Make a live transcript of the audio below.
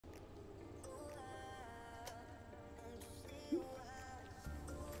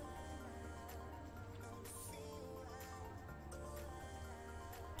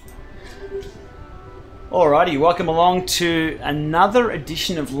Alrighty, welcome along to another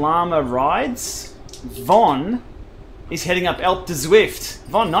edition of LAMA Rides. Von is heading up Alpe du Zwift.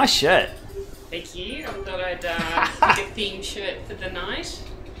 Von, nice shirt. Thank you. I thought I'd pick a theme shirt for the night.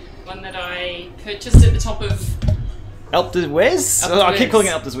 One that I purchased at the top of... Alpe du Wes? I keep calling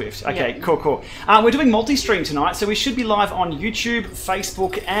it Alpe du Zwift. Okay, yep. Cool. We're doing multi-stream tonight, so we should be live on YouTube,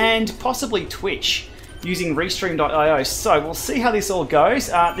 Facebook, and possibly Twitch using restream.io. So we'll see how this all goes.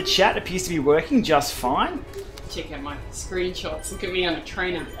 The chat appears to be working just fine. Check out my screenshots. Look at me on a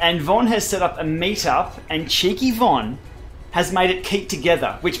trainer. And Von has set up a meetup, and cheeky Von has made it keep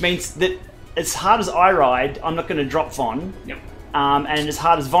together, which means that as hard as I ride, I'm not going to drop Von. Yep. And as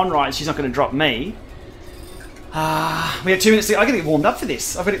hard as Von rides, she's not going to drop me. We have 2 minutes to go. I got to get warmed up for this.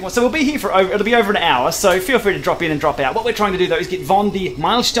 So we'll be here for it'll be over an hour, so feel free to drop in and drop out. What we're trying to do though is get Von the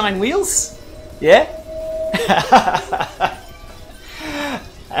Meilenstein wheels. Yeah?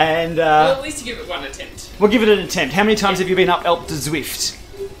 And well, at least you give it one attempt. We'll give it an attempt. How many times have you been up Alpe du Zwift?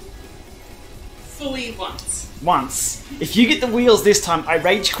 Fully once. Once. If you get the wheels this time, I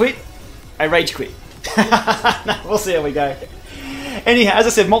rage quit. No, we'll see how we go. Anyhow, as I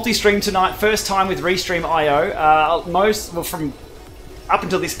said, multi-stream tonight. First time with Restream.io. From up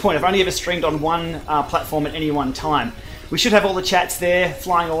until this point, I've only ever streamed on one platform at any one time. We should have all the chats there,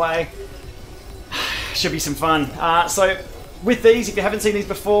 flying away. Should be some fun. So with these, if you haven't seen these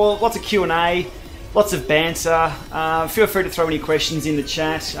before, lots of Q&A, lots of banter. Feel free to throw any questions in the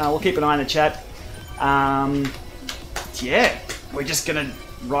chat. We'll keep an eye on the chat. Yeah, we're just going to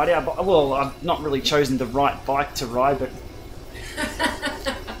ride our bike. Well, I've not really chosen the right bike to ride, but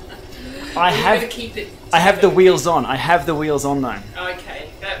I have the wheels on. I have the wheels on though.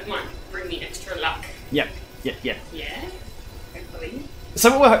 Okay, that might bring me extra luck. Yep. Yeah, hopefully.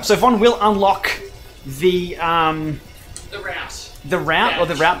 So Von will unlock the route. The route, or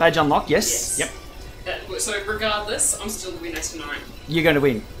the route badge unlock. Yes. Yep. So regardless, I'm still the winner tonight. You're going to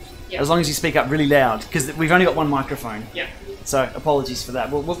win. Yep. As long as you speak up really loud, because we've only got one microphone. Yeah. So apologies for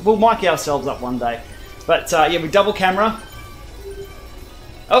that. We'll mic ourselves up one day. But yeah, we double camera.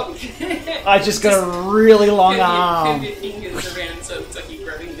 Oh, I just got a really long arm. Curve your fingers around so it's like you're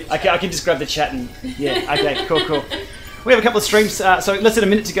grabbing the chat. Okay, I can just grab the chat and yeah. Okay, cool. We have a couple of streams, so less than a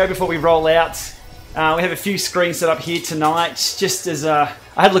minute to go before we roll out. We have a few screens set up here tonight. Just as I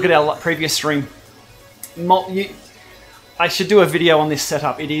had a look at our previous stream. I should do a video on this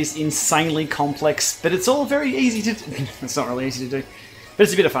setup. It is insanely complex, but it's all very easy to do. It's not really easy to do, but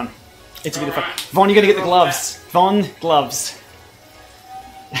it's a bit of fun. It's a bit of fun. Von, you're going to get the gloves. Von, gloves.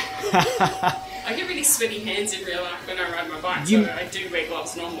 I get really sweaty hands in real life when I ride my bike, so I do wear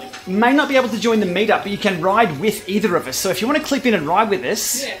gloves normally. May not be able to join the meetup, but you can ride with either of us. So if you want to clip in and ride with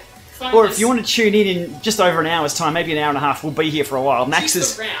us, or if you want to tune in just over an hour's time, maybe an hour and a half, we'll be here for a while. Max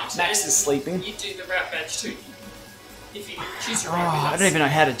is sleeping. You do the route badge too. If you choose your route with us. I don't even know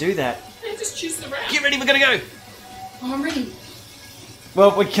how to do that. Yeah, just choose the route. Get ready, we're going to go. Oh, I'm ready.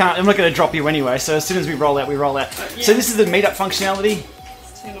 Well, we can't. I'm not going to drop you anyway, so as soon as we roll out, we roll out. Yeah. So this is the meetup functionality.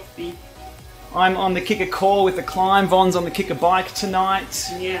 Let's turn off the... I'm on the kicker core with the climb. Von's on the kicker bike tonight.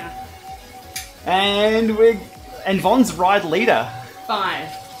 Yeah. And Von's ride leader. 5,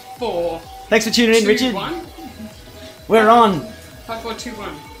 4. Thanks for tuning in, 2, Richard. 1. We're on. 5, 4, 2,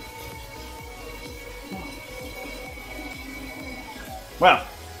 1. Well,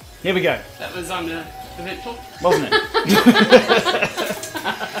 here we go. That was eventful, wasn't it?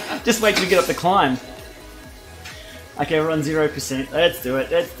 Just wait till we get up the climb. Okay, we're on 0%. Let's do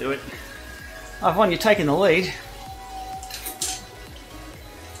it. Oh, Von, you're taking the lead.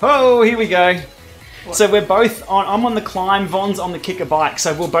 Oh, here we go. What? So we're both on. I'm on the climb. Von's on the kicker bike.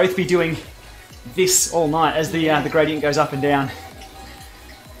 So we'll both be doing this all night as the gradient goes up and down.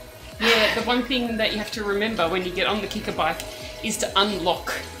 Yeah, the one thing that you have to remember when you get on the kicker bike is to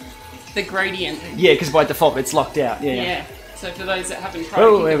unlock the gradient. Yeah, because by default it's locked out. Yeah. So for those that haven't tried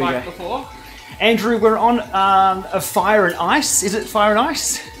a kicker bike before. Andrew, we're on a fire and ice. Is it fire and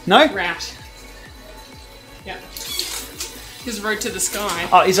ice? No? Route. Yeah. His road to the sky.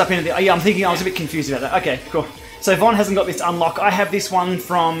 Oh, he's up into the... Yeah, I'm thinking I was a bit confused about that. Okay, cool. So Von hasn't got this to unlock. I have this one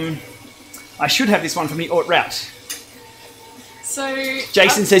from... I should have this one from the route. So...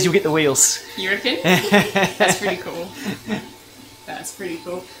 Jason says you'll get the wheels. You reckon? That's pretty cool. That's pretty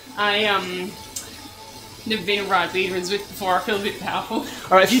cool. I never been a ride leader in Zwift before. I feel a bit powerful.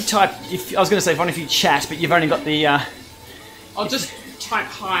 All right, if you type, I was going to say, Von, if you chat, but you've only got the. I'll just type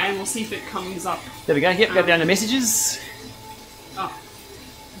hi and we'll see if it comes up. There we go. Yep, go down to messages. Oh,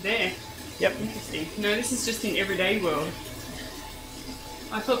 there. Yep. Interesting. No, this is just in everyday world.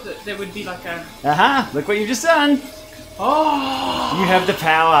 I thought that there would be like a... Aha! Look what you've just done! Oh! You have the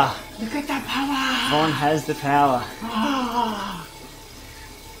power. Look at that power! Vaughn has the power. Oh.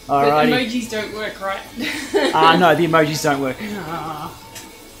 Alrighty. But emojis don't work, right? No, the emojis don't work. Oh.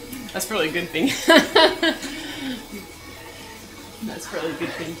 That's probably a good thing. That's probably a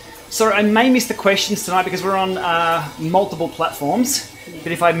good thing. Sorry, I may miss the questions tonight because we're on multiple platforms.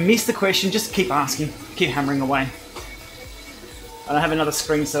 But if I miss the question, just keep asking, keep hammering away. And I have another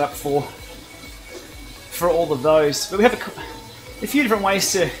screen set up for all of those. But we have a few different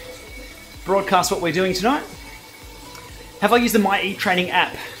ways to broadcast what we're doing tonight. Have I used the My eTraining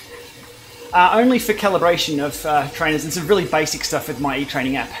app? Only for calibration of trainers and some really basic stuff with My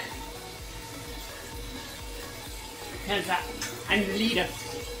eTraining app. How's that? I'm the leader.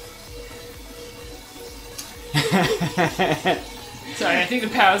 Sorry, I think the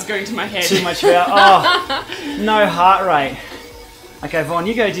power's going to my head. Too much power. Oh, no heart rate. Okay, Vaughn,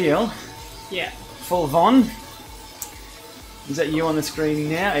 you go deal. Yeah. Full Vaughn. Is that you on the screen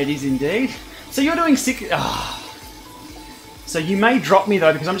now? It is indeed. So you're doing 6... Oh. So you may drop me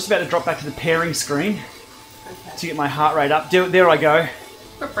though, because I'm just about to drop back to the pairing screen to get my heart rate up. There I go.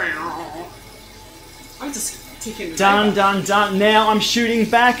 I'm just ticking. Done, done, done. Now I'm shooting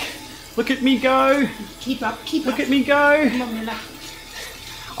back. Look at me go. Keep up, keep Look up. at me go.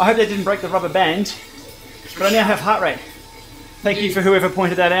 I hope that didn't break the rubber band, but I now have heart rate. Thank you for whoever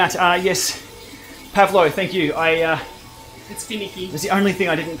pointed that out. Yes, Pavlo, thank you. It's finicky. It was the only thing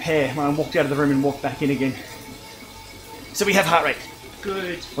I didn't pair when I walked out of the room and walked back in again. So we have heart rate.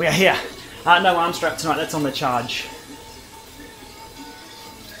 Good. We are here. No arm strap tonight, that's on the charge.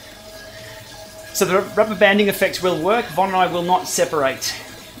 So the rubber banding effect will work. Vaughn and I will not separate,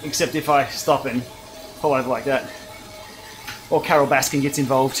 except if I stop and pull over like that. Or Carol Baskin gets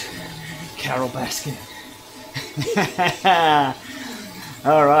involved. Carol Baskin.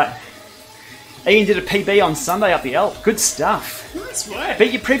 Alright. Ian did a PB on Sunday up the Alp. Good stuff. Nice work.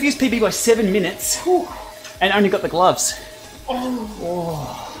 Beat your previous PB by 7 minutes. Whew. And only got the gloves.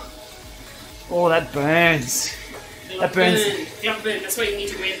 Oh, Oh, that burns. That burns. Glove burn. That's why you need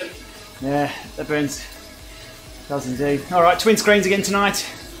to wear them. Yeah, that burns. Does indeed. Alright, twin screens again tonight.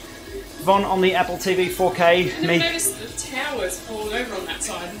 Vaughn on the Apple TV 4K. I never noticed the towers falling over on that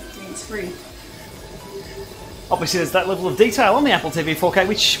side of the screen. Obviously there's that level of detail on the Apple TV 4K,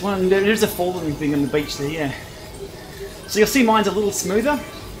 which one, there is a falling thing on the beach there, yeah. So you'll see mine's a little smoother.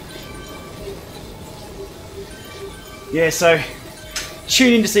 Yeah, so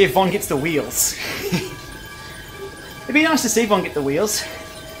tune in to see if Vaughn gets the wheels. It'd be nice to see Vaughn get the wheels.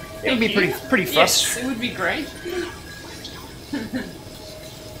 It would be pretty frustrating. Yes, it would be great.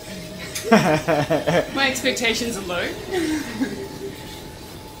 My expectations are low.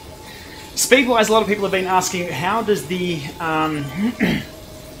 Speed-wise, a lot of people have been asking, how does the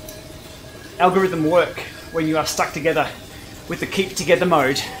algorithm work when you are stuck together with the keep together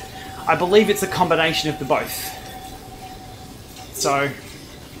mode? I believe it's a combination of the both. So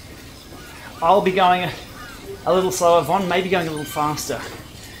I'll be going a little slower, Vaughn may be going a little faster.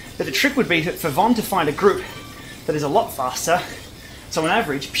 But the trick would be for Vaughn to find a group that is a lot faster, so on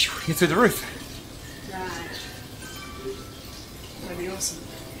average, you're through the roof. Right. That'd be awesome.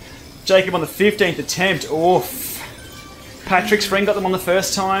 Jacob on the 15th attempt. Oof. Patrick's friend got them on the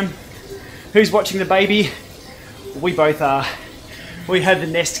first time. Who's watching the baby? We both are. We have the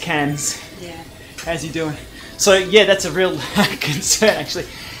Nest cams. Yeah. How's he doing? So yeah, that's a real concern actually.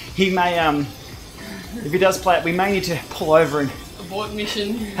 He may, if he does play it, we may need to pull over and Abort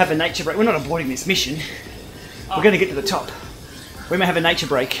mission. have a nature break. We're not aborting this mission. Oh. We're going to get to the top. We may have a nature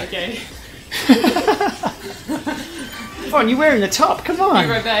break. Okay. Come on, you're wearing the top. Come on. Be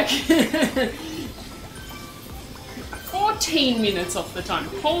right back. 14 minutes off the time.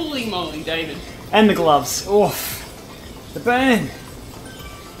 Holy moly, David. And the gloves. Oof. The burn.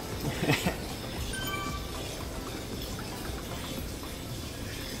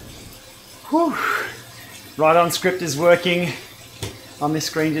 Whew. Right on script is working on this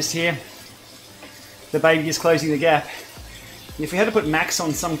screen just here. The baby is closing the gap. If we had to put max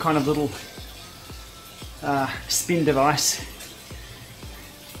on some kind of little spin device,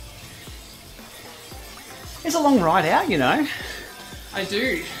 it's a long ride out, you know. I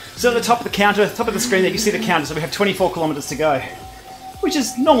do. So at the top of the counter, top of the screen there, you see the counter, so we have 24 kilometres to go, which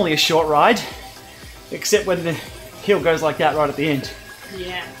is normally a short ride, except when the hill goes like that right at the end.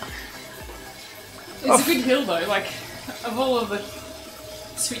 Yeah. It's a good hill though, like, of all of the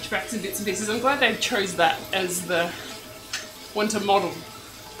switchbacks and bits and pieces, I'm glad they chose that as the one to model.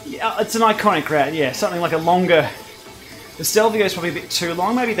 Yeah, it's an iconic route, yeah, something like a longer... The Stelvio is probably a bit too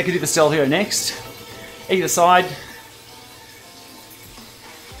long, maybe they could do the Stelvio next. Either side.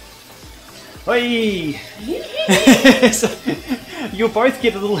 Oi! So, you'll both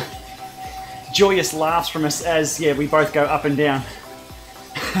get a little joyous laughs from us as, yeah, we both go up and down.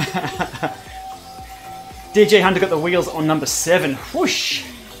 DJ Hunter got the wheels on number 7. Whoosh!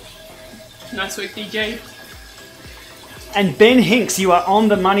 Nice work, DJ. And Ben Hinks, you are on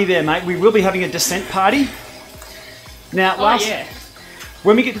the money there, mate. We will be having a descent party. Now,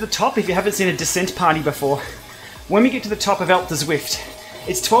 when we get to the top, if you haven't seen a descent party before, when we get to the top of Alpe du Zwift,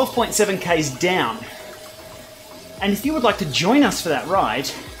 it's 12.7 k's down. And if you would like to join us for that ride,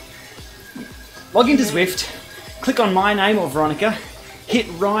 log into Zwift, click on my name or Veronica, hit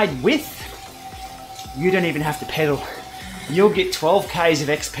ride with. You don't even have to pedal. You'll get 12 k's of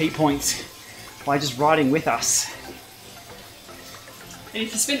XP points by just riding with us. And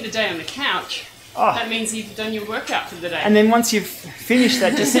if you spent the day on the couch, that means you've done your workout for the day. And then once you've finished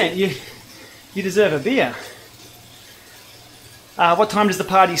that descent, you deserve a beer. What time does the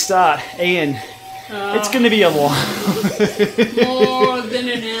party start, Ian? It's going to be a while. More than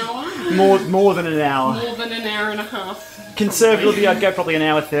an hour. More than an hour. More than an hour and a half. Conservatively, I'd go probably an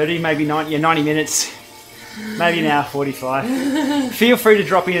hour 30, maybe 90 minutes. Maybe an hour 45. Feel free to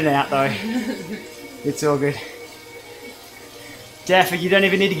drop in and out though. It's all good. Daffy, you don't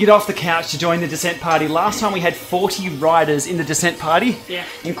even need to get off the couch to join the descent party. Last time we had 40 riders in the descent party,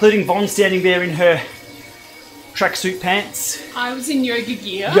 including Von standing there in her tracksuit pants. I was in yoga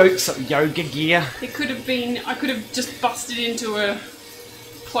gear. Yoga gear. It could have been, I could have just busted into a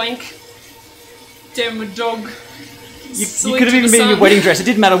plank, down my dog. You could have even been in your wedding dress. It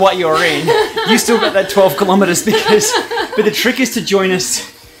didn't matter what you were in. You still got that 12 kilometres because... But the trick is to join us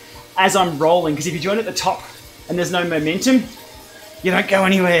as I'm rolling, because if you join at the top and there's no momentum, you don't go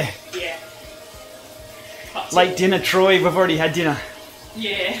anywhere. Yeah. Late dinner, Troy. We've already had dinner.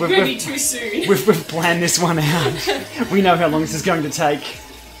 Yeah, maybe too soon. We've planned this one out. We know how long this is going to take.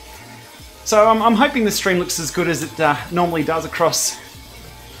 So I'm hoping the stream looks as good as it normally does across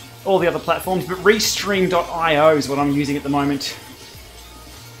all the other platforms, but restream.io is what I'm using at the moment.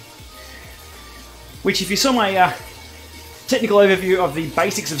 Which, if you saw my technical overview of the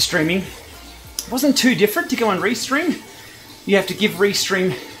basics of streaming, wasn't too different to go on Restream. You have to give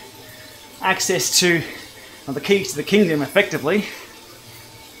Restream access to the keys to the kingdom, effectively.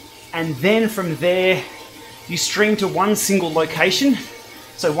 And then from there, you stream to one single location.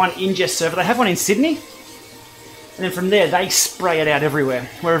 So one ingest server. They have one in Sydney. And then from there, they spray it out everywhere,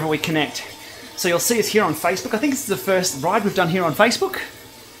 wherever we connect. So you'll see us here on Facebook. I think this is the first ride we've done here on Facebook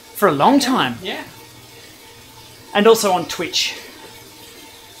for a long time. Yeah. And also on Twitch.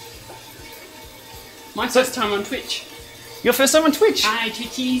 My first time on Twitch. Your first time on Twitch? Hi,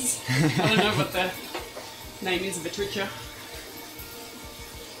 Twitchies. I don't know what the name is of a Twitcher.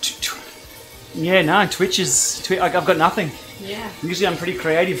 Yeah, no, Twitch is... I've got nothing. Yeah. Usually I'm pretty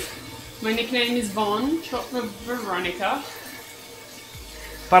creative. My nickname is Von, short for Veronica.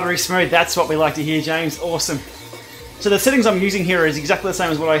 Buttery smooth, that's what we like to hear, James. Awesome. So the settings I'm using here is exactly the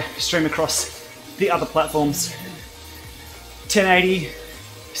same as what I stream across the other platforms. 1080,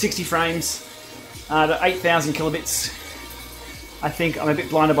 60 frames, to 8,000 kilobits. I think I'm a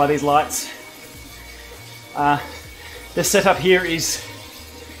bit blinded by these lights. The setup here is...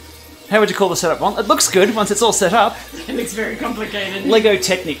 How would you call the setup? Well, it looks good once it's all set up. It looks very complicated. Lego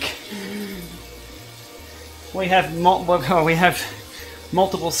Technic. We have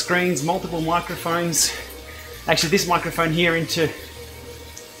multiple screens, multiple microphones. Actually, this microphone here into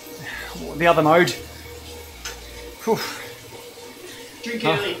the other mode. Whew. Drink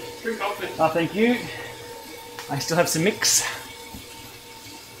early, drink often. Oh, thank you. I still have some mix.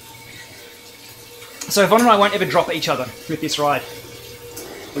 So Von and I won't ever drop each other with this ride,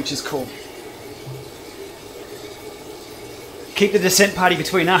 which is cool. Keep the descent party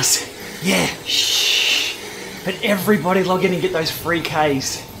between us. Yeah, shh. But everybody log in and get those free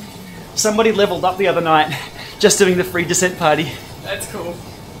Ks. Somebody leveled up the other night just doing the free descent party. That's cool.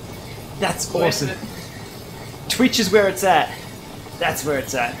 That's awesome. Twitch is where it's at. That's where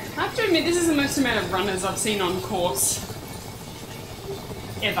it's at. I have to admit, this is the most amount of runners I've seen on course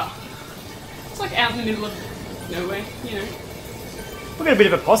ever. It's like out in the middle of nowhere, you know. We've got a bit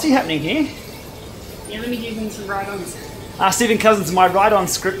of a posse happening here. Yeah, let me give them some ride-ons. Stephen Cousins, my ride-on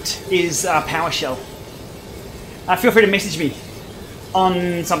script is PowerShell. Feel free to message me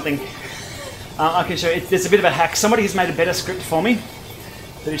on something. I can show you. There's a bit of a hack. Somebody has made a better script for me,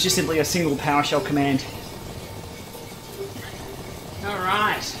 but it's just simply a single PowerShell command.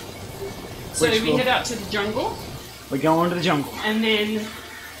 Alright. So we head out to the jungle. We're going to the jungle. And then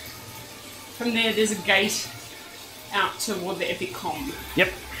from there there's a gate out toward the Epic Com.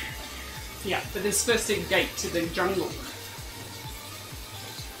 Yep. Yeah, but there's first a gate to the jungle.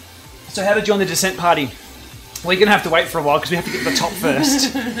 So how to join the descent party? Well, you're going to have to wait for a while because we have to get to the top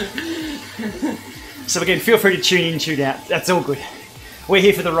first. So again, feel free to tune in, tune out. That's all good. We're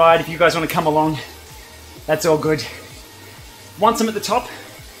here for the ride. If you guys want to come along, that's all good. Once I'm at the top,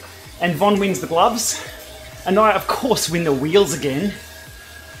 and Von wins the gloves, and I, of course, win the wheels again.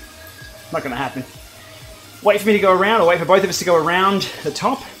 Not going to happen. Wait for me to go around, or wait for both of us to go around the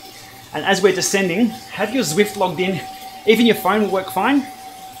top. And as we're descending, have your Zwift logged in. Even your phone will work fine.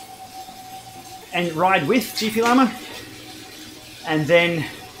 And ride with Gplama. And then,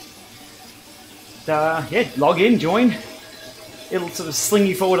 yeah, log in, join. It'll sort of sling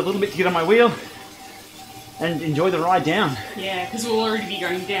you forward a little bit to get on my wheel. And enjoy the ride down. Yeah, because we'll already be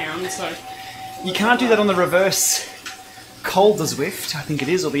going down, so... You can't do that on the reverse Colder Zwift, I think it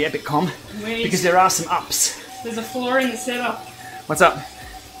is, or the Epicom, because there are some ups. There's a flaw in the setup. What's up?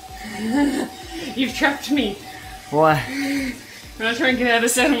 You've trapped me. Why? When I try and get out of the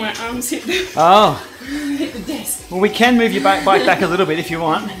setup, my arms hit the, hit the desk. Well, we can move your bike back a little bit if you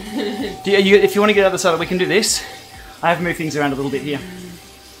want. If you want to get out of the saddle, we can do this. I have moved things around a little bit here. Do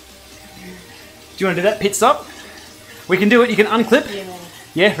you want to do that? Pit stop? We can do it. You can unclip. Yeah.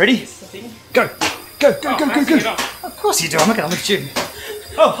 Yeah, ready? Go! Go, go, go, go, go! Of course you do, I'm not going to lift you.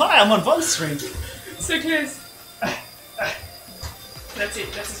 Oh, hi, I'm on Von's stream. So close. That's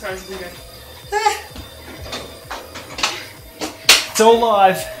it, that's as far as we can go. It's all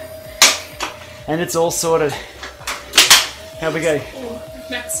live. And it's all sorted. How we go? Oh,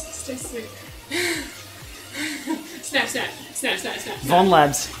 Max, stay asleep. Snap, snap, snap, snap, snap. Von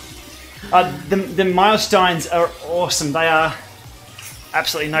Labs. The Meilensteins are awesome. They are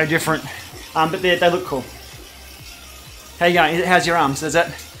absolutely no different. But they look cool. How you going? How's your arms? Is that?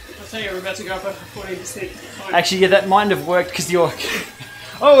 I'll tell you, we're about to go up a 40%. Actually, yeah, that might have worked because you're...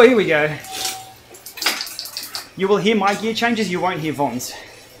 Oh, here we go. You will hear my gear changes, you won't hear Von's.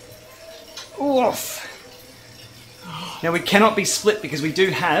 Oof. Now, we cannot be split because we do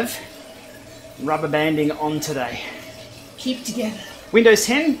have rubber banding on today. Keep together. Windows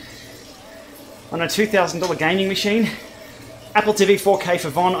 10 on a $2,000 gaming machine. Apple TV 4K for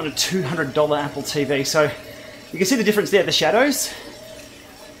Von on a $200 Apple TV. So you can see the difference there. The shadows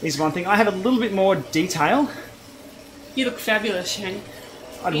is one thing. I have a little bit more detail. You look fabulous, Shane.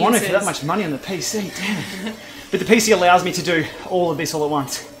 I'd want it for that much money on the PC, damn it. But the PC allows me to do all of this all at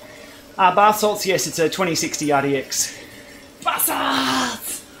once. Bath salts, yes, it's a 2060 RDX. Bath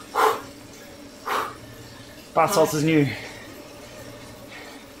salts! Bath salts is new.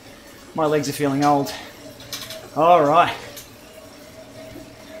 My legs are feeling old. All right.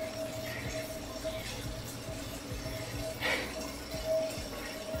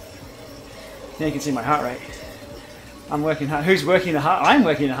 Now you can see my heart rate. I'm working hard. Who's working the hardest? I'm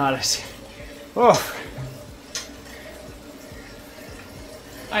working the hardest. Oh.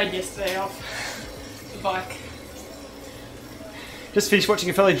 I had yesterday off the bike. Just finished watching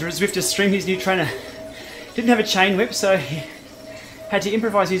a fellow Zwifter stream his new trainer. Didn't have a chain whip, so he had to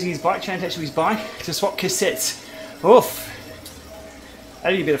improvise using his bike chain attached to his bike to swap cassettes. Oof.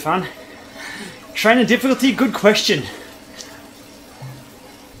 That'd be a bit of fun. Trainer difficulty? Good question.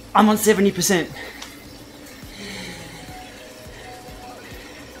 I'm on 70%.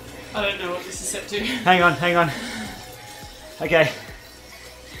 I don't know what this is set to. Hang on, hang on. Okay.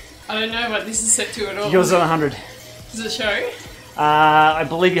 I don't know what this is set to at all. Yours is on 100. Does it show? I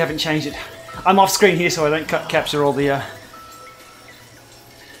believe you haven't changed it. I'm off screen here so I don't capture all the...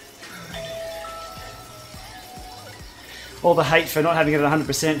 all the hate for not having it at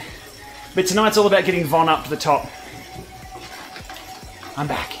 100%. But tonight's all about getting Von up to the top. I'm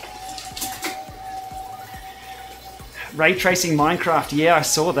back. Ray tracing Minecraft, yeah, I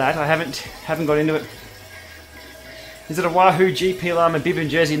saw that. I haven't got into it. Is it a Wahoo Gplama bib and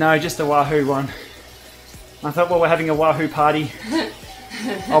jersey? No, just the Wahoo one. I thought, well, we're having a Wahoo party.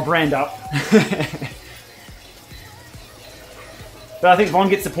 I'll brand up. But I think Von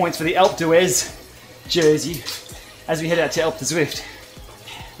gets the points for the Alpe du Zwift jersey as we head out to Alpe du Zwift.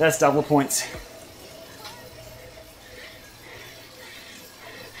 That's double points.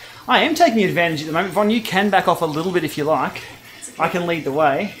 I am taking advantage at the moment. Von, you can back off a little bit if you like. I can lead the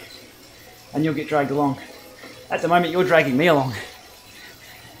way and you'll get dragged along. At the moment, you're dragging me along.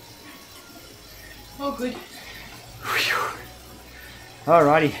 Oh, good.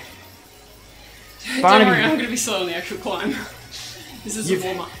 Alrighty. Don't worry, I'm going to be slow on the actual climb. This is a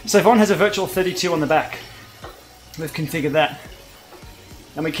warm-up. So Von has a virtual 32 on the back. We've configured that.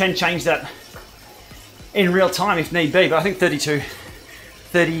 And we can change that in real time if need be, but I think 32.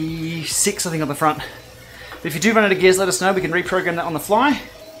 36, I think, on the front. But if you do run out of gears, let us know. We can reprogram that on the fly.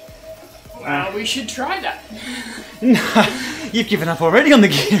 Well, we should try that. No, you've given up already on the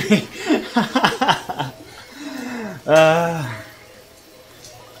gearing.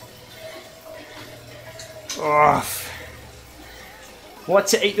 Oh. What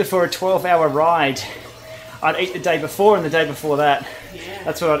to eat before a 12-hour ride? I'd eat the day before and the day before that. Yeah.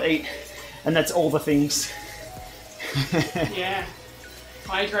 That's what I'd eat. And that's all the things. Yeah.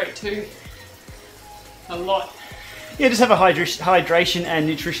 Hydrate too. A lot. Yeah, just have a hydration and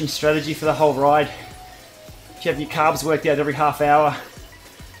nutrition strategy for the whole ride. If you have your carbs worked out every half hour,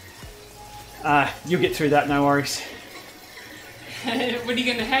 you'll get through that, no worries. How are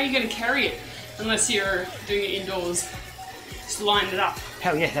you gonna carry it? Unless you're doing it indoors. Just line it up.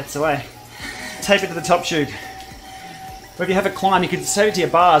 Hell yeah, that's the way. Tape it to the top tube. Or if you have a climb, you can save it to your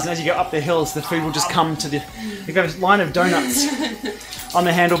bars, and as you go up the hills, the food will just come to the... You have a line of donuts on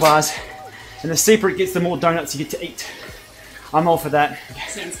the handlebars, and the steeper it gets, the more donuts you get to eat. I'm all for that.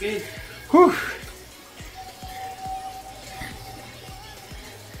 Sounds good. Whew.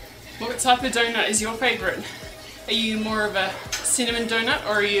 What type of donut is your favourite? Are you more of a cinnamon donut,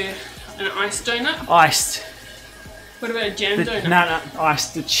 or are you an iced donut? Iced. What about a jam donut? No,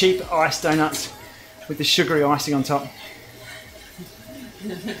 iced. The cheap iced donuts with the sugary icing on top.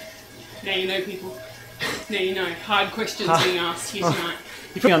 Now you know, people. Now you know. Hard questions being asked here tonight.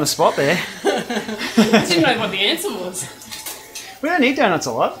 You put me on the spot there. I didn't know what the answer was. We don't eat donuts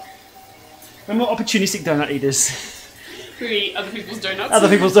a lot. We're more opportunistic donut eaters. We eat other people's donuts. Other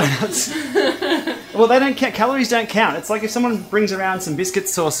people's donuts. Well, they don't count. Calories don't count. It's like if someone brings around some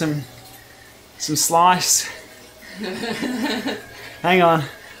biscuits or some slice. Hang on.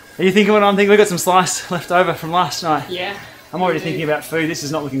 Are you thinking what I'm thinking? We've got some slice left over from last night. Yeah. I'm already thinking about food. This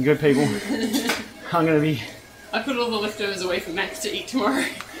is not looking good, people. I'm going to be... I put all the leftovers away for Max to eat tomorrow.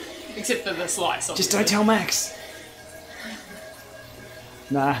 Except for the slice, obviously. Just don't tell Max.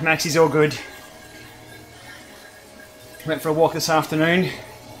 Nah, Maxie's all good. Went for a walk this afternoon.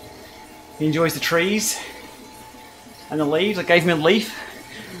 He enjoys the trees and the leaves. I gave him a leaf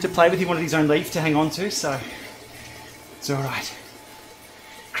to play with. He wanted his own leaf to hang on to, so it's alright.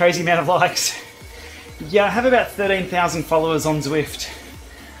 Crazy amount of likes. Yeah, I have about 13,000 followers on Zwift.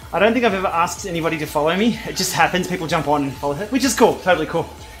 I don't think I've ever asked anybody to follow me. It just happens, people jump on and follow her, which is cool, totally cool.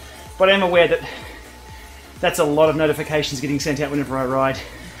 But I am aware that that's a lot of notifications getting sent out whenever I ride.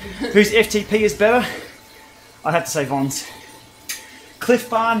 Whose FTP is better? I'd have to say Von's. Cliff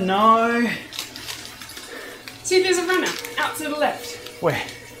Bar, no. See, there's a runner out to the left. Where?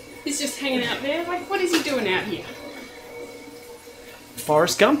 He's just hanging out there. Like, what is he doing out here?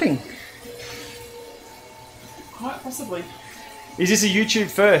 Forrest Gumping. Quite possibly. Is this a YouTube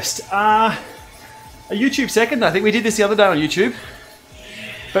first? A YouTube second. I think we did this the other day on YouTube.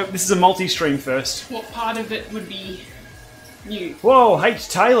 But this is a multi-stream first. What part of it would be new? Whoa, H.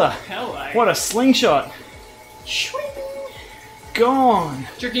 Taylor. Hello. What a slingshot. Shwing. Gone.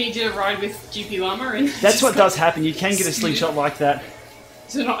 Do you reckon he did a ride with Gplama? And That's what does happen. You can get a slingshot like that.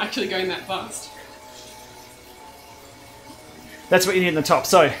 So they're not actually going that fast. That's what you need in the top.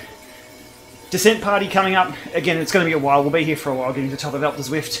 So, descent party coming up. Again, it's going to be a while. We'll be here for a while getting to the top of Alpe du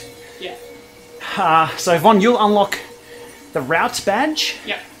Zwift. Yeah. So, Von, you'll unlock the route badge.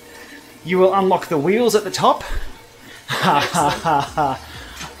 Yep. You will unlock the wheels at the top.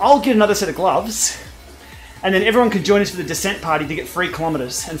 I'll get another set of gloves. And then everyone can join us for the descent party to get 3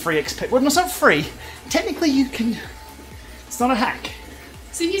 kilometres and free XP. Well, it's not free. Technically, you can... It's not a hack.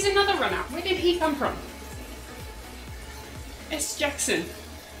 So here's another runner. Where did he come from? S. Jackson.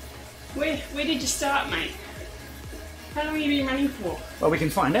 Where did you start, mate? How long have you been running for? Well, we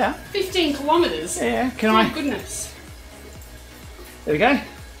can find out. 15 kilometres? Yeah, can My I... goodness. There we go.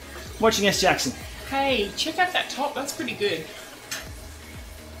 Watching S. Jackson. Hey, check out that top. That's pretty good.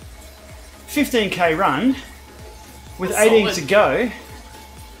 15k run with That's 18 solid. to go.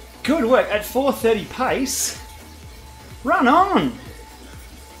 Good work at 4:30 pace. Run on.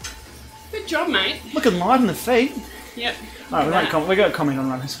 Good job, mate. Looking light on the feet. Yep. Alright, we got a comment on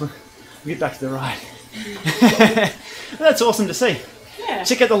runners. We'll get back to the ride. That's awesome to see. Yeah.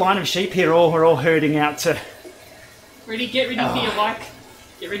 Check out the line of sheep here. We're all herding out to... Ready? Get ready for your like.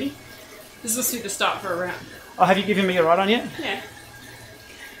 Get ready? This will suit the start for a round. Oh, have you given me a ride on yet? Yeah.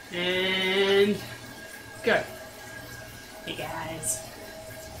 And go. Hey guys.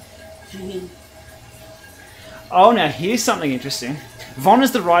 Oh, now here's something interesting. Von,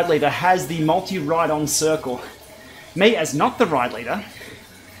 as the ride leader, has the multi-ride-on circle. Me, as not the ride leader,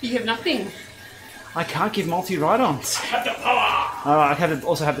 You have nothing. I can't give multi-ride-ons. Have the power. I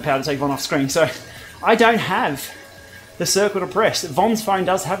also have the power to take Von off screen, so I don't have the circle to press. Von's phone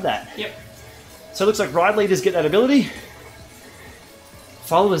does have that. Yep. So it looks like ride leaders get that ability.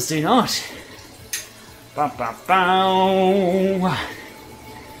 Followers do not. Ba-ba-bow.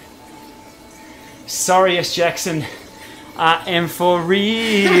 Sorry, S. Jackson. I am for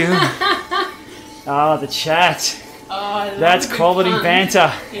real. Ah, the chat. Oh, I love That's a good quality pun.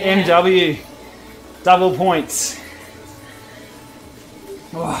 banter. Yeah. MW. Double points.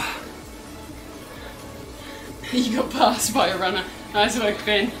 Oh. You got passed by a runner. Nice work,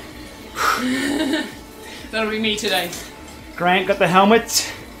 Ben. That'll be me today. Grant got the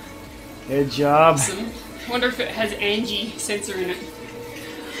helmet. Good job. Awesome. Wonder if it has Angie sensor in it.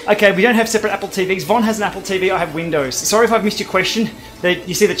 Okay, we don't have separate Apple TVs. Von has an Apple TV, I have Windows. Sorry if I've missed your question.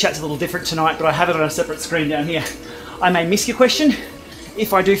 You see the chat's a little different tonight, but I have it on a separate screen down here. I may miss your question.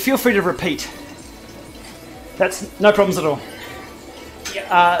 If I do, feel free to repeat. That's no problems at all.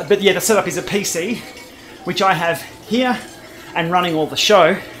 Yep. But yeah, the setup is a PC, which I have here and running all the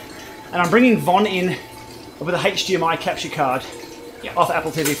show. And I'm bringing Von in with a HDMI capture card off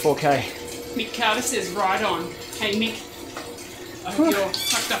Apple TV 4K. Mick Carter says right on. Hey Mick, I hope you're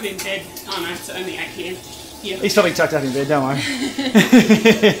tucked up in bed. Oh no, it's only 8 PM. Yeah. He's probably tucked up in bed, don't worry.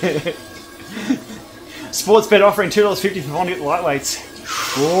 Sportsbet offering $2.50 for Von to get the lightweights.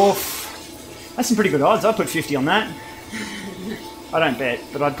 Oof. That's some pretty good odds. I'd put 50 on that. I don't bet,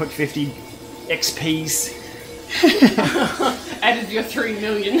 but I'd put 50 XPs. Added your 3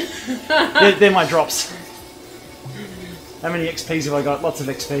 million. They're my drops. How many XPs have I got? Lots of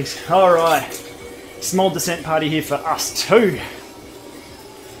XPs. Alright. Small descent party here for us too.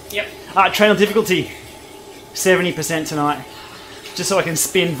 Yep. Trainer difficulty. 70% tonight. Just so I can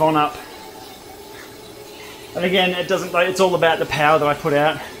spin Von up. And again, it's all about the power that I put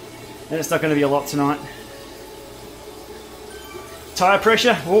out. And it's not going to be a lot tonight. Tyre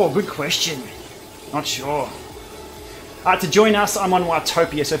pressure? Oh, good question. Not sure. To join us, I'm on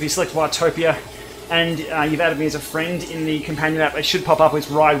Watopia. So if you select Watopia and you've added me as a friend in the companion app, it should pop up with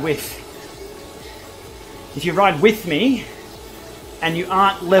Ride With. If you ride with me and you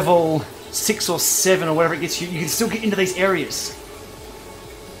aren't level 6 or 7 or whatever it gets you, you can still get into these areas.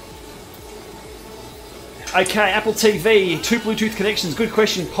 Okay, Apple TV, 2 Bluetooth connections. Good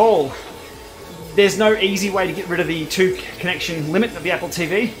question, Paul. There's no easy way to get rid of the 2 connection limit of the Apple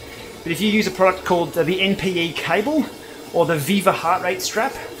TV, but if you use a product called the NPE cable, or the Viva heart rate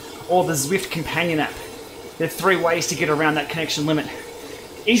strap, or the Zwift companion app, there are 3 ways to get around that connection limit.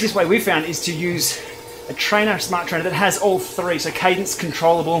 Easiest way we've found is to use a trainer, a smart trainer that has all 3, so cadence,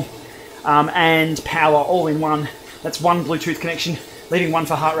 controllable, and power all in one. That's 1 Bluetooth connection, leaving 1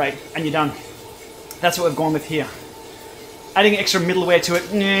 for heart rate, and you're done. That's what we've gone with here. Adding extra middleware to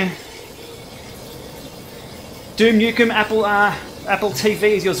it, nah. Doom Nukem, Apple TV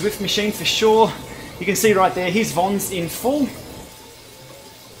is your Zwift machine for sure. You can see right there, here's Von's in full.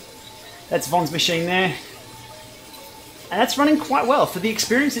 That's Von's machine there. And that's running quite well for the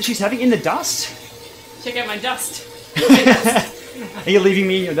experience that she's having in the dust. Check out my dust. Are you leaving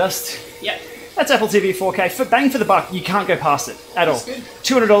me in your dust? Yep. That's Apple TV 4K. For bang for the buck, you can't go past it at all. That's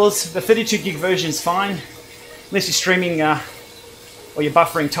good. $200. The 32 gig version is fine, unless you're streaming or you're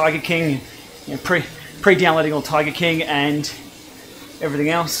buffering Tiger King, pre-downloading all Tiger King and everything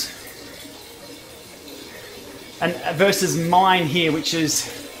else. And versus mine here, which is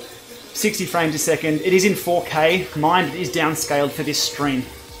 60 frames a second. It is in 4K. Mine is downscaled for this stream.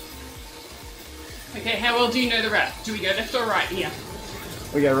 Okay, how well do you know the rap? Do we go left or right here?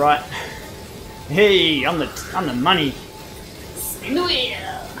 We go right. Hey, I'm the money. Spin the wheel.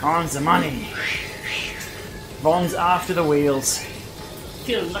 I'm the money. Von's after the wheels.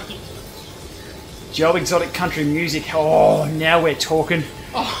 Feel lucky. Joe Exotic Country Music. Oh, now we're talking.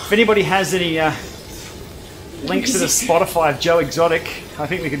 Oh. If anybody has any links to the Spotify of Joe Exotic, I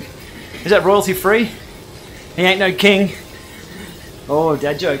think we could. Is that royalty free? He ain't no king. Oh,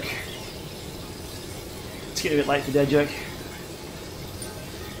 dad joke. It's getting a bit late for dad joke.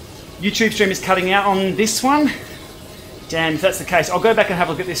 YouTube stream is cutting out on this one. Damn, if that's the case, I'll go back and have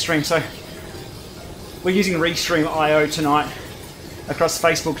a look at this stream. So we're using Restream.io tonight across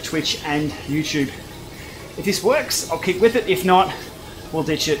Facebook, Twitch, and YouTube. If this works, I'll keep with it. If not, we'll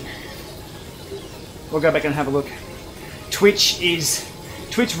ditch it. We'll go back and have a look. Twitch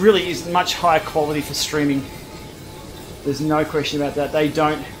really is much higher quality for streaming. There's no question about that. They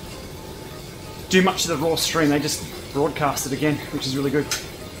don't do much of the raw stream. They just broadcast it again, which is really good.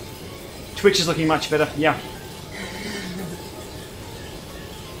 Twitch is looking much better, yeah.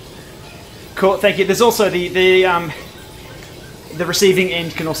 Cool, thank you. There's also the receiving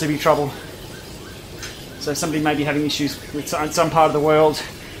end can also be trouble. So somebody may be having issues with some part of the world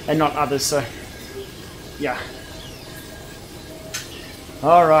and not others, so yeah.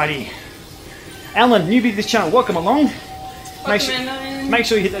 Alrighty. Alan, newbie to this channel, welcome along. Make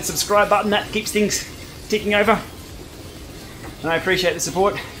sure you hit that subscribe button, that keeps things ticking over. And I appreciate the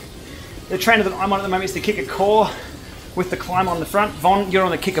support. The trainer that I'm on at the moment is the Kicker Core with the climb on the front. Von, you're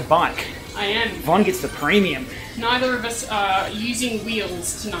on the Kicker bike. I am. Vaughn gets the premium. Neither of us are using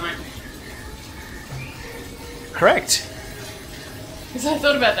wheels tonight. Correct. Because I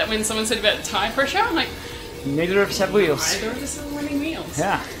thought about that when someone said about tire pressure. I'm like, Neither of us have wheels. neither of us are running wheels.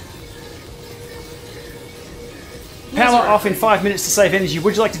 Yeah. Power off in 5 minutes to save energy.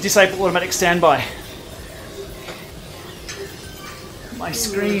 Would you like to disable automatic standby? My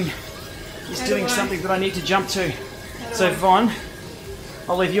screen is doing something that I need to jump to. So Vaughn,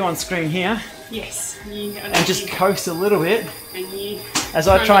 I'll leave you on screen here. Yes. And just coast a little bit and you as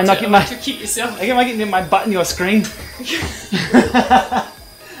I try and not get my... yourself. I get my butt in your screen.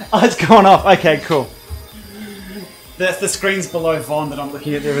 Oh, it's gone off. Okay, cool. The screen's below Vaughn that I'm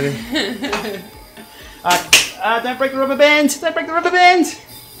looking at everything. Don't break the rubber band! Don't break the rubber band!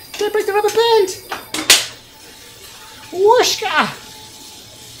 Don't break the rubber band! Whooshka!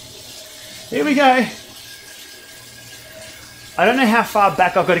 Here we go. I don't know how far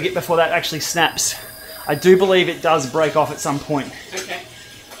back I've got to get before that actually snaps. I do believe it does break off at some point. Okay.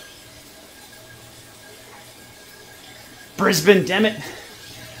 Brisbane, damn it.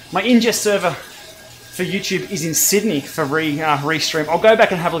 My ingest server for YouTube is in Sydney for restream. I'll go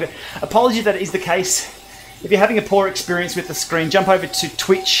back and have a look at. Apologies that it is the case. If you're having a poor experience with the screen, jump over to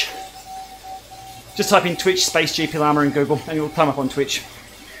Twitch. Just type in Twitch space Gplama in Google and it will come up on Twitch.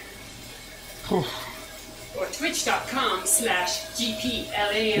 Or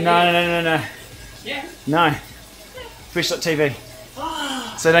twitch.com/GPLA. No. Yeah. No. Twitch.tv.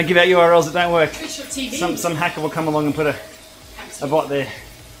 Oh. So don't give out URLs that don't work. Twitch.tv. Some hacker will come along and put a bot there.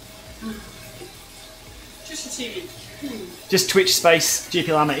 Twitch.tv. Just Twitch space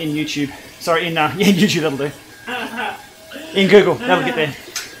Gplama in YouTube. Sorry, in YouTube, that'll do. In Google, that'll get there.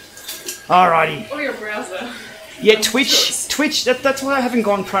 Alrighty. Or your browser. Yeah, Twitch, that's why I haven't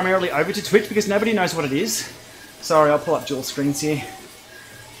gone primarily over to Twitch, because nobody knows what it is. Sorry, I'll pull up dual screens here.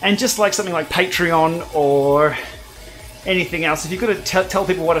 And just like something like Patreon or anything else, if you've got to tell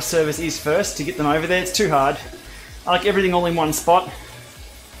people what a service is first to get them over there, it's too hard. I like everything all in one spot.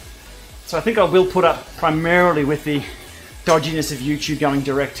 So I think I will put up primarily with the dodginess of YouTube going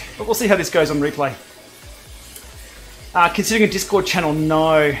direct. But we'll see how this goes on replay. Considering a Discord channel,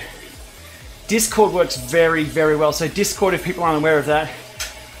 no. Discord works very, very well. So Discord, if people aren't aware of that,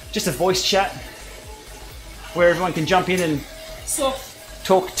 just a voice chat where everyone can jump in and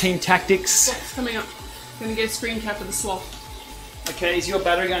talk team tactics. Sloth's coming up. I'm going to get a screen cap of the sloth. Okay, is your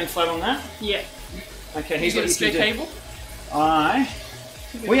battery going flat on that? Yeah. Okay, he's got a spare cable.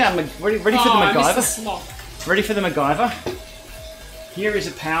 We are ready for the MacGyver. I missed the sloth. Ready for the MacGyver? Here is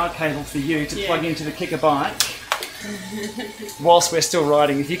a power cable for you to plug into the kicker bike whilst we're still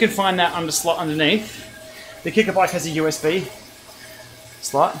riding. If you can find that slot underneath, the kicker bike has a USB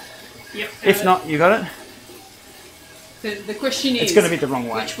slot. Yep. If not, you got it? The question is... It's going to be the wrong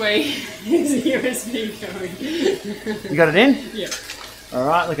way. Which way is the USB going? You got it in? Yep.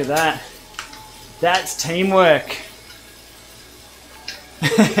 Alright, look at that. That's teamwork.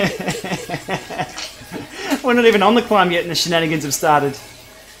 We're not even on the climb yet and the shenanigans have started.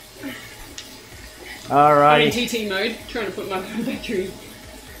 Alrighty. I'm in TT mode, trying to put my battery.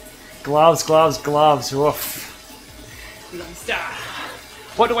 Gloves. Woof. Star.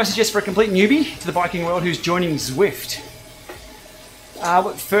 What do I suggest for a complete newbie to the biking world who's joining Zwift?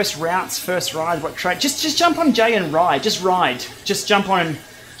 What first routes, first rides, what track? Just jump on Jay and ride. Just ride. Just jump on and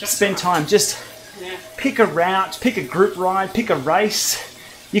spend time. Just pick a route, pick a group ride, pick a race.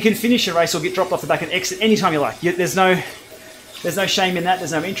 You can finish a race or get dropped off the back and exit anytime you like. There's no shame in that.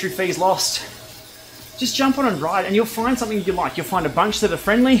 There's no entry fees lost. Just jump on and ride and you'll find something you like. You'll find a bunch that are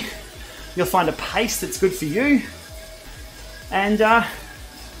friendly. You'll find a pace that's good for you. And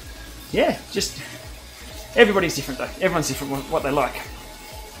yeah, just everybody's different though. Everyone's different what they like.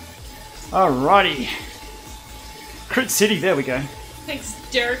 Alrighty. Crit City, there we go. Thanks,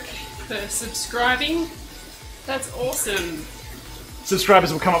 Derek, for subscribing. That's awesome.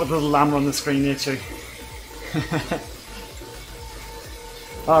 Subscribers will come up with a little LAMA on the screen there too.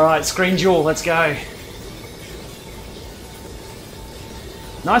 Alright, screen jewel, let's go.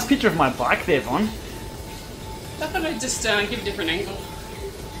 Nice picture of my bike there, Vaughn. I thought I'd just give a different angle.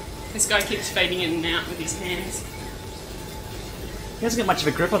 This guy keeps fading in and out with his hands. He doesn't get much of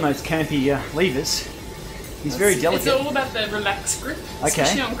a grip on those campy levers. He's very delicate. It's all about the relaxed grip,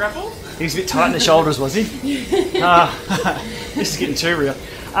 especially on gravel. He was a bit tight in the shoulders, was he? This is getting too real.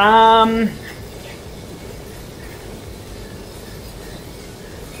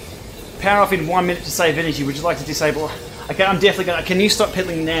 Power off in 1 minute to save energy. Would you like to disable? Okay, I'm definitely going to... Can you stop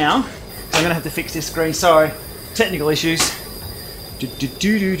pedaling now? I'm going to have to fix this screen. Sorry. Technical issues. I'm going to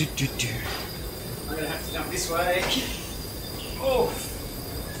have to jump this way. Oh.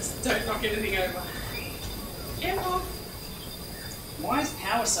 Don't knock anything over. Ever. Why is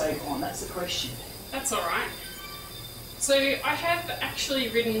power save on? That's the question. That's alright. So I have actually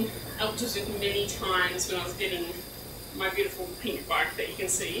ridden Alpe du Zwift many times when I was getting my beautiful pink bike that you can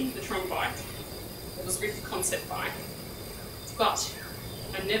see, the Tron bike. It was with the concept bike. But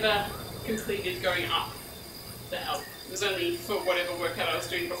I never completed going up the Alpe. It was only for whatever workout I was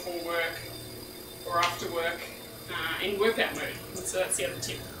doing before work or after work in workout mode. So that's the other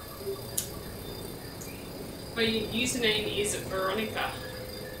tip. My username is Veronica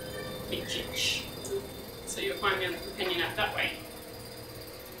Mijic. So you'll find me on the companion app that way.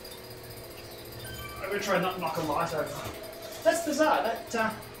 I'm going to try and not knock a light over. That's bizarre.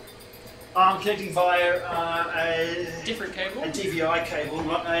 That I'm connecting via a different cable. A DVI cable,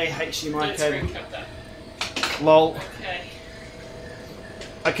 not a HDMI Don't cable. screen cap that. Lol. Okay.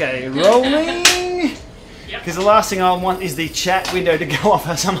 Okay, rolling. Yep. Because the last thing I want is the chat window to go off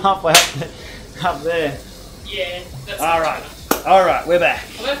as I'm halfway up there. Yeah, that's Alright. Alright, we're back.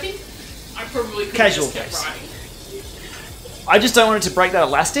 Although I think I probably could Casual have just pace. kept riding. I just don't want it to break that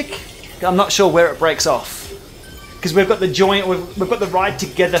elastic. I'm not sure where it breaks off. Because we've got the joint, we've got the ride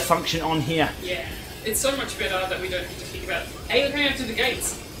together function on here. Yeah, it's so much better that we don't have to think about, hey, we're coming up to the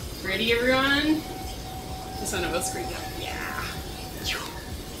gates. Ready, everyone? The son of a screen up. Yeah.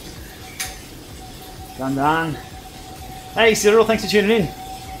 Done, done. Hey, Cyril, thanks for tuning in.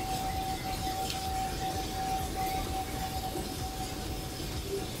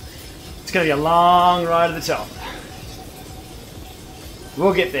 It's going to be a long ride to the top.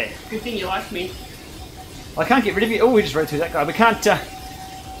 We'll get there. Good thing you like me. I can't get rid of you. Oh, we just rode through that guy. We can't.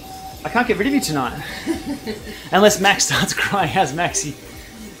 I can't get rid of you tonight. Unless Max starts crying. How's Maxie?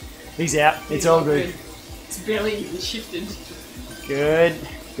 He's out. It's all good. It's barely even shifted. Good.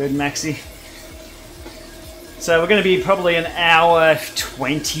 Good, Maxie. So we're going to be probably an hour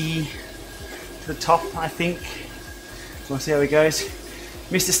 20 to the top, I think. So we'll see how it goes.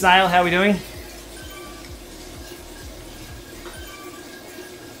 Mr. Snail, how are we doing?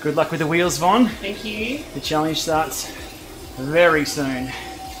 Good luck with the wheels, Von. Thank you. The challenge starts very soon.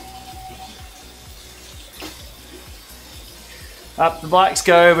 Up the bikes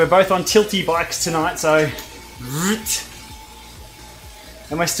go. We're both on tilty bikes tonight, so...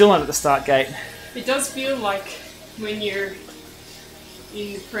 And we're still not at the start gate. It does feel like when you're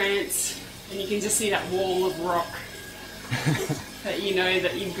in France and you can just see that wall of rock that you know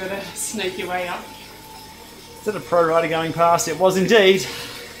that you've got to snake your way up. Is that a pro rider going past? It was indeed.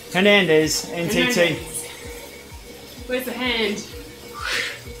 Hernandez, NTT. Hernandez. Where's the hand?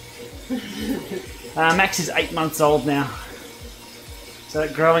 Max is 8 months old now. So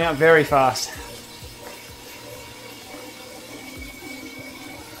growing up very fast.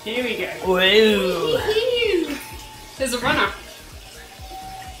 Here we go. Whoa. There's a runner.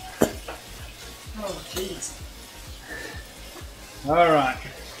 Oh, jeez. Alright.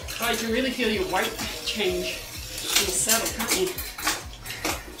 Oh, you can really feel your weight change in the saddle, can't you?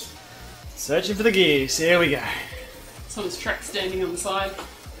 Searching for the gears. Here we go. Someone's track standing on the side.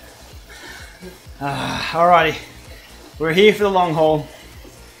 Alrighty. We're here for the long haul.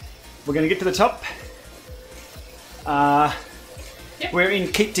 We're going to get to the top. Yep. We're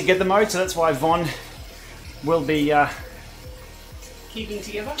in keep together mode, so that's why Von will be Keeping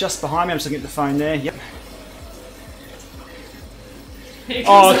together. just behind me. I'm just looking at the phone there. Yep. Here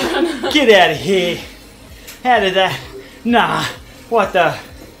comes the Oh, runner. get out of here. How did that... Nah. What the...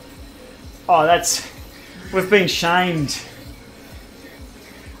 Oh, that's... We've been shamed.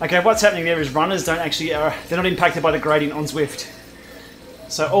 Okay, what's happening there is runners don't actually... they're not impacted by the gradient on Zwift.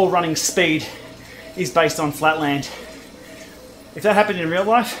 So all running speed is based on flatland. If that happened in real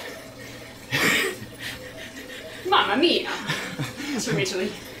life... Mamma mia! That's from Italy.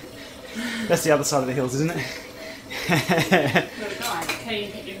 That's the other side of the hills, isn't it? Got a guy,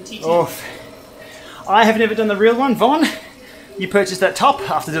 KMTT. Oh. I have never done the real one. Von, you purchased that top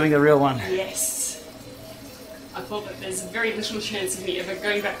after doing the real one. Yes. I thought that there's very little chance of me ever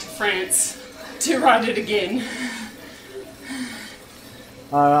going back to France to ride it again.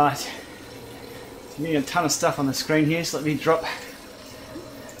 Alright. I'm getting a ton of stuff on the screen here, so let me drop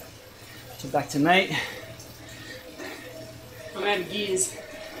it back to me. I'm out of gears.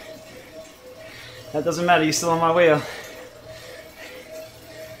 That doesn't matter, you're still on my wheel.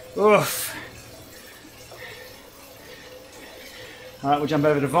 Oof. Alright, we'll jump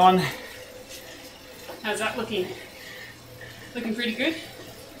over to Von. How's that looking? Looking pretty good?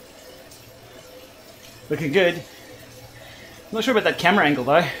 Looking good. I'm not sure about that camera angle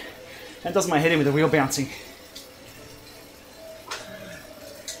though. That does my head in with the wheel bouncing.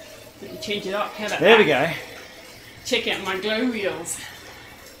 Let me change it up. How about There that? we go. Check out my glow wheels.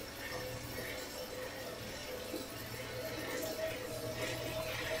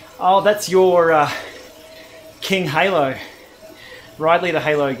 Oh, that's your King Halo. Ride Leader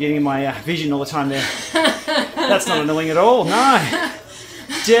Halo getting in my vision all the time there. That's not annoying at all, no.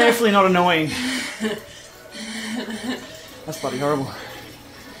 Definitely not annoying. That's bloody horrible.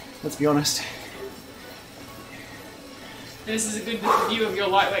 Let's be honest. This is a good view of your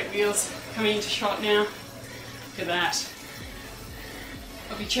lightweight wheels coming into shot now. Look at that.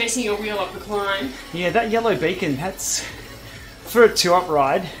 I'll be chasing your wheel up the climb. Yeah, that yellow beacon, that's for a 2-up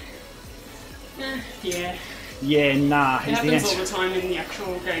ride. Yeah. Yeah, nah. It happens all the time in the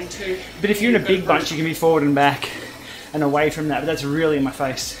actual game too. But if you're in a big bunch, you can be forward and back and away from that, but that's really in my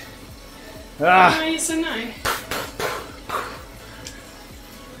face. Ah. No, yes and no.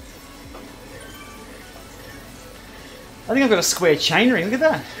 I think I've got a square chainring, look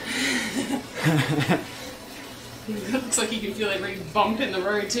at that. It looks like you can feel every bump in the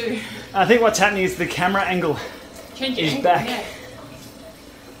road too. I think what's happening is the camera angle is back. Yeah.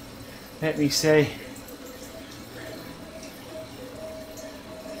 Let me see.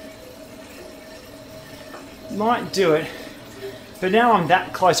 Might do it, but now I'm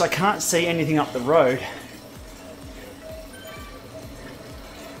that close I can't see anything up the road.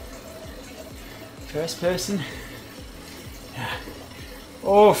 First person.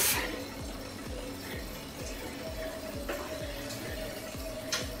 Oof.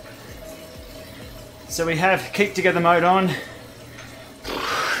 So we have keep together mode on.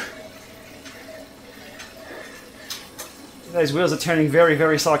 Those wheels are turning very,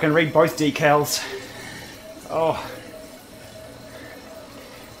 very slow. I can read both decals. Oh.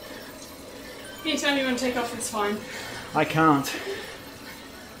 Anytime you want to take off, it's fine. I can't.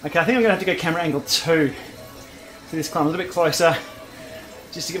 Okay, I think I'm going to have to go camera angle 2 for this climb, a little bit closer,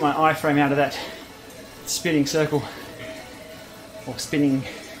 just to get my iframe out of that spinning circle. Or spinning...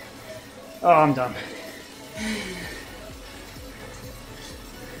 Oh, I'm done.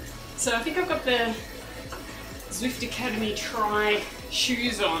 So I think I've got the Zwift Academy Tri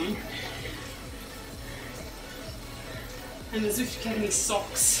shoes on. And the Zwift Academy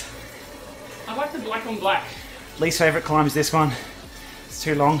socks. I like the black on black. Least favourite climb is this one. It's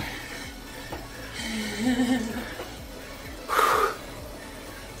too long.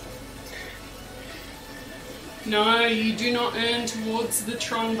 No, you do not earn towards the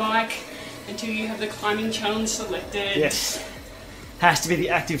Tron bike until you have the climbing challenge selected. Yes. Has to be the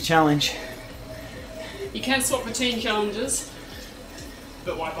active challenge. You can swap between challenges,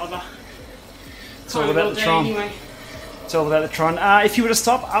 but why bother? It's all about the Tron. Anyway. It's all about the Tron. If you were to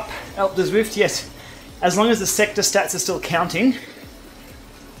stop up Alpe du Zwift, yes, as long as the sector stats are still counting,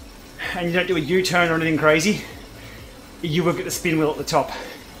 and you don't do a U-turn or anything crazy, you will get the spin wheel at the top.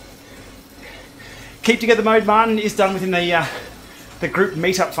 Keep together mode, Martin, is done within the group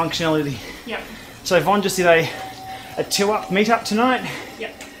meetup functionality. Yep. So Von just did a 2-up meetup tonight.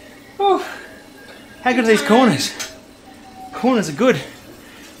 Yep. Oh, how good are these corners? Corners are good.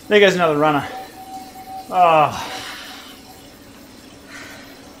 There goes another runner. Oh.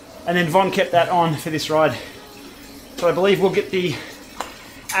 And then Von kept that on for this ride. So I believe we'll get the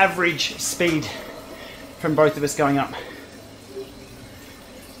average speed from both of us going up.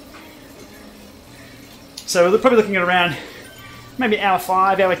 So we're probably looking at around maybe hour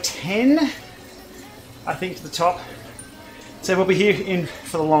 5, hour 10, I think, to the top. So we'll be here in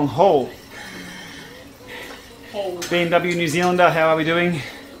for the long haul. BMW New Zealander, how are we doing?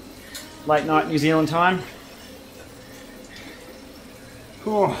 Late night New Zealand time.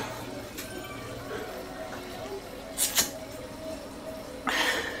 Oh.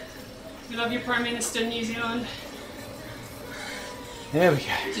 We love your Prime Minister, New Zealand. There we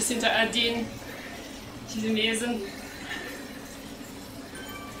go. Jacinta Ardern. She's amazing.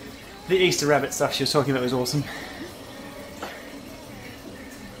 The Easter rabbit stuff she was talking about was awesome.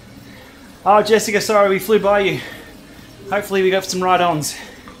 Oh, Jessica, sorry we flew by you. Hopefully we got some ride-ons.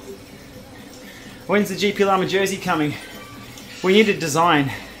 When's the Gplama jersey coming? We need a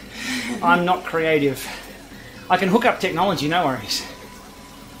design. I'm not creative. I can hook up technology, no worries.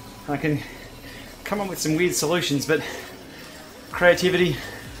 I can come up with some weird solutions, but creativity...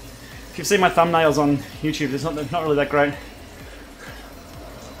 If you've seen my thumbnails on YouTube, it's not really that great.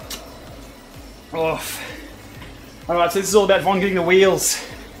 Oh. Alright, so this is all about Von getting the wheels.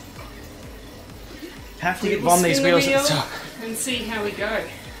 Have to get Von these wheels at the top. And see how we go.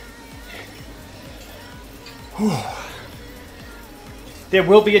 There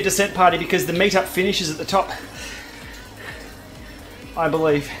will be a descent party because the meetup finishes at the top, I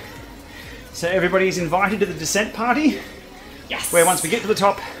believe. So everybody is invited to the descent party. Yes. Where once we get to the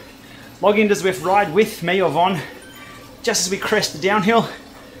top, log into Zwift, ride with me or Von, just as we crest the downhill,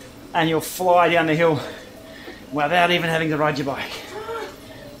 and you'll fly down the hill without even having to ride your bike.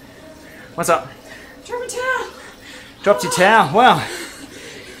 What's up? Drop a towel. Dropped your towel. Well,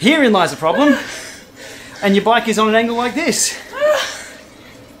 herein lies a problem. And your bike is on an angle like this.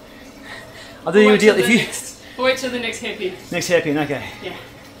 I'll do you a deal if you... Wait till the next hairpin. Next hairpin, okay. Yeah.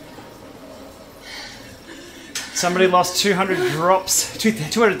 Somebody lost 200 drops,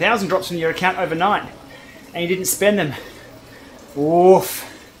 200,000 drops from your account overnight, and you didn't spend them. Oof.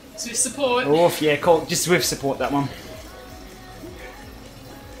 Zwift support. Oof, yeah, call just Zwift support that one.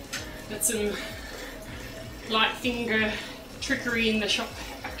 That's some light finger trickery in the shop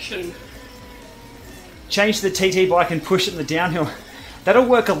action. Change the TT bike and push it in the downhill. That'll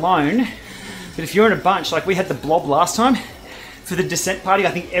work alone, but if you're in a bunch, like we had the blob last time, for the descent party,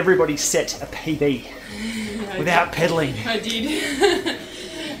 I think everybody set a PB without pedaling. I did.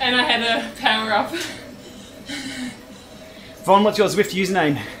 And I had a power up. Von, what's your Zwift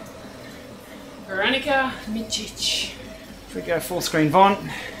username? Veronica Micic. If we go full screen,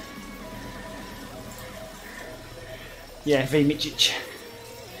 Von. Yeah, V Micic.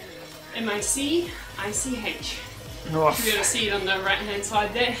 M-I-C-I-C-H. Oh. You're going to see it on the right hand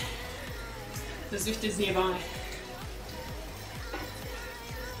side there. The Zwift is nearby.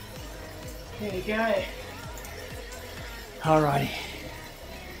 There you go. Alrighty.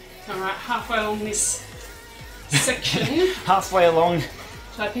 Alright, halfway along this section. Halfway along.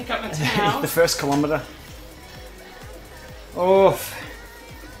 Shall I pick up my towel? The first kilometre. Oh.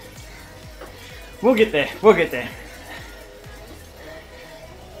 We'll get there. We'll get there.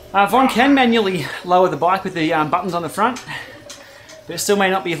 Von can manually lower the bike with the buttons on the front, but it still may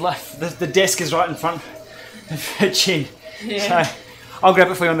not be left. The desk is right in front of her chin. Yeah. So I'll grab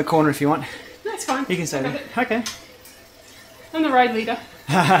it for you on the corner if you want. That's fine. You can stay there. Okay. I'm the ride leader.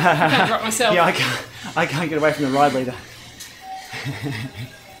 I can't drop myself. Yeah, I can't get away from the ride leader.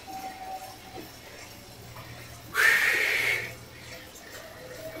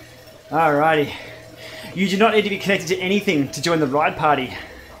 Alrighty. You do not need to be connected to anything to join the ride party.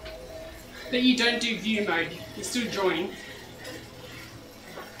 But you don't do view mode. You still join.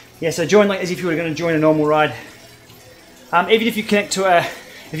 Yeah, so join like as if you were going to join a normal ride. Even if you connect to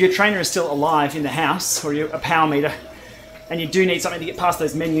if your trainer is still alive in the house or a power meter, and you do need something to get past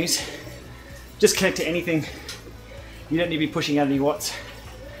those menus, just connect to anything. You don't need to be pushing out any watts.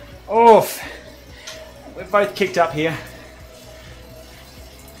 Oof. We're both kicked up here.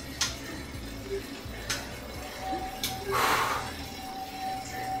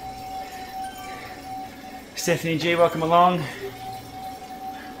 Stephanie G, welcome along.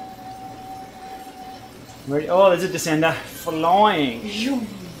 Ready? Oh, there's a descender flying.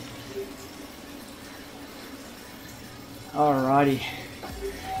 Alrighty.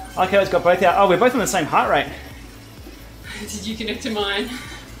 Okay, it's got both out. Oh, we're both on the same heart rate. Did you connect to mine?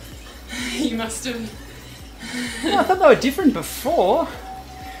 You must have. Oh, I thought they were different before.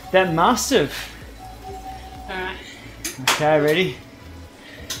 That must have. Alright. Okay, ready?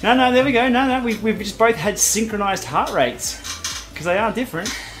 No, there we go. No, we've just both had synchronized heart rates because they are different.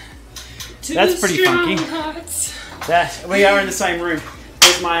 That's pretty funky. Hearts. That we are in the same room.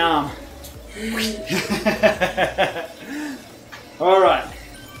 There's my arm. Alright.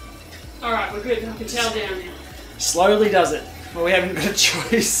 Alright, we're good. I can tell down now. Slowly does it. Well, we haven't got a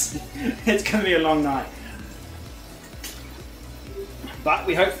choice. It's going to be a long night. But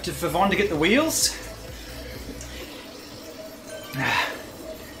we hope for Von to get the wheels.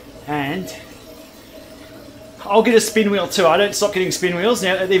 And I'll get a spin wheel too. I don't stop getting spin wheels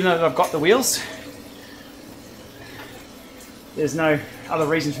now, even though I've got the wheels. There's no other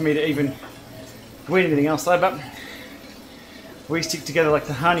reason for me to even win anything else though, but we stick together like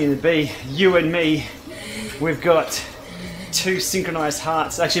the honey and the bee. You and me, we've got two synchronized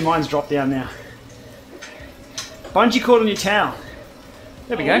hearts. Actually, mine's dropped down now. Bungee cord on your towel.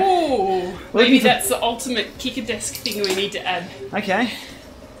 There we go. Oh, maybe that's the ultimate kicker desk thing we need to add. Okay.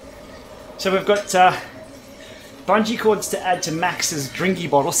 So we've got bungee cords to add to Max's drinky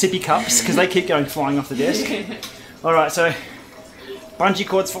bottle, sippy cups, because they keep going flying off the desk. Alright, so bungee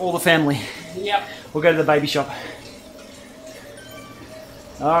cords for all the family. Yep. We'll go to the baby shop.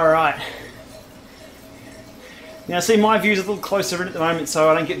 Alright. Now see, my view's a little closer in at the moment, so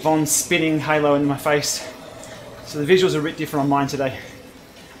I don't get Von spinning halo in my face. So the visuals are a bit different on mine today.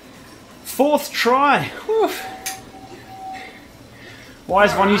 Fourth try. Whew. Why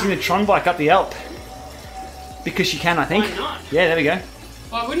is Von using the Tron bike up the Alp? Because she can, I think. Why not? Yeah, there we go.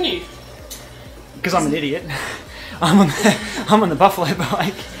 Why wouldn't you? Because I'm an idiot. I'm on the Buffalo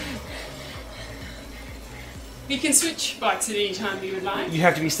bike. You can switch bikes at any time you would like. You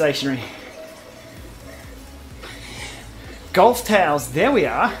have to be stationary. Golf towels, there we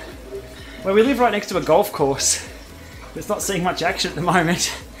are. Well, we live right next to a golf course. It's not seeing much action at the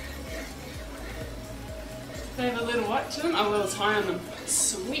moment. They have a little what to them? A little tie on them.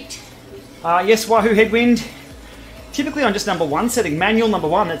 Sweet. Yes, Wahoo headwind. Typically on just number 1 setting. Manual number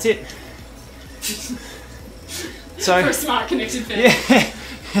 1, that's it. So, for a smart connected fan. Yeah.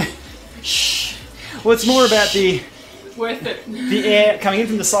 Well, it's more about the Worth it. the air coming in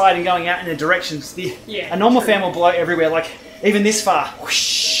from the side and going out in the directions. Yeah, a normal true. fan will blow everywhere, like even this far.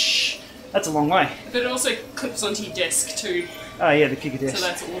 Whoosh, that's a long way. But it also clips onto your desk too. Oh yeah, the kicker desk. So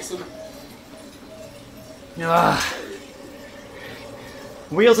that's awesome. Ah.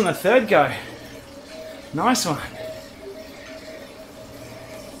 Wheels on the third go. Nice one.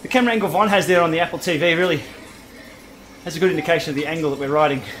 The camera angle Von has there on the Apple TV really has a good indication of the angle that we're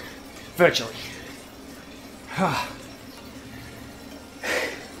riding virtually.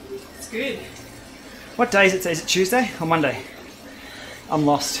 It's good. What day is it? Is it Tuesday or Monday? I'm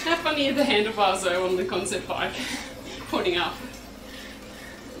lost. How funny are the handlebars though on the concept bike pointing up?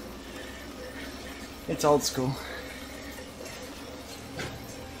 It's old school.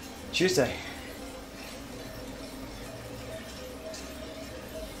 Tuesday.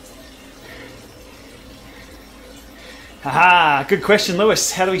 Haha, good question,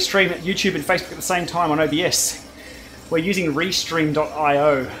 Lewis. How do we stream at YouTube and Facebook at the same time on OBS? We're using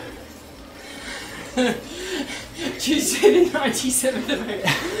restream.io. Tuesday the 97th of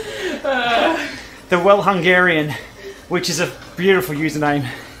April. The Well Hungarian, which is a beautiful username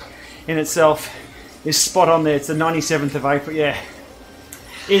in itself, is spot on there. It's the 97th of April, yeah.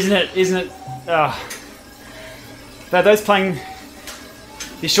 Isn't it? Isn't it? Though those playing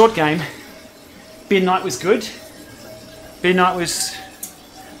the short game, Bin Night was good. Bin Night was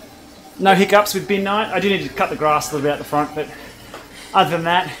no hiccups with Bin Night. I do need to cut the grass a little bit out the front, but other than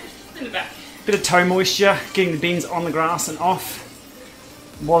that, In the back. bit of toe moisture, getting the bins on the grass and off.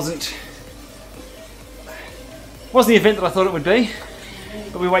 Wasn't the event that I thought it would be,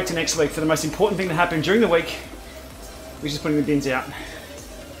 but we wait till next week for the most important thing to happen during the week, which is putting the bins out.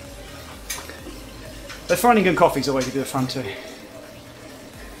 But finding good coffee is always a bit of fun too.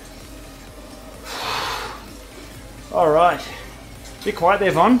 Alright. Be quiet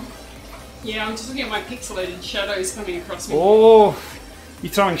there, Von. Yeah, I'm just looking at my pixelated shadows coming across me. Oh,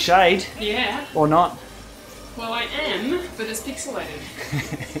 you're throwing shade. Yeah. Or not. Well, I am, but it's pixelated.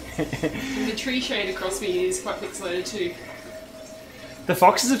 And the tree shade across me is quite pixelated too. The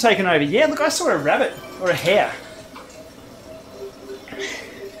foxes have taken over. Yeah, look, I saw a rabbit or a hare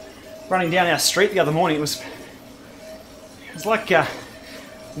running down our street the other morning. It was like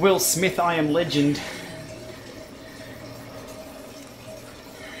Will Smith, I Am Legend.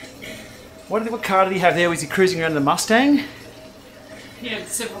 What car did he have there? Was he cruising around the Mustang? He had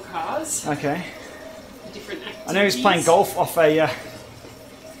several cars, Okay. different activities. I know he was playing golf off an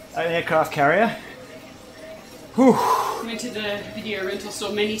aircraft carrier. Whew. Went to the video rental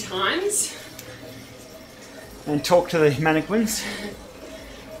store many times. And talked to the mannequins.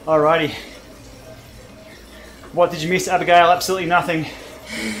 Alrighty. What did you miss, Abigail? Absolutely nothing.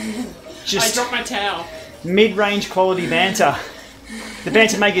 Just I dropped my towel. mid-range quality banter. The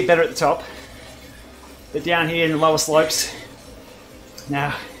banter may get better at the top, but down here in the lower slopes,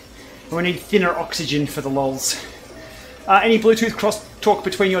 now we need thinner oxygen for the lols. Any Bluetooth cross-talk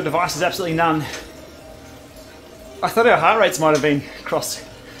between your devices? Absolutely none. I thought our heart rates might have been crossed,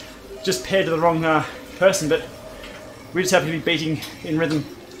 just paired to the wrong person, but we just happen to be beating in rhythm.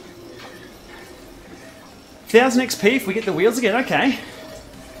 1000 XP if we get the wheels again, okay.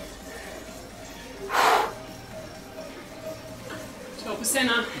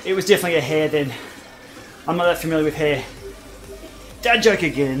 It was definitely a hare then. I'm not that familiar with hare. Dad joke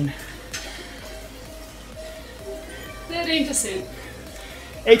again. 13%.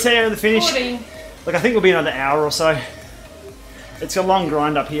 ETA of the finish. 14. Look, I think we'll be another hour or so. It's a long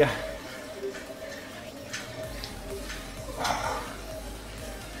grind up here.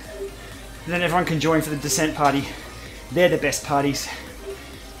 And then everyone can join for the descent party. They're the best parties.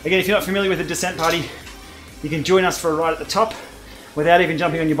 Again, if you're not familiar with the descent party, you can join us for a ride at the top without even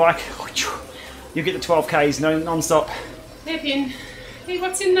jumping on your bike. You'll get the 12Ks non-stop. Hairpin. Hey,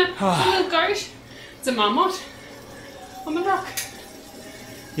 what's in the little goat? It's a marmot on the rock.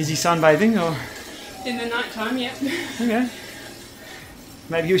 Is he sunbathing or? In the night time, yeah. Okay.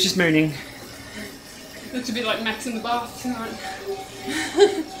 Maybe he was just mooning. Looks a bit like Max in the bath tonight.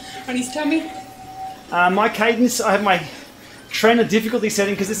 On his tummy. My cadence, I have my trainer difficulty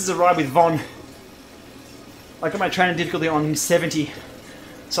setting because this is a ride with Von. I got my trainer difficulty on 70,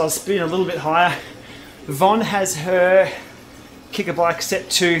 so I was spinning a little bit higher. Von has her kicker bike set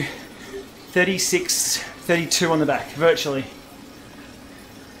to 36, 32 on the back, virtually.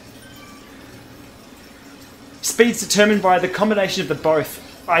 Speed's determined by the combination of the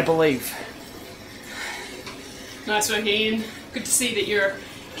both, I believe. Nice work, Ian. Good to see that you're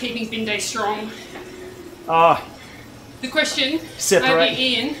keeping bin day strong. Ah, The question, separate, maybe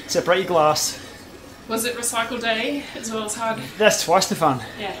Ian, separate your glass. was it recycle day as well as hard? That's twice the fun.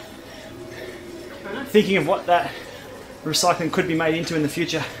 Yeah. I know. Thinking of what that recycling could be made into in the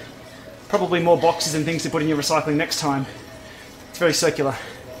future. Probably more boxes and things to put in your recycling next time. It's very circular.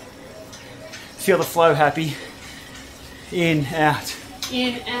 Feel the flow, happy. In, out.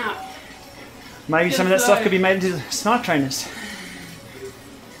 In, out. Maybe Feel some of the that stuff flow. could be made into smart trainers.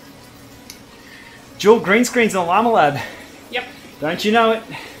 Dual green screens in the LAMA lab. Yep. Don't you know it?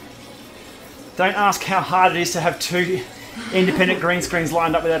 Don't ask how hard it is to have two independent green screens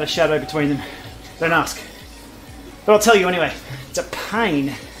lined up without a shadow between them. Don't ask. But I'll tell you anyway, it's a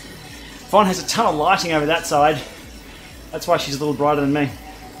pain. Von has a ton of lighting over that side. That's why she's a little brighter than me.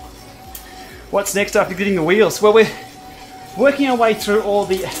 What's next after getting the wheels? Well, we're working our way through all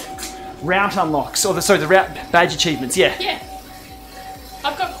the route unlocks, or the route badge achievements, yeah. Yeah.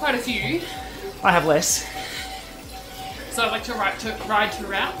 I've got quite a few, I have less. so I like to ride to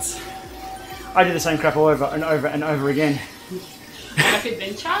routes. I do the same crap over and over and over again. Like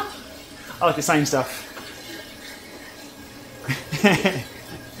adventure. I like the same stuff.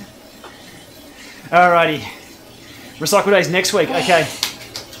 Alrighty. Recycle days next week, okay.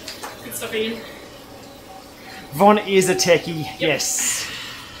 Good stuff, Ian. Von is a techie, yes.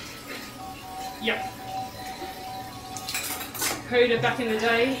 Yep. Hoda back in the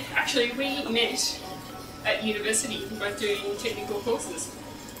day. Actually, we met at university, both doing technical courses.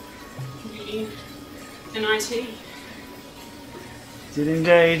 Computing and IT. Did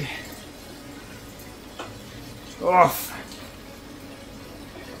indeed. Off.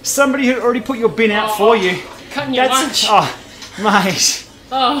 Somebody had already put your bin out for you. Cutting your lunch. Oh, mate.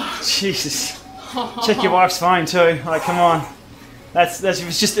 Oh. Jesus. Check your wife's phone too. Like, come on. It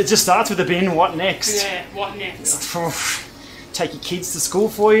just starts with the bin. What next? Yeah, what next? Take your kids to school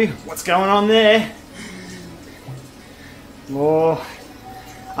for you. What's going on there? Oh,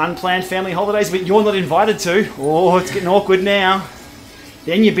 unplanned family holidays, but you're not invited to. Oh, it's getting awkward now.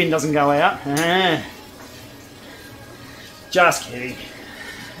 Then your bin doesn't go out. Ah. Just kidding.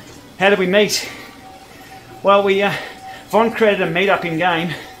 How did we meet? Well, Von created a meetup in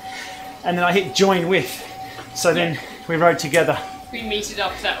game, and then I hit join with. So then we rode together. We meted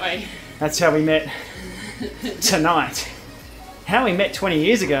up that way. That's how we met tonight. How we met 20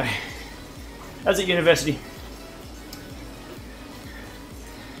 years ago. That was at university.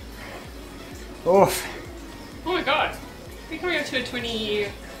 Oof. Oh my god. We're coming up to a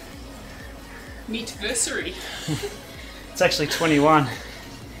 20-year meetversary. It's actually 21.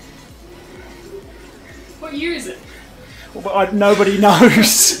 What year is it? Well, nobody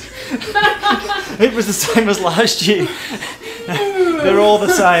knows. It was the same as last year. They're all the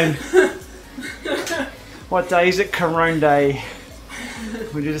same. What day is it? Corona Day.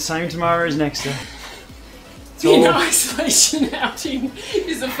 We do the same tomorrow as next day. In isolation outing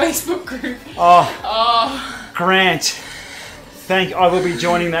is a Facebook group. Oh, Grant. I will be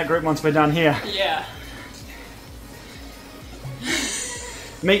joining that group once we're done here. Yeah.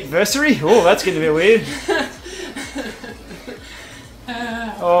 Meetversary? Oh, that's getting a bit weird.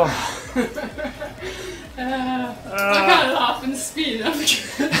 I can't laugh and spin. I'm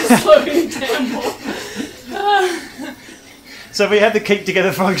slowing down more. So we have the keep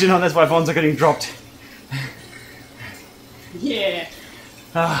together function on, that's why Vons are getting dropped. Yeah.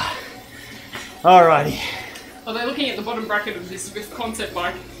 Alrighty. Although looking at the bottom bracket of this Zwift concept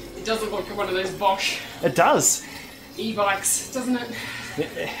bike, it does look like one of those Bosch It does. e-bikes, doesn't it?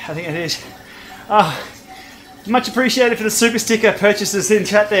 I think it is. Much appreciated for the super sticker purchases in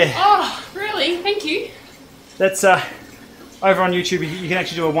chat there. Oh, really? Thank you. That's over on YouTube. You can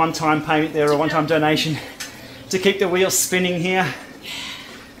actually do a one-time payment there, or a one-time donation to keep the wheels spinning here.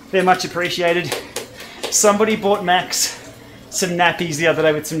 They're much appreciated. Somebody bought Max some nappies the other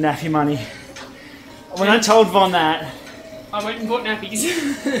day with some nappy money. When I told Von that, I went and bought nappies.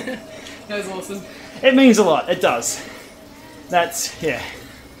 That was awesome. it means a lot. It does. Yeah.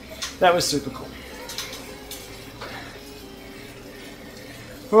 That was super cool.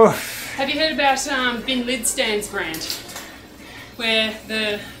 Oof. Have you heard about bin lid stands brand? Where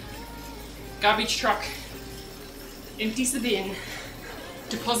the garbage truck empties the bin,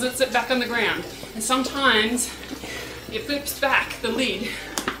 deposits it back on the ground, and sometimes it flips back the lid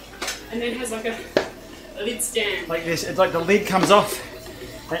and then has like a lid stand. Like this. It's like the lid comes off.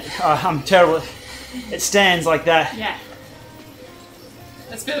 I'm terrible. It stands like that. Yeah.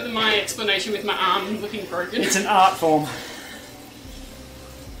 That's better than my explanation with my arm looking broken. It's an art form.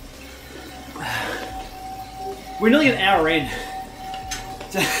 We're nearly an hour in.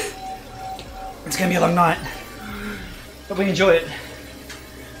 It's going to be a long night. but we enjoy it.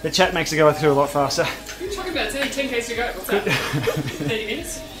 The chat makes it go through a lot faster. What are you talking about? It's only 10k's to go. What's that? 30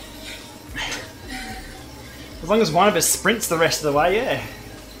 minutes? As long as one of us sprints the rest of the way, yeah.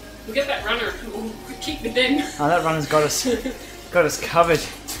 We'll get that runner. We'll keep it then. Oh, that runner's got us covered.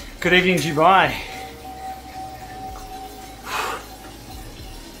 Good evening, Dubai.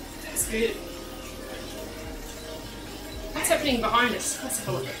 That's good. What's happening behind us? Let's have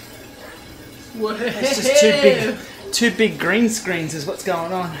a look. Whoa. It's just two big green screens is what's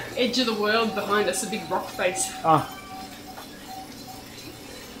going on. Edge of the world behind us, a big rock face. Oh.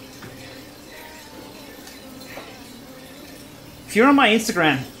 If you're on my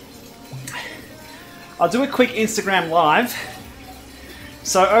Instagram, I'll do a quick Instagram live.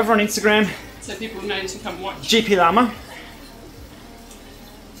 So over on Instagram, so people know to come watch. Gplama,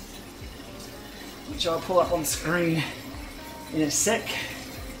 which I'll pull up on screen in a sec.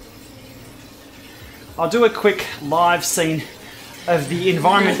 I'll do a quick live scene of the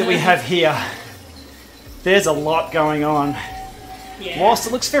environment that we have here. There's a lot going on. Yeah. Whilst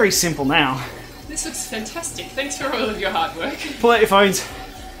it looks very simple now. This looks fantastic. Thanks for all of your hard work. Pull out your phones.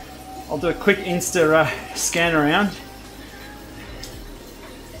 I'll do a quick Insta scan around.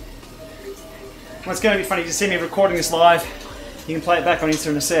 Well, it's going to be funny to see me recording this live. You can play it back on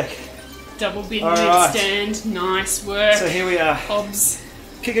Insta in a sec. Double bin All lid right. stand. Nice work. So here we are. Hobbs.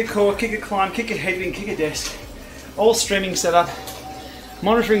 Kick a core, kick a climb, kick a headwind, kick a desk. All streaming setup.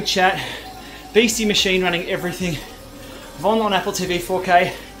 Monitoring chat. Beastie machine running everything. Von on Apple TV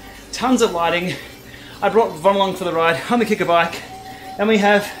 4K. Tons of lighting. I brought Von along for the ride on the kicker bike. And we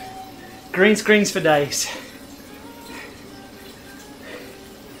have green screens for days.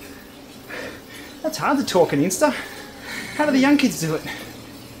 That's hard to talk on Insta. How do the young kids do it?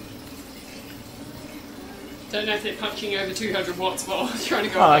 Don't know if they're punching over 200 watts while trying to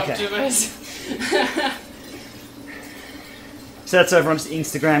go Oh, up okay. to us. So that's over on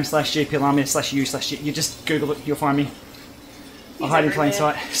Instagram/GPLAMA/you/you. You just Google it, you'll find me. I'll hide in plain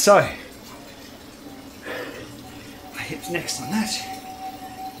sight. So, I hit next on that.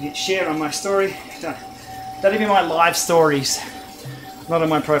 Hit share on my story. Done. That'll be my live stories, not on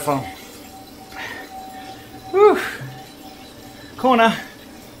my profile. Whew. Corner.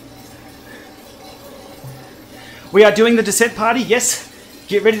 We are doing the descent party, yes.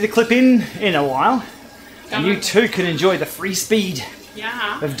 Get ready to clip in a while. And you too can enjoy the free speed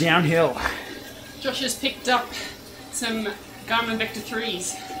of downhill. Josh has picked up some Garmin Vector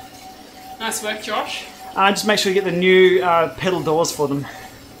 3s. Nice work, Josh. Just make sure you get the new pedal doors for them.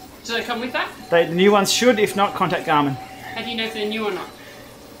 Do they come with that? The new ones should, if not, contact Garmin. How do you know if they're new or not?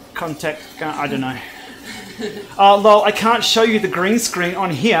 Contact Garmin, I don't know. Lol, I can't show you the green screen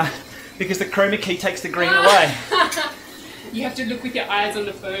on here because the chroma key takes the green away. You have to look with your eyes on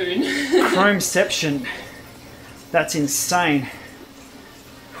the phone. Chromeception. That's insane.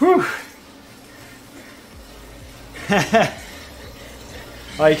 Whew.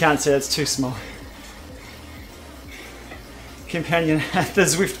 Oh, you can't see it, it's too small. Companion, the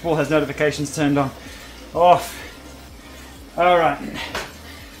Zwift ball has notifications turned on. Off. Alright.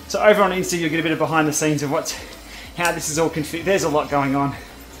 So over on Insta you'll get a bit of behind the scenes of how this is all configured. There's a lot going on.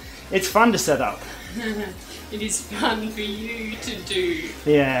 It's fun to set up. It is fun for you to do.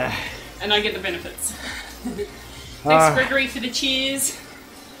 Yeah. And I get the benefits. Thanks, Gregory, for the cheers.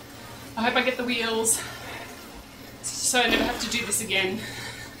 I hope I get the wheels, so I never have to do this again.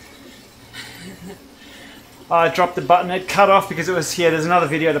 I dropped the button. It cut off because it was here. There's another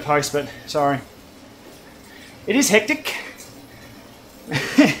video to post, but sorry. It is hectic.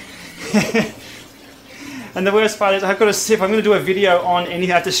 And the worst part is I've got to see if I'm going to do a video on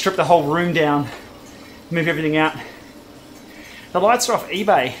anything. I have to strip the whole room down, move everything out. The lights are off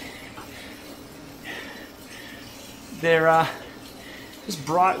eBay. They're just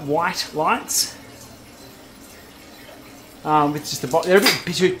bright white lights. With just they're a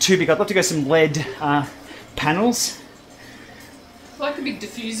bit too big. I'd love to go some LED panels. I like the big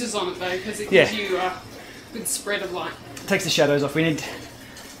diffusers on it though, because it gives you a good spread of light. It takes the shadows off. We need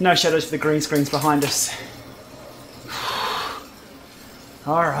no shadows for the green screens behind us.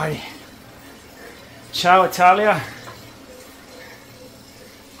 Alrighty. Ciao, Italia.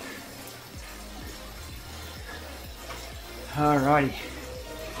 Alrighty.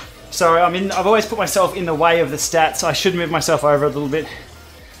 Sorry, I've always put myself in the way of the stats. I should move myself over a little bit.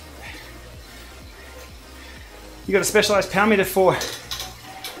 You got a specialised pound meter for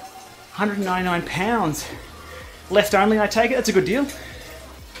 199 pounds. Left only, I take it. That's a good deal.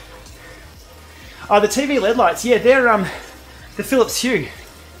 Oh, the TV LED lights. Yeah, they're the Philips Hue.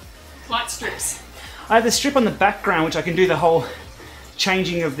 Light strips. I have the strip on the background, which I can do the whole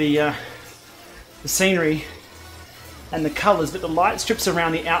changing of the scenery. and the colours, but the light strips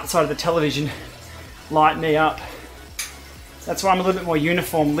around the outside of the television light me up. That's why I'm a little bit more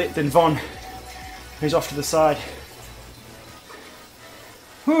uniform lit than Von, who's off to the side.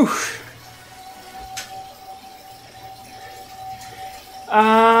 Whew.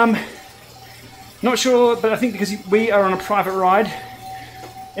 Not sure, but I think because we are on a private ride,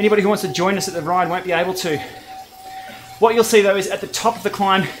 anybody who wants to join us at the ride won't be able to. What you'll see though is at the top of the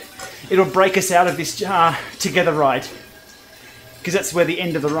climb, it'll break us out of this together ride, because that's where the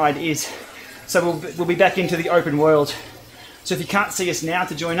end of the ride is. So we'll be back into the open world. So if you can't see us now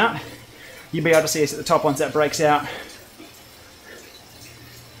to join up, you'll be able to see us at the top once that breaks out.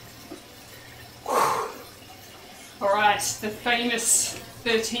 Alright, the famous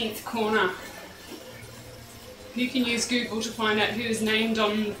 13th corner. You can use Google to find out who is named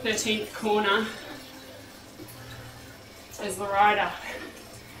on the 13th corner as the rider.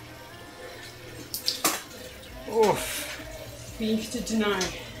 Oof. Be interested to know.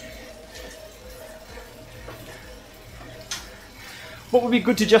 What would be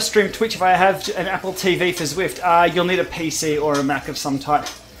good to just stream Twitch if I have an Apple TV for Zwift? You'll need a PC or a Mac of some type.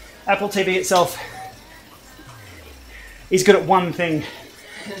 Apple TV itself is good at one thing.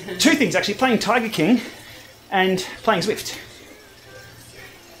 Two things actually, playing Tiger King and playing Zwift.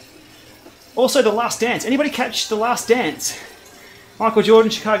 Also The Last Dance. Anybody catch The Last Dance? Michael Jordan,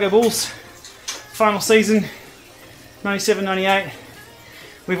 Chicago Bulls, final season, 97-98.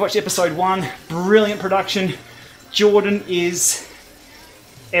 We've watched episode 1, brilliant production. Jordan is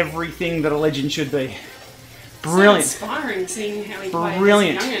everything that a legend should be. Brilliant. So inspiring seeing how he played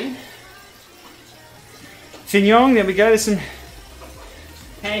Brilliant. as a youngin'. Fignon, there we go, there's some...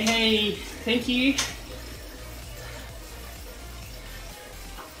 Hey, hey, thank you.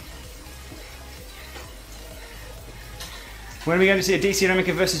 When are we going to see a DC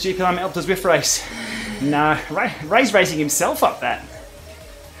Anomica versus Gplama Alpe du Zwift race? No, Ray's racing himself up that.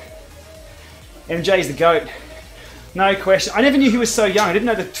 MJ's the GOAT. No question. I never knew he was so young. I didn't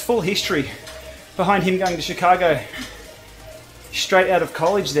know the full history behind him going to Chicago straight out of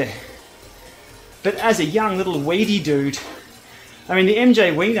college there. But as a young little weedy dude, I mean, the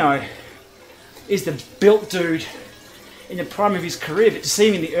MJ we know is the built dude in the prime of his career, but to see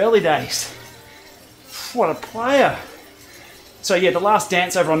him in the early days, what a player. So yeah, The Last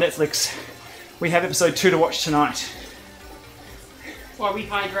Dance over on Netflix. We have episode 2 to watch tonight. While we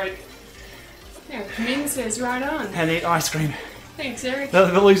hydrate. Yeah, Ming says right on. And eat ice cream. Thanks, Eric.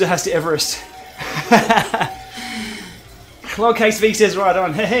 The loser has to Everest. Lowercase V says right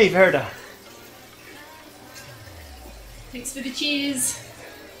on. Hey, hey, Verda. Thanks for the cheers.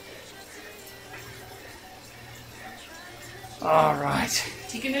 All right.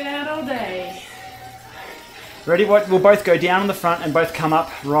 Ticking it out all day. Ready? We'll both go down on the front and both come up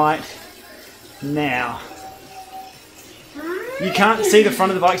right now. You can't see the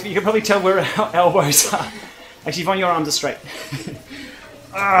front of the bikes, but you can probably tell where our elbows are. Actually, Yvonne, your arms are straight.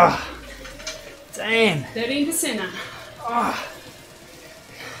 Ah, damn. 13%. Ah.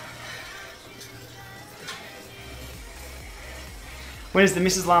 Where's the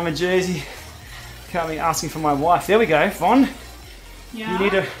Mrs. Lama jersey? Can't be asking for my wife. There we go, Von. Yeah. You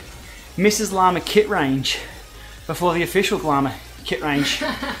need a Mrs. Lama kit range before the official Gplama kit range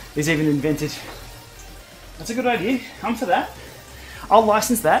is even invented. That's a good idea. I'm for that. I'll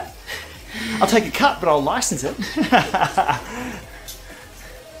license that. I'll take a cut, but I'll license it.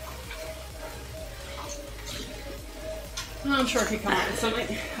 I'm sure I could come up with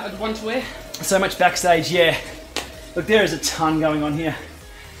something I'd want to wear. So much backstage, yeah. Look, there is a ton going on here.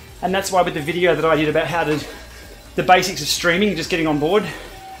 And that's why with the video that I did about how to, the basics of streaming, just getting on board,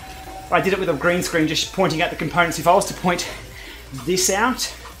 I did it with a green screen, just pointing out the components. If I was to point this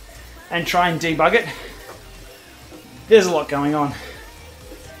out and try and debug it, there's a lot going on.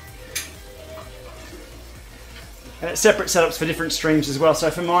 And it's separate setups for different streams as well.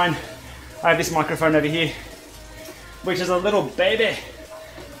 So for mine, I have this microphone over here, which is a little baby,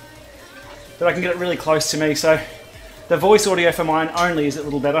 but I can get it really close to me. So the voice audio for mine only is a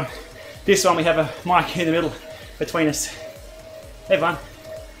little better. This one we have a mic in the middle between us. Hey, Van.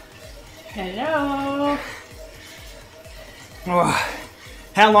 Hello. Oh,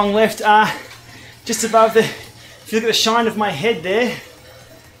 how long left? Just above the, if you look at the shine of my head there,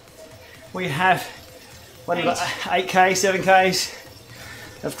 we have, what have we got, 8K,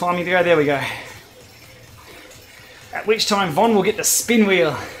 7Ks of climbing to go. There we go. At which time Von will get the spin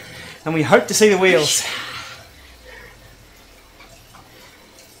wheel, and we hope to see the wheels.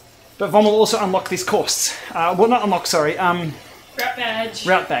 But Von will also unlock this course. Well, not unlock, sorry. Route badge.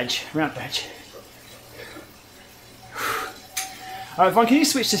 Route badge. Route badge. Alright, Von, can you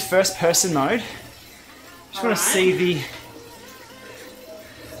switch to first person mode? Just want to see the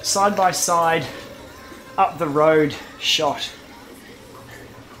side-by-side up the road shot.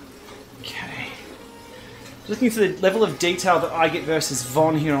 Okay. Looking for the level of detail that I get versus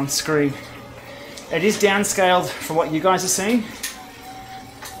Von here on screen. It is downscaled for what you guys are seeing,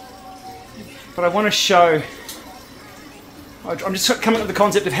 but I want to show. I'm just coming up with the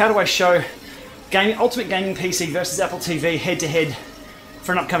concept of how do I show Ultimate Gaming PC versus Apple TV head-to-head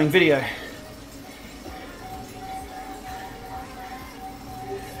for an upcoming video.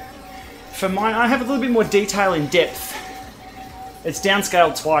 For mine, I have a little bit more detail in depth. It's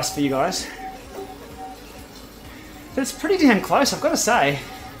downscaled twice for you guys. But it's pretty damn close, I've got to say.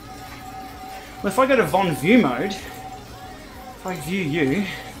 Well, if I go to Von View mode, if I view you...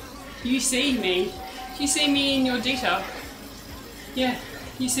 You see me. You see me in your detail. Yeah,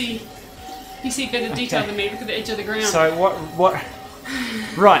 you see better detail than me. Look at the edge of the ground. So what...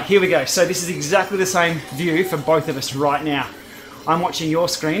 Right, here we go. So this is exactly the same view for both of us right now. I'm watching your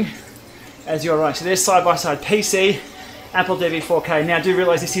screen as you're right. So there's side-by-side PC, Apple TV 4K. Now do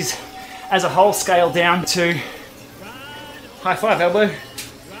realise this is as a whole scaled down to... High five, elbow.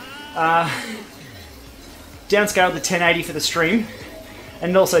 Downscaled to 1080 for the stream,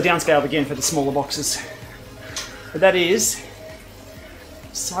 and also downscaled again for the smaller boxes. But that is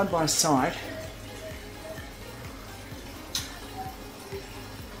side by side.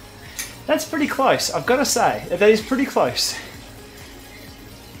 That's pretty close, I've got to say. That is pretty close.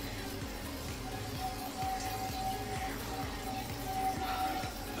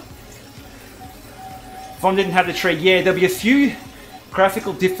 Von didn't have the tree. Yeah, there'll be a few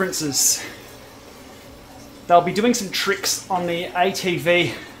graphical differences. They'll be doing some tricks on the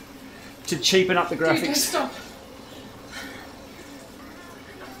ATV to cheapen up the graphics. Dude, don't stop.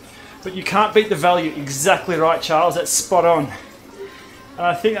 But you can't beat the value. Exactly right, Charles. That's spot on. And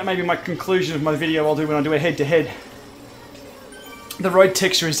I think that may be my conclusion of my video I'll do when I do a head-to-head. The road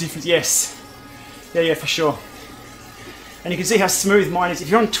texture is different. Yes. Yeah, for sure. And you can see how smooth mine is. If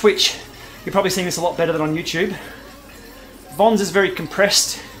you're on Twitch, you're probably seeing this a lot better than on YouTube. Von's is very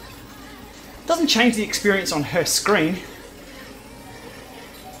compressed. Doesn't change the experience on her screen.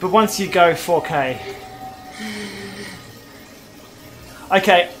 But once you go 4K...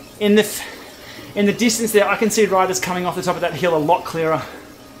 Okay, in the distance there, I can see riders coming off the top of that hill a lot clearer.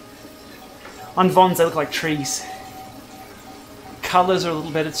 On Von's, they look like trees. Colours are a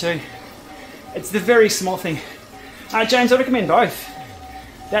little better too. It's the very small thing. James, I recommend both.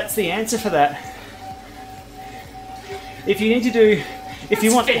 That's the answer for that. If you need to do... If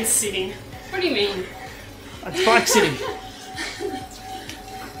you want... fence sitting. What do you mean? It's bike sitting.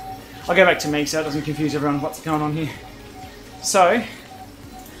 I'll go back to me so it doesn't confuse everyone what's going on here. So...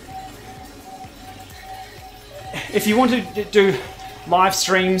 If you want to do live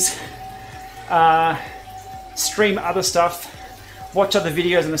streams, stream other stuff, watch other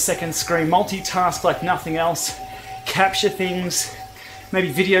videos on the second screen, multitask like nothing else, capture things,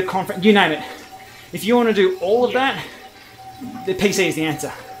 maybe video conference, you name it. If you want to do all of that, the PC is the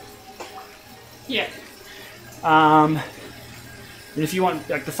answer. Yeah. And if you want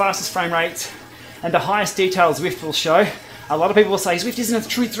like the fastest frame rates and the highest detail Zwift will show, a lot of people will say Zwift isn't a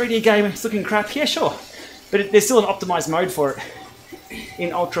true 3D game, it's looking crap. Yeah, sure. But there's still an optimized mode for it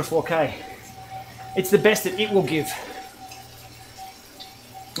in Ultra 4K. It's the best that it will give.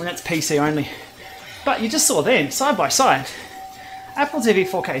 And that's PC only. But you just saw then, side by side, Apple TV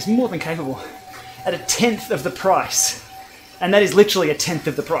 4K is more than capable at 1/10 of the price. And that is literally 1/10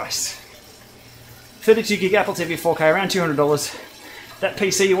 of the price. 32 gig Apple TV 4K, around $200. That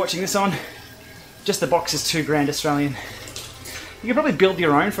PC you're watching this on, just the box is $2,000 Australian. You could probably build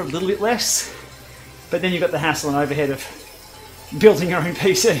your own for a little bit less, but then you've got the hassle and overhead of building your own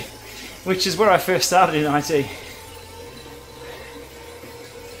PC, which is where I first started in IT.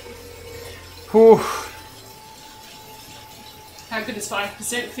 Whew. How good does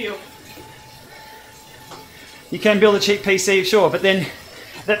 5% feel? You can build a cheap PC, sure, but then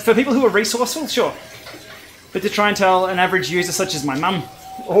that for people who are resourceful, sure. But to try and tell an average user such as my mum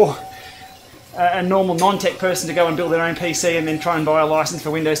or a normal non-tech person to go and build their own PC and then try and buy a license for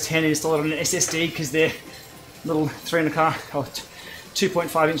Windows 10 and install it on an SSD because their little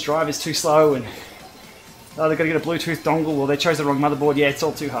 2.5-inch drive is too slow and they've got to get a Bluetooth dongle or they chose the wrong motherboard. Yeah, it's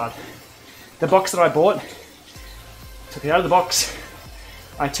all too hard. The box that I bought, took it out of the box,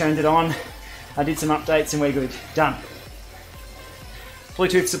 I turned it on, I did some updates and we're good. Done.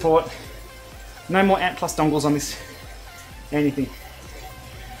 Bluetooth support. No more Ant Plus dongles on this anything.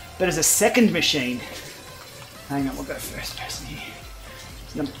 But as a second machine, hang on, we'll go first person here.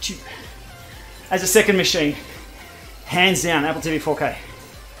 It's number 2. As a second machine, hands down, Apple TV 4K.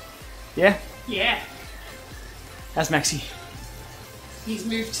 Yeah? Yeah. How's Maxi? He's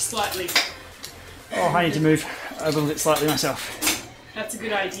moved slightly. Oh, I need to move a little bit slightly myself. That's a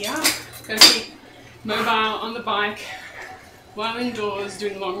good idea. Gotta keep mobile on the bike while indoors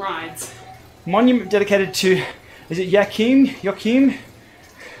doing long rides. Monument dedicated to, is it Joachim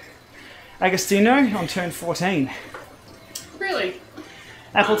Agostino on turn 14. Really?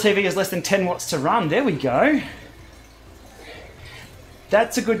 Apple TV is less than 10 watts to run. There we go.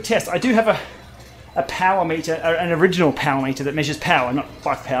 That's a good test. I do have a power meter, an original power meter that measures power, not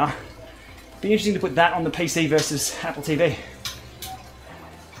bike power. Be interesting to put that on the PC versus Apple TV.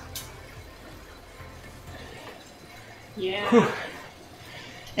 Yeah. Whew.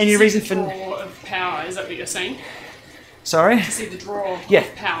 Any reason for... draw of power, is that what you're saying? Sorry? To see the draw Yeah.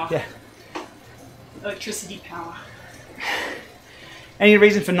 of power. Yeah. Electricity power. Any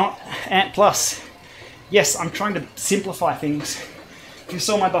reason for not Ant Plus? Yes, I'm trying to simplify things. If you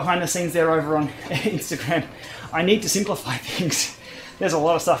saw my behind the scenes there over on Instagram, I need to simplify things. There's a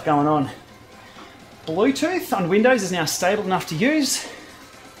lot of stuff going on. Bluetooth on Windows is now stable enough to use.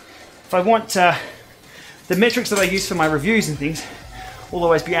 If I want the metrics that I use for my reviews and things, will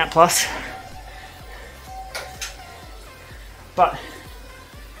always be Ant Plus. But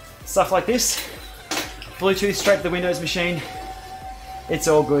stuff like this, Bluetooth straight to the Windows machine, it's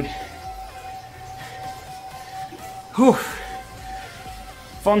all good. Whew.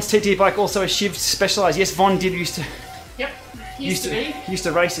 Von's TT bike also a Shiv Specialized. Yes, Von did used to used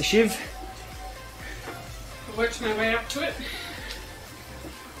to race a Shiv. I worked my way up to it.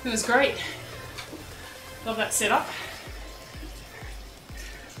 It was great. Love that setup.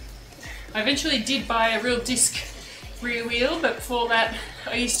 I eventually did buy a real disc rear wheel, but before that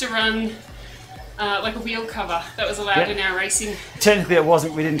I used to run like a wheel cover that was allowed in our racing. Technically it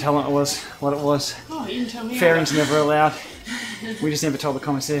wasn't, we didn't tell them what it was. Oh, you didn't tell me. Fairings never allowed. We just never told the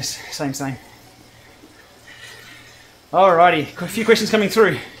commissaires. Same. Alrighty, got a few questions coming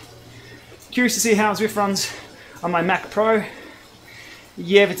through. Curious to see how Zwift runs on my Mac Pro.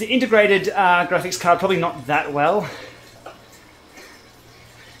 Yeah, if it's an integrated graphics card, probably not that well.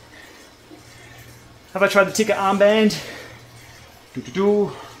 Have I tried the ticker armband?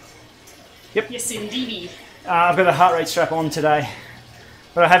 Yep. Yes, indeed. I've got a heart rate strap on today,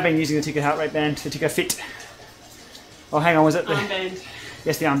 but I have been using the ticker heart rate band, the ticker fit. Oh, hang on, was it the armband?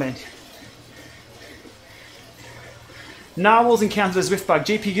 Yes, the armband. Narwhals encountered a Zwift bug.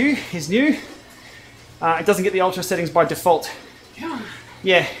 GPU is new. It doesn't get the ultra settings by default.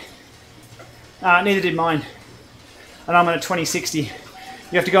 Yeah. Neither did mine. And I'm at a 2060. You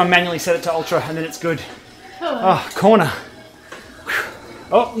have to go and manually set it to ultra, and then it's good. Hello. Oh, corner.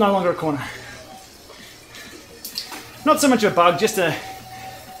 Oh, no longer a corner. Not so much of a bug, just a...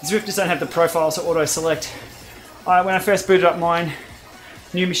 Zwift just don't have the profiles to auto-select. When I first booted up mine,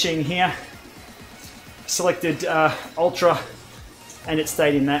 new machine here, selected Ultra, and it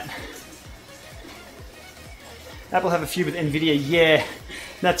stayed in that. Apple have a few with NVIDIA, yeah,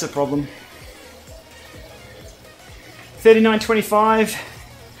 that's a problem. 3925,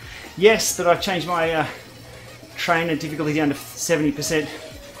 yes, but I've changed my trainer difficulty down to 70%,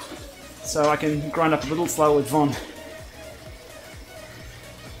 so I can grind up a little slower with Von.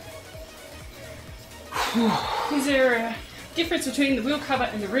 Is there a difference between the wheel cover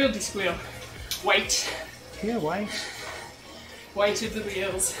and the real disc wheel? Weight. Yeah, weight. Weight of the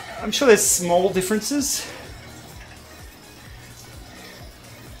wheels. I'm sure there's small differences,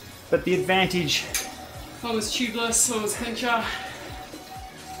 but the advantage... One was tubeless, one was clincher.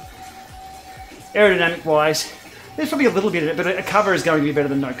 Aerodynamic wise, there's probably a little bit of it, but a cover is going to be better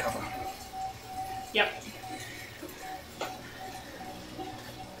than no cover. Yep.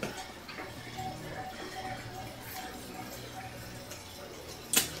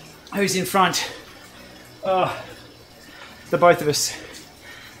 Who's in front? Oh, the both of us.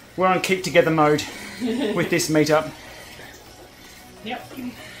 We're on keep together mode with this meetup. Yep.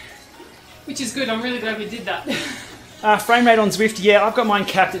 Which is good, I'm really glad we did that. Frame rate on Zwift, yeah, I've got mine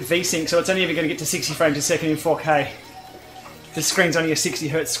capped at VSync, so it's only ever going to get to 60 frames a second in 4K. The screen's only a 60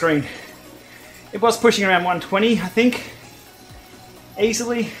 Hz screen. It was pushing around 120, I think,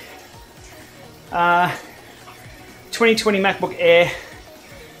 easily. 2020 MacBook Air,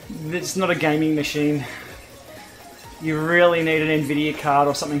 it's not a gaming machine. You really need an NVIDIA card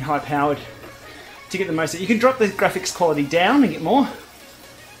or something high powered to get the most of it. You can drop the graphics quality down and get more.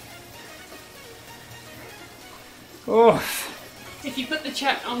 Oh. If you put the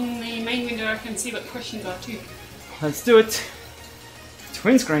chat on the main window, I can see what the questions are too. Let's do it.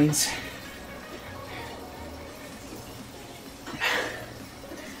 Twin screens.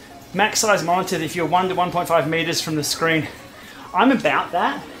 Max size monitored if you're 1 to 1.5 meters from the screen. I'm about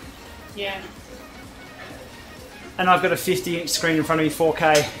that. Yeah. and I've got a 50-inch screen in front of me,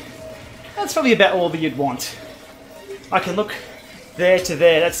 4K. That's probably about all that you'd want. I can look there to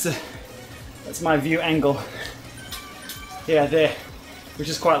there. That's my view angle. Yeah, there, which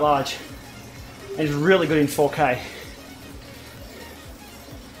is quite large, and it's really good in 4K.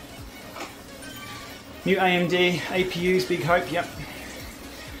 New AMD APUs, big hope. Yep.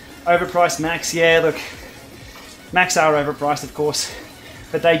 Overpriced Macs. Yeah, look, Macs are overpriced, of course,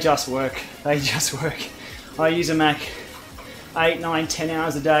 but they just work. They just work. I use a Mac 8, 9, 10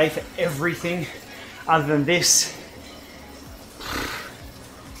 hours a day for everything. Other than this,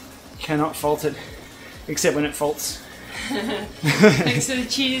 cannot fault it, except when it faults. Thanks for the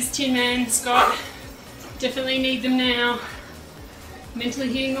cheers, Tin Man, Scott. Definitely need them now. Mentally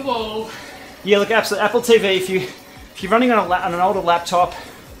hitting the wall. Yeah, look, absolutely. Apple TV, if you're running on an older laptop,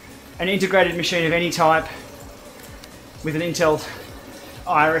 an integrated machine of any type, with an Intel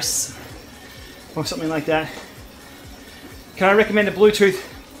Iris or something like that, can I recommend a Bluetooth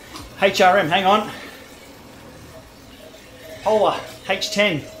HRM? Hang on. Polar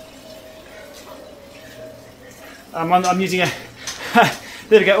H10. I'm using a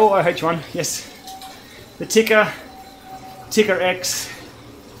there we go. Oh, H1. Yes, the Ticker X,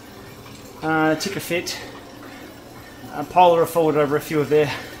 Ticker Fit. Polar have forwarded over a few of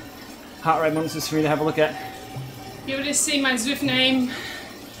their heart rate monitors for me to have a look at. You able to see my Zwift name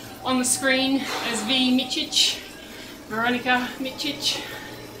on the screen as V Mičić, Veronica Mičić.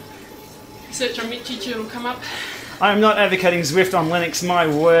 Search on Mičić, it'll come up. I'm not advocating Zwift on Linux, my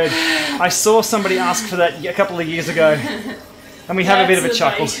word. I saw somebody ask for that a couple of years ago, and we have a bit of a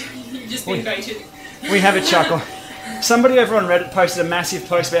chuckle. You've just been baited. We have a chuckle. Somebody over on Reddit posted a massive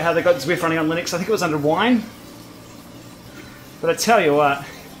post about how they got Zwift running on Linux. I think it was under Wine. But I tell you what,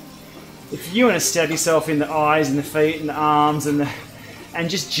 if you want to stab yourself in the eyes and the feet and the arms and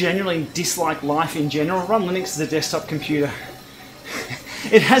just generally dislike life in general, run Linux as a desktop computer.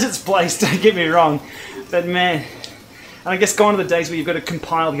 It has its place, don't get me wrong, but man, and I guess gone are the days where you've got to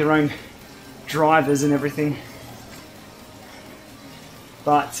compile your own drivers and everything.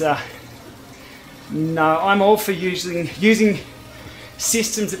 But no, I'm all for using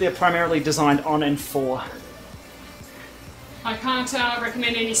systems that they're primarily designed on and for. I can't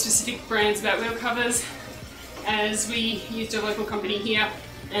recommend any specific brands about wheel covers, as we used a local company here,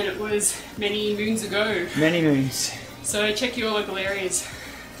 and it was many moons ago. Many moons. So check your local areas.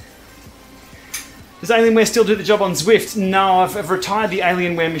 Does Alienware still do the job on Zwift? No, I've retired the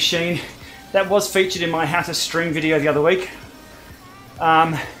Alienware machine. That was featured in my how to stream video the other week.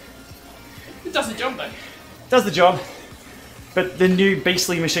 It does the job though. Does the job, but the new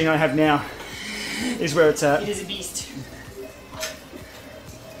beastly machine I have now is where it's at. It is a beast.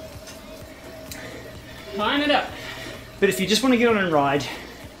 Line it up. But if you just want to get on and ride,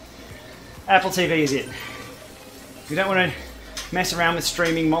 Apple TV is it. If you don't want to mess around with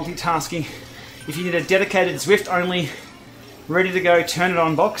streaming, multitasking, if you need a dedicated Zwift only, ready to go, turn it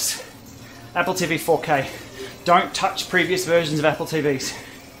on box, Apple TV 4K. Don't touch previous versions of Apple TVs.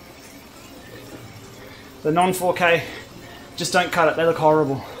 The non-4K, just don't cut it, they look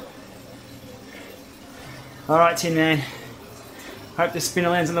horrible. Alright, Tin Man. Hope the spinner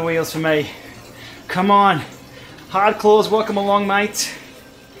lands on the wheels for me. Come on. Hard claws, welcome along, mate.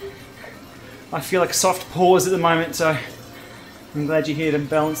 I feel like a soft pause at the moment, so I'm glad you're here to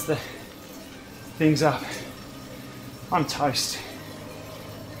balance the things up. I'm toast.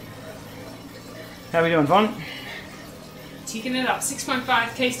 How are we doing, Von? Ticking it up, 6.5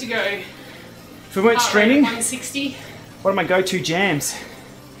 Ks to go. If we weren't streaming, 160. what are my go-to jams?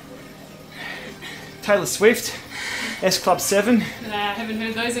 Taylor Swift, S Club 7. Haven't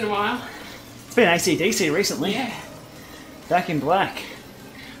heard those in a while. It's been AC/DC recently. Yeah. Back in black.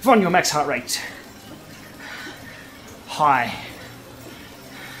 Von, your max heart rate. High.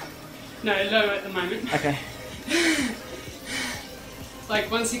 No, low at the moment. Okay. Like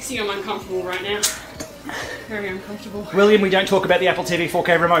 160, I'm uncomfortable right now. Very uncomfortable. William, we don't talk about the Apple TV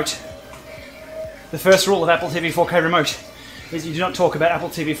 4K remote. The first rule of Apple TV 4K remote is you do not talk about Apple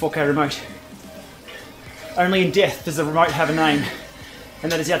TV 4K remote. Only in death does the remote have a name,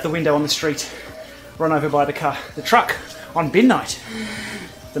 and that is out the window on the street, run over by the truck on bin night,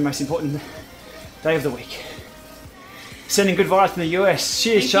 the most important day of the week. Sending good vibes from the US.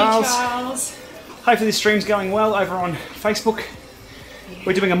 Cheers, Charles. Thank you, Charles. Hopefully this stream's going well over on Facebook. Yeah.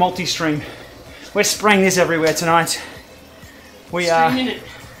 We're doing a multi-stream. We're spraying this everywhere tonight. We are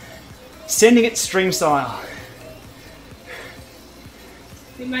sending it stream style.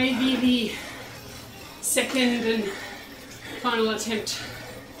 It may be the second and final attempt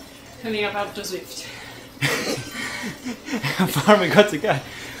coming up Alpe du Zwift. How far have we got to go?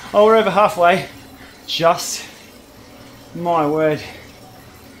 Oh, we're over halfway. Just. My word.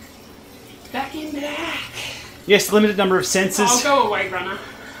 Back in black. Yes, limited number of sensors. I'll go away, runner.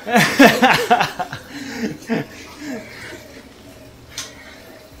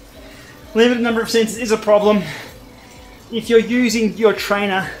 Limited number of sensors is a problem. If you're using your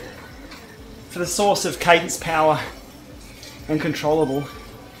trainer for the source of cadence power and controllable,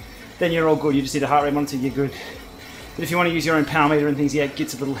 then you're all good. You just need a heart rate monitor, you're good. But if you want to use your own power meter and things, yeah, it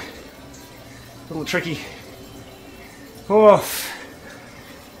gets a little tricky. Oof.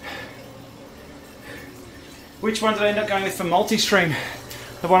 Which one did I end up going with for multi-stream?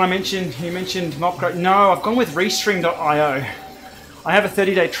 The one I mentioned, you mentioned Mopgro. No, I've gone with Restream.io. I have a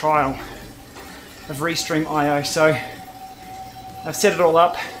 30-day trial of Restream.io, so I've set it all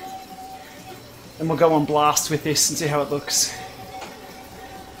up and we'll go on blast with this and see how it looks.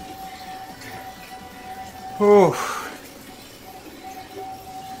 Ooh.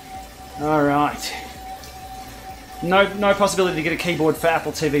 All right. No possibility to get a keyboard for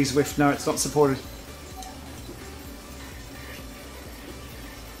Apple TV Zwift. No, it's not supported.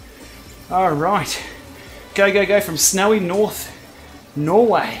 All right. Go from snowy North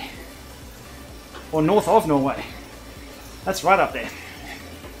Norway. Or north of Norway. That's right up there.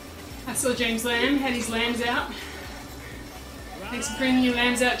 I saw James Lamb had his lambs out. Thanks for bringing your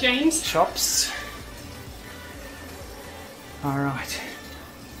lambs out, James. Chops. All right.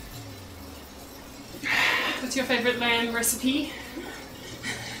 What's your favourite lamb recipe?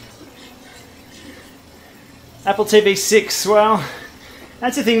 Apple TV 6, well,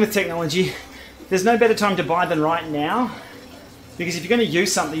 that's the thing with technology. There's no better time to buy than right now, because if you're going to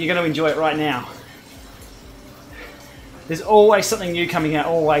use something, you're going to enjoy it right now. There's always something new coming out,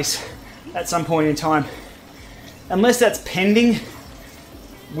 always, at some point in time. Unless that's pending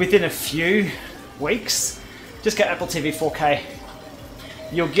within a few weeks, just get Apple TV 4K.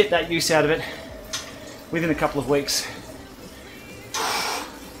 You'll get that use out of it within a couple of weeks.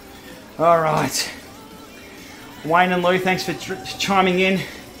 All right. Wayne and Lou, thanks for chiming in.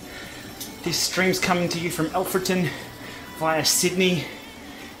 This stream's coming to you from Alfreton via Sydney,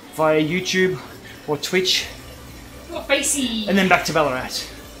 via YouTube or Twitch. Oh, facey. And then back to Ballarat.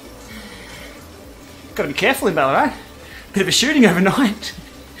 Got to be careful in Ballarat. Bit of a shooting overnight.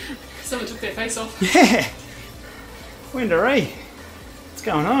 Someone took their face off. Yeah. Windaree. What's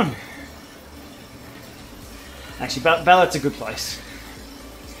going on? Actually, Ballarat's a good place.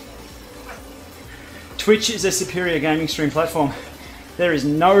 Twitch is a superior gaming stream platform. There is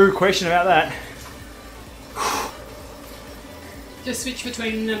no question about that. Just switch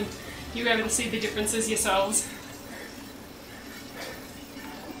between them. You're able to see the differences yourselves.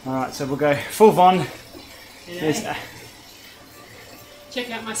 Alright, so we'll go full Von. Yeah.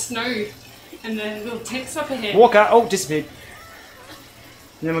 Check out my snow and the little text up ahead. Walker, oh, disappeared.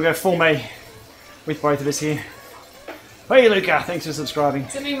 And then we'll go full me with both of us here. Hey Luca, thanks for subscribing.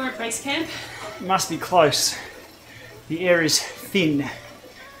 Does that mean we're at base camp? Must be close. The air is thin.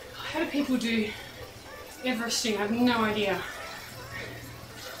 How do people do Everesting? I have no idea.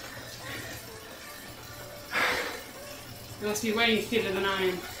 It must be way fitter than I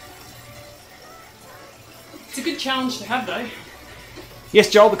am. It's a good challenge to have though. Yes,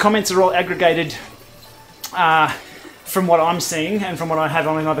 Joel, the comments are all aggregated from what I'm seeing and from what I have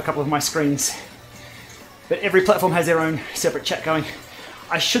on another couple of my screens. But every platform has their own separate chat going.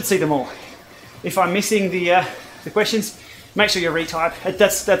 I should see them all. If I'm missing the questions, make sure you retype.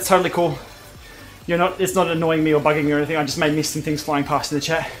 That's totally cool. It's not annoying me or bugging me or anything. I just may miss some things flying past in the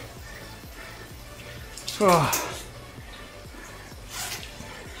chat. Oh.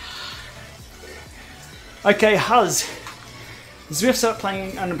 Okay, Huz. Zwift's up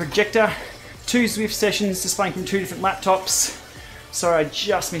playing on a projector. 2 Zwift sessions displaying from 2 different laptops. Sorry, I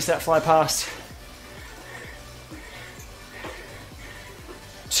just missed that fly past.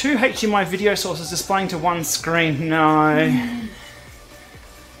 2 HDMI video sources displaying to 1 screen. No.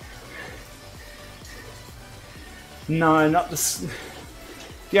 No, not this.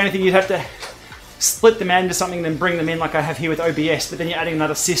 The only thing you'd have to split them out into something, then bring them in like I have here with OBS, but then you're adding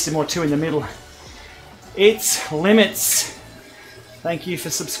another system or 2 in the middle. It's limits. Thank you for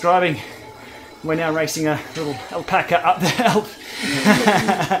subscribing. We're now racing a little alpaca up the Alp.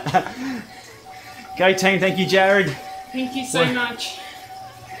 Go team, thank you Jared. Thank you so much.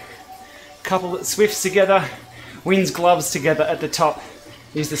 Couple of Swifts together, wins gloves together at the top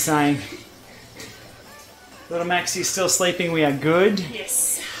is the saying. Little Maxie's still sleeping, we are good.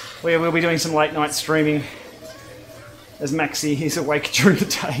 Yes. We will be doing some late night streaming as Maxie is awake during the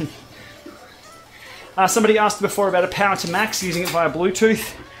day. Somebody asked before about a power to max using it via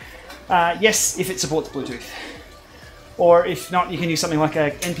Bluetooth. Yes, if it supports Bluetooth. Or if not, you can use something like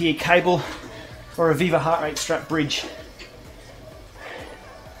a NPE cable or a Viva heart rate strap bridge.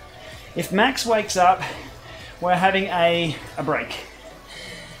 If Max wakes up, we're having a break.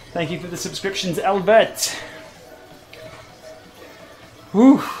 Thank you for the subscriptions, Albert.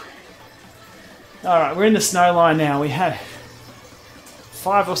 Whew. Alright, we're in the snow line now. We have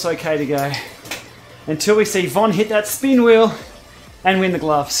 5 or so K to go until we see Von hit that spin wheel and win the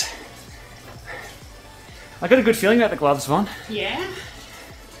gloves. I got a good feeling about the gloves, Von. Yeah.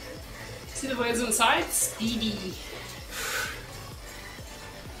 See the words on the side? Speedy.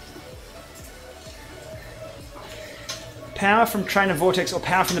 Power from Trainer Vortex or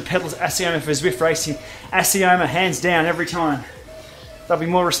power from the pedals, Asioma for Zwift racing. Asioma, hands down, every time. They'll be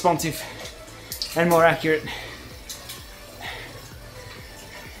more responsive and more accurate.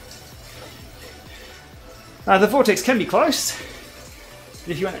 The Vortex can be close, but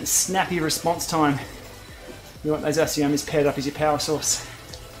if you want that snappy response time, you want those Asiomas paired up as your power source.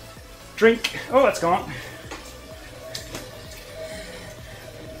 Drink. Oh, that's gone.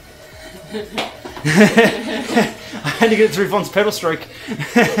 I had to get it through Von's pedal stroke.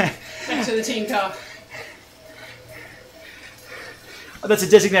 Back to the team car. Oh, that's a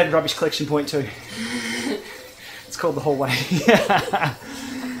designated rubbish collection point too. It's called the hallway.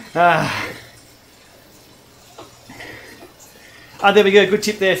 There we go, good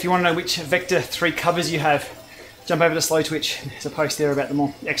tip there if you want to know which Vector 3 covers you have. Jump over to Slow Twitch, there's a post there about them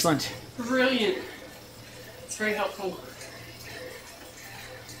all. Excellent. Brilliant. It's very helpful.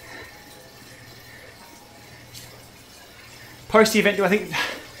 Post the event, do I think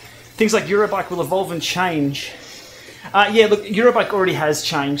things like Eurobike will evolve and change? Yeah, look, Eurobike already has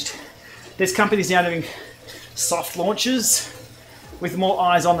changed. There's companies now doing soft launches with more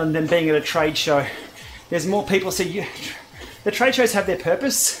eyes on them than being at a trade show. There's more people see. The trade shows have their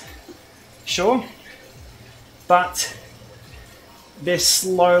purpose, sure, but they're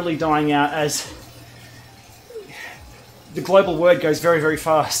slowly dying out as the global word goes very, very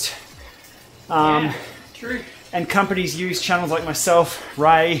fast. Yeah, true. And companies use channels like myself,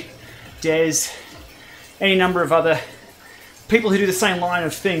 Ray, Des, any number of other people who do the same line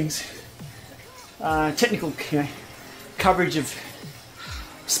of things. Technical coverage of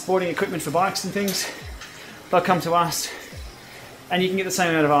sporting equipment for bikes and things. They'll come to us and you can get the same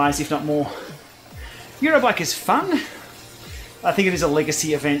amount of eyes, if not more. Eurobike is fun. I think it is a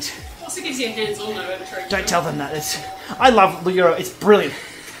legacy event. Also gives you a hands-on though at a trade show. Don't tell them that. I love the Euro. It's brilliant.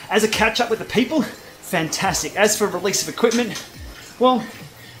 As a catch-up with the people, fantastic. As for release of equipment, well,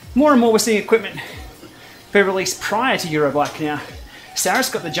 more and more we're seeing equipment be released prior to Eurobike now. Saris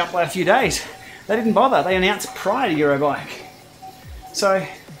got the jump by a few days. They didn't bother. They announced prior to Eurobike. So,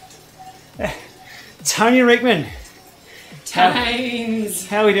 Tony Rickman. Tones.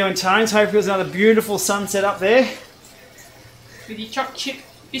 How are we doing, Tones? Hope it was another beautiful sunset up there. With your choc chip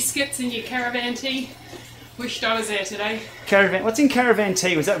biscuits and your caravan tea. Wished I was there today. Caravan. What's in caravan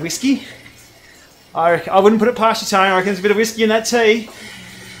tea? Was that whiskey? I wouldn't put it past you, Tony. I reckon there's a bit of whiskey in that tea.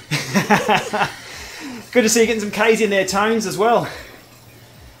 Good to see you getting some K's in there, Tones, as well.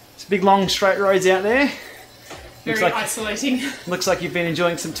 It's big, long, straight roads out there. Very isolating. Looks like you've been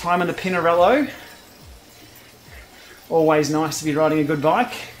enjoying some time on the Pinarello. Always nice to be riding a good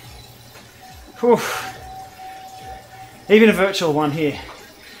bike. Whew. Even a virtual one here.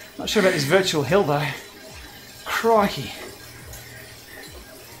 Not sure about this virtual hill though. Crikey.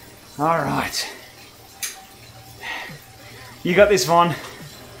 Alright. You got this, Von.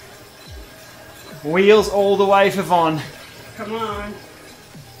 Wheels all the way for Von. Come on.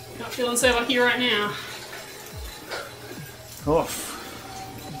 Not feeling so lucky right now. Oof.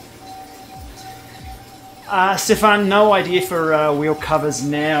 Stefan, no idea for wheel covers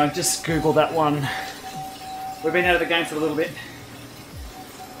now. Just Google that one. We've been out of the game for a little bit.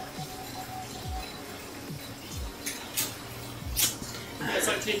 That's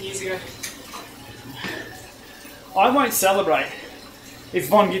like 10 years ago. I won't celebrate if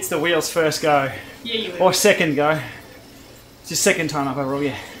Von gets the wheels first go. Yeah, you will. Or second go. It's his second time up overall,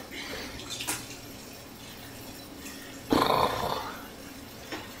 yeah.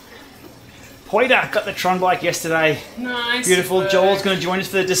 Poita got the Tron bike yesterday. Nice. Beautiful. Work. Joel's going to join us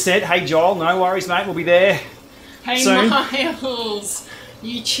for the descent. Hey Joel, no worries mate, we'll be there. Hey soon. Miles,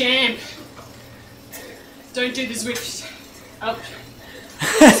 you champ. Don't do the Zwift up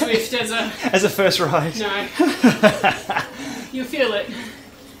Zwift as a first ride. No. You'll feel it.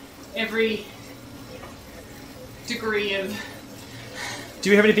 Every degree of... Do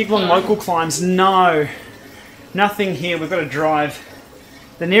we have any big long local climbs? No. Nothing here. We've got to drive.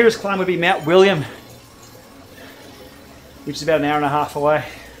 The nearest climb would be Mount William, which is about an hour and a half away.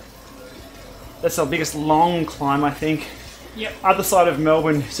 That's our biggest long climb, I think. Yep. Other side of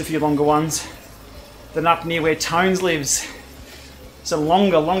Melbourne, it's a few longer ones. Then up near where Tones lives, So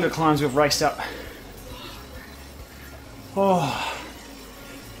longer climbs we've raced up. Oh,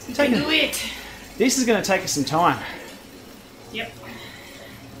 You can do it. this is going to take us some time. Yep.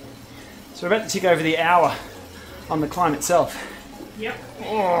 So we're about to tick over the hour on the climb itself. Yep.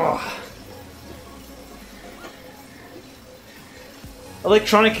 Oh.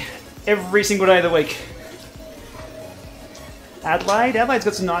 Electronic every single day of the week. Adelaide's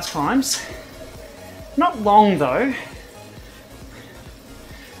got some nice climbs. Not long though.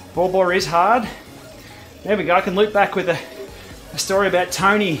 Bor is hard. There we go, I can loop back with a story about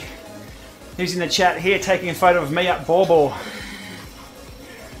Tony, who's in the chat here, taking a photo of me up Bor.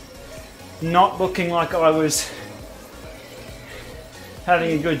 Not looking like I was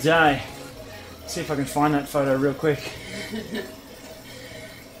having a good day. Let's see if I can find that photo real quick.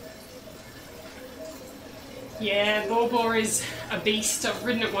 Yeah, Bor is a beast. I've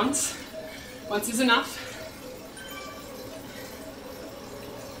ridden it once. Once is enough.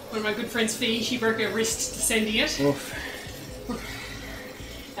 One of my good friends, Fee, she broke her wrist descending it. Oof.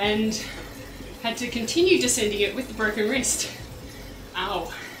 And had to continue descending it with the broken wrist.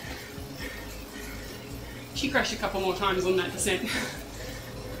 Ow. She crashed a couple more times on that descent.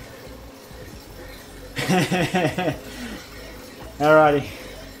 Alrighty.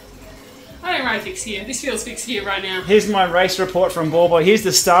 I don't ride fixed gear. This feels fixed gear right now. Here's my race report from Bor. Here's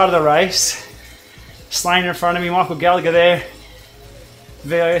the start of the race. Slain in front of me, Michael Gallagher there.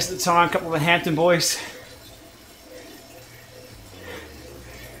 VIS at the time, a couple of the Hampton boys.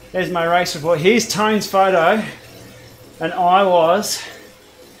 There's my race report. Here's Tone's photo. And I was...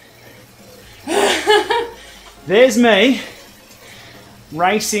 There's me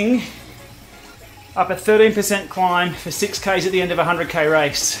racing up a 13% climb for 6Ks at the end of a 100K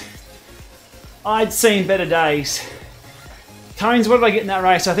race. I'd seen better days. Tones, what did I get in that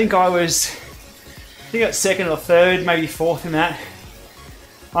race? I think I got second or third, maybe fourth in that.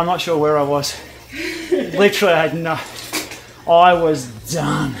 I'm not sure where I was. Literally, I was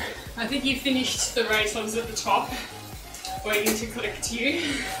done. I think you finished the race. I was at the top, waiting to collect you.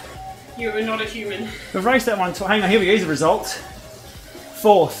 You were not a human. We've raced that one. Hang on, here we go. Here's the results.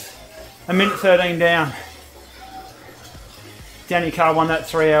 Fourth, a minute 13 down. Danny Carr won that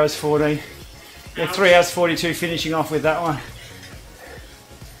 3 hours 14. Yeah, 3 hours 42 finishing off with that one.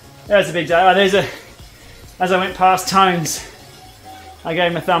 That was a big day. Oh, as I went past Tones, I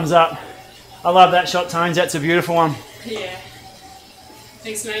gave him a thumbs up. I love that shot, Tones. That's a beautiful one. Yeah.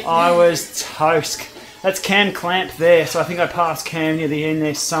 Thanks, mate. I was toast. That's Cam Clamp there, so I think I passed Cam near the end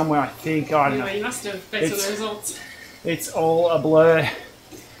there somewhere, I think. I don't know. You must have, based on the results. It's all a blur.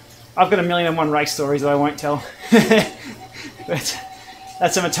 I've got 1,000,001 race stories that I won't tell. But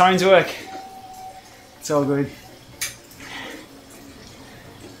that's some of Tone's work. It's all good.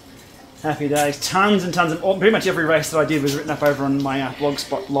 Happy days. Tons and tons of... pretty much every race that I did was written up over on my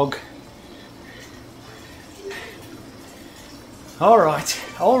Blogspot blog. Alright.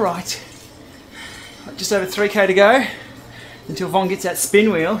 Just over 3K to go until Von gets that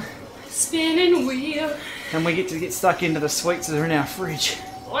spin wheel. Spinning wheel. And we get to get stuck into the sweets that are in our fridge.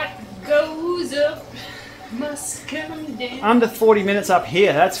 What goes up must come down. Under 40 minutes up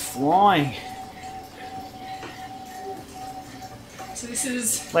here. That's flying. So this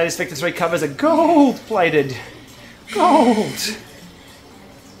is... Latest Vector 3 covers are gold plated. Gold.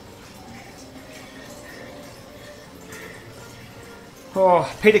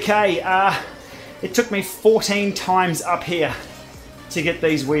 Oh, Peter K. It took me 14 times up here to get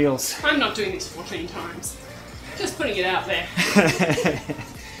these wheels. I'm not doing this 14 times. Just putting it out there.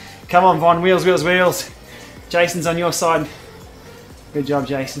 Come on, Von. Wheels. Jason's on your side. Good job,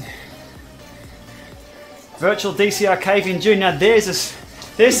 Jason. Virtual DCR cave in June. Now there's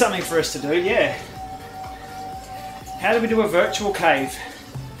something for us to do, yeah. How do we do a virtual cave?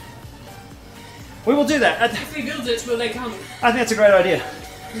 We will do that. If we build it, will they come? I think that's a great idea.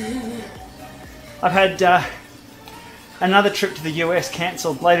 I've had another trip to the US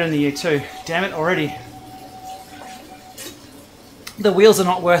cancelled later in the year too. Damn it, already. The wheels are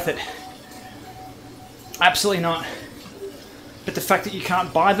not worth it. Absolutely not. But the fact that you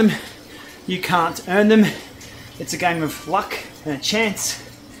can't buy them, you can't earn them, it's a game of luck and a chance.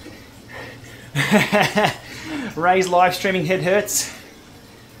 Ray's live streaming head hurts.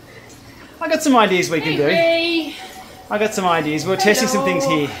 I got some ideas we can do. Ray. I got some ideas. We're testing some things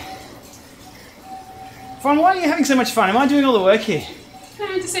here. Fun, why are you having so much fun? Am I doing all the work here? No,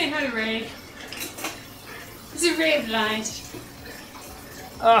 I'm just saying hi to Ray. There's a ray of light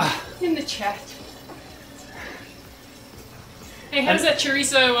in the chat. Hey, how's that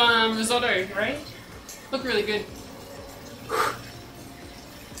chorizo risotto, Ray? Look really good.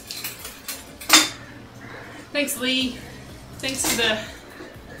 Thanks, Lee. Thanks for the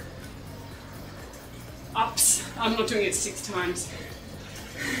ups. I'm not doing it 6 times.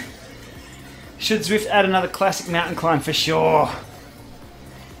 Should Zwift add another classic mountain climb for sure?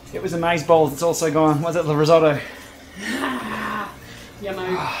 It was Amaze Bowls, it's also gone. Was it the risotto?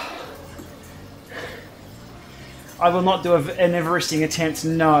 Yummo. I will not do an Everesting attempt,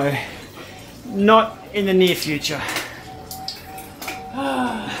 no. Not in the near future.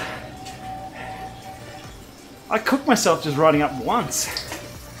 I cooked myself just riding up once.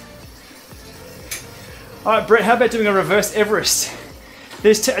 Alright, Brett, how about doing a reverse Everest?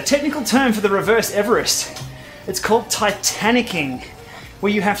 There's a technical term for the reverse Everest. It's called Titanicking, where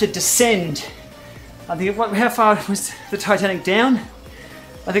you have to descend. I think, how far was the Titanic down?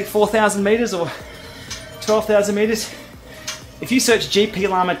 I think 4,000 meters or 12,000 meters. If you search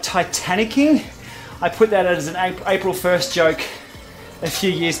Gplama Titanicking, I put that as an April 1st joke a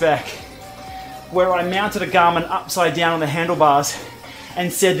few years back, where I mounted a Garmin upside down on the handlebars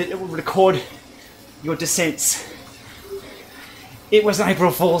and said that it would record your descents. It was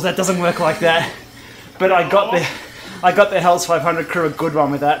April Fool's, that doesn't work like that. But I got the Hells 500 crew a good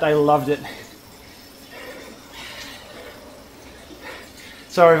one with that, they loved it.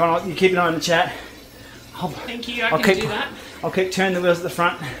 Sorry everyone, you keep an eye on the chat. Thank you, I can do that. I'll keep turning the wheels at the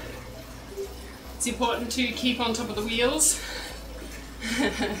front. It's important to keep on top of the wheels.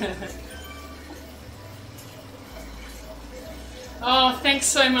 Oh, thanks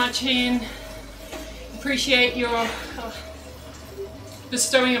so much, Ian. Appreciate your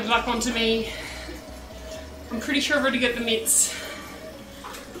bestowing of luck onto me. I'm pretty sure I've already got the mitts.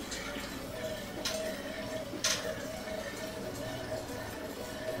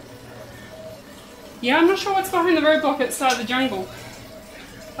 Yeah, I'm not sure what's behind the roadblock at the start of the jungle.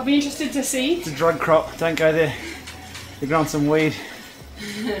 I'll be interested to see. It's a drug crop, don't go there. You're growing some weed.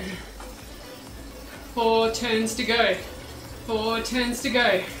 4 turns to go. 4 turns to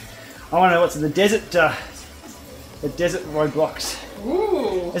go. I want to know what's in the desert roadblocks.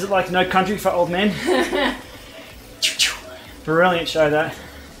 Ooh. Is it like No Country for Old Men? Brilliant show that.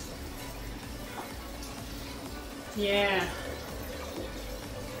 Yeah.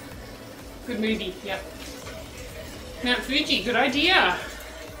 Good movie, yep. Mount Fuji, good idea.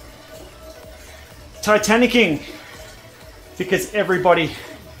 Titanicking. Because everybody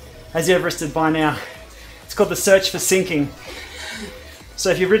has Everested by now. It's called the search for sinking. So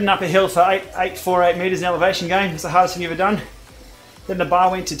if you've ridden up a hill for 848 meters in elevation gain, it's the hardest thing you've ever done. Then the bar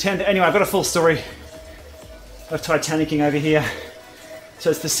went to 10. Anyway, I've got a full story of Titanicking over here.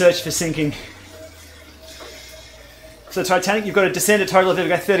 So it's the search for sinking. So Titanic, you've got to descend a total of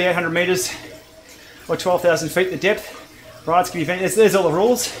 3,800 meters or 12,000 feet the depth. Rides can be, there's all the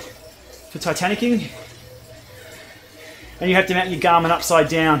rules for Titanicking. And you have to mount your Garmin upside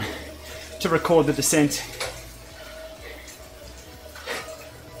down to record the descent.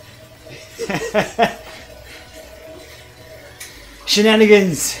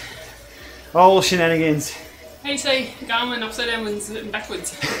 Shenanigans. All shenanigans. How do you say Garmin upside down and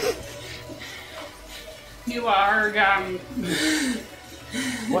backwards? You are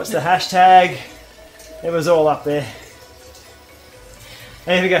What's the hashtag? It was all up there.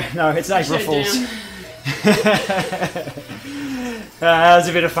 There we go. No, it's April Fool's. That was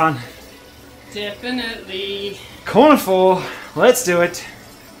a bit of fun. Definitely. Corner 4. Let's do it.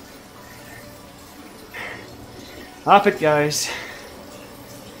 Up it goes.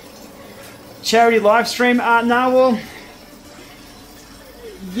 Charity live stream? No, well,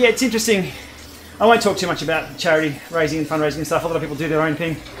 yeah, it's interesting. I won't talk too much about charity raising and fundraising and stuff. A lot of people do their own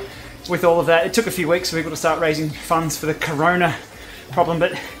thing with all of that. It took a few weeks for people to start raising funds for the corona problem,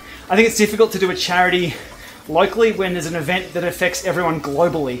 but I think it's difficult to do a charity locally when there's an event that affects everyone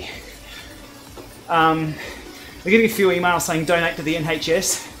globally. We're getting a few emails saying donate to the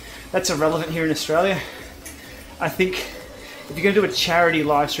NHS. That's irrelevant here in Australia. I think if you're going to do a charity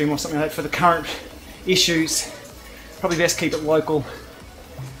live stream or something like that for the current issues, probably best keep it local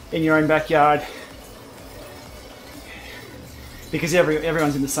in your own backyard, because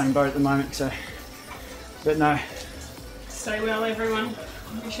everyone's in the same boat at the moment. So, but no. Stay well, everyone.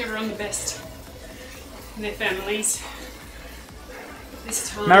 Wish everyone the best and their families this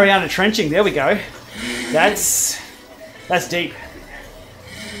time. Mariana trenching. There we go. That's deep.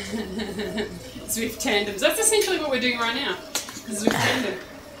 Zwift tandems. That's essentially what we're doing right now. Zwift tandem.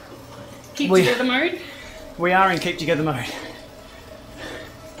 Keep together mode. We are in keep together mode.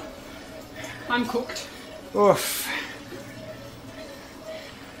 I'm cooked. Oof.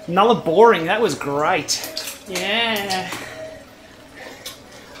 Nulla boring. That was great. Yeah.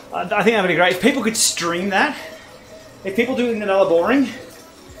 I think that would be great. If people could stream that, if people doing the Nulla boring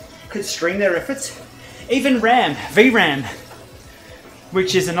could stream their efforts, even VRAM,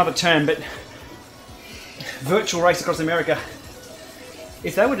 which is another term, but virtual race across America.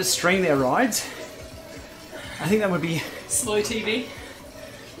 If they were to stream their rides, I think that would be... Slow TV.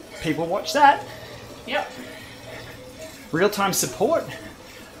 People watch that. Yep. Real-time support,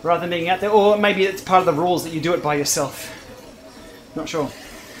 rather than being out there. Or maybe it's part of the rules that you do it by yourself. Not sure.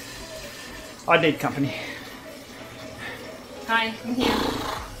 I'd need company. Hi, I'm here.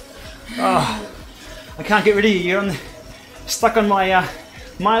 Oh, I can't get rid of you. You're stuck on my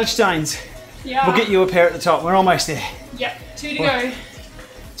Meilensteins. Yeah. We'll get you a pair at the top. We're almost there. Yep, 2 to go.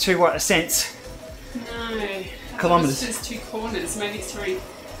 2 what? Ascents? No. Kilometres. It's just 2 corners. Maybe it's 3.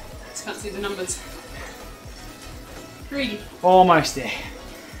 Just can't see the numbers. 3. Almost there.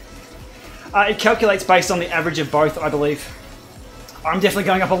 It calculates based on the average of both, I believe. I'm definitely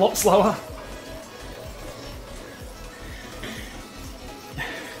going up a lot slower.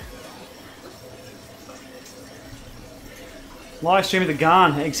 Live stream of the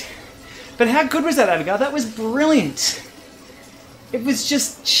Garn eggs. But how good was that, Abigail? That was brilliant. It was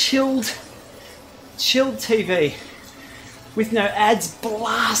just chilled TV with no ads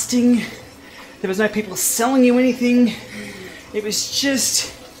blasting. There was no people selling you anything. It was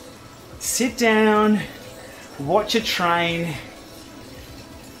just sit down, watch a train,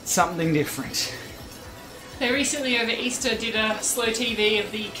 something different. They recently over Easter did a slow TV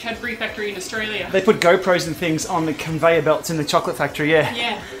of the Cadbury factory in Australia. They put GoPros and things on the conveyor belts in the chocolate factory, yeah.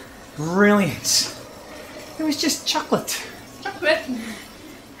 Yeah. Brilliant. It was just chocolate. Chocolate.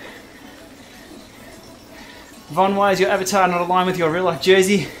 Von, why is your avatar not aligned with your real life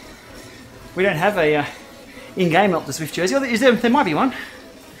jersey? We don't have a in-game Alpe du Zwift jersey. Or is there? There might be one.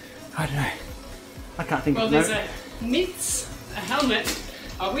 I don't know. I can't think of it. Well, there's a mitts, a helmet,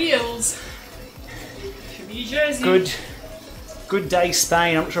 a wheels. Should be your jersey. Good day,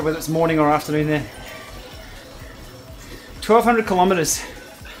 Spain. I'm not sure whether it's morning or afternoon there. 1,200 kilometres.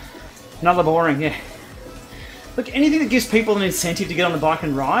 Another boring, yeah. Look, anything that gives people an incentive to get on the bike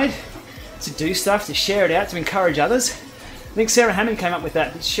and ride, to do stuff, to share it out, to encourage others. I think Sarah Hammond came up with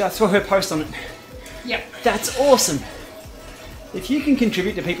that. I saw her post on it. Yep. That's awesome. If you can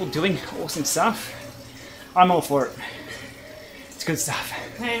contribute to people doing awesome stuff, I'm all for it. It's good stuff.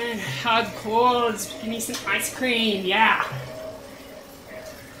 Man, hardcore. Give me some ice cream, yeah.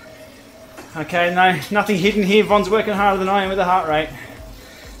 Okay, no, nothing hidden here. Von's working harder than I am with the heart rate.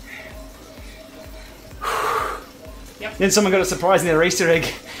 Yep. Then someone got a surprise in their Easter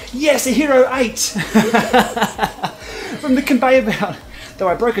egg. Yes, a Hero 8! From the conveyor belt. Though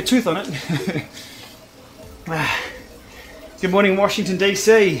I broke a tooth on it. Good morning, Washington,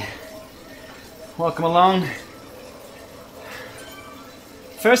 DC. Welcome along.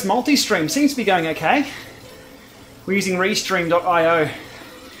 First multi-stream seems to be going okay. We're using restream.io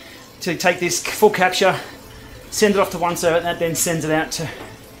to take this full capture, send it off to one server, and that then sends it out to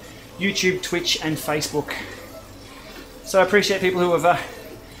YouTube, Twitch, and Facebook. So I appreciate people who have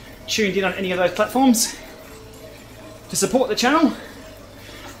tuned in on any of those platforms. To support the channel,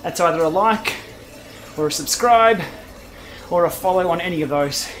 that's either a like, or a subscribe, or a follow on any of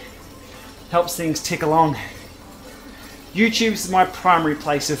those. Helps things tick along. YouTube's my primary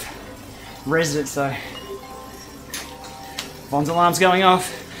place of residence though. Von's alarm's going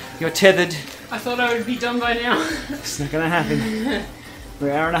off. You're tethered. I thought I would be done by now. It's not going to happen. We're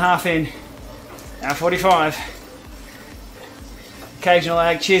an hour and a half in. Hour 45. Occasional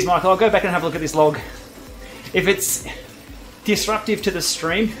lag. Cheers, Michael. I'll go back and have a look at this log. If it's disruptive to the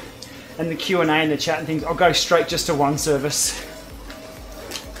stream and the Q&A and the chat and things, I'll go straight just to one service.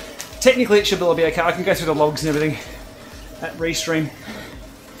 Technically, it should all be okay. I can go through the logs and everything at Restream.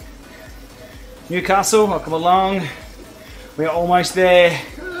 Newcastle, welcome along. We're almost there.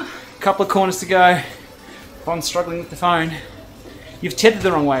 Couple of corners to go. Von's struggling with the phone. You've tethered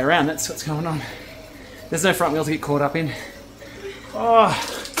the wrong way around. That's what's going on. There's no front wheel to get caught up in. Oh.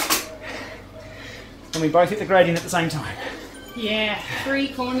 And we both hit the gradient at the same time. Yeah, 3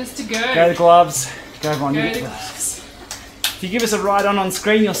 corners to go. Go the gloves. Go Von. Go You the get gloves. If you give us a ride on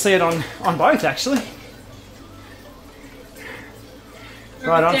screen, you'll see it on both actually.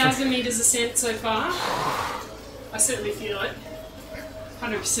 Right on. 1,000 metres ascent so far. I certainly feel it.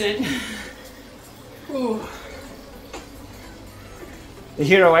 100%. Ooh. The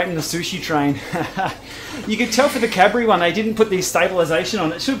Hero 8 and the sushi train. You could tell for the Cadbury one they didn't put the stabilisation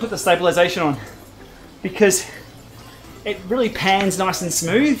on. It should have put the stabilisation on because it really pans nice and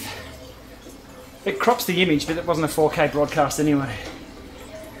smooth. It crops the image, but it wasn't a 4K broadcast anyway.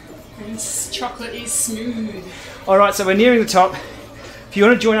 And this chocolate is smooth. Alright, so we're nearing the top. If you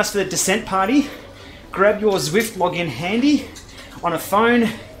want to join us for the descent party, grab your Zwift login handy on a phone.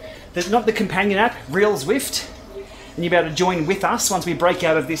 There's not the companion app, Real Zwift. And and you'll be able to join with us once we break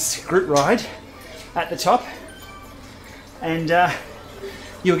out of this group ride at the top, and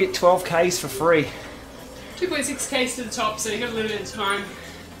you'll get 12 Ks for free. 2.6 Ks to the top, so you've got a little bit of time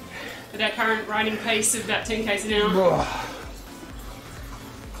at our current riding pace of about 10 Ks an hour.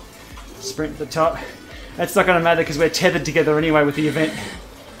 Sprint to the top. That's not going to matter because we're tethered together anyway with the event.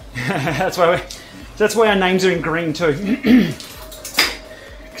 That's why our names are in green too.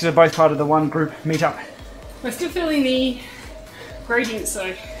 Because we're both part of the one group meetup. We're still feeling the gradients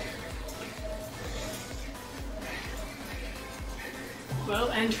though.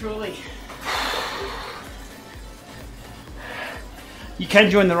 Well and truly. You can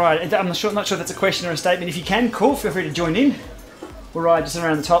join the ride. I'm not sure if that's a question or a statement. If you can, cool, feel free to join in. We'll ride just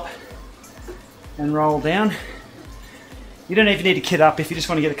around the top and roll down. You don't even need to kit up if you just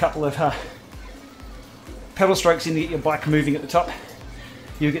want to get a couple of pedal strokes in to get your bike moving at the top.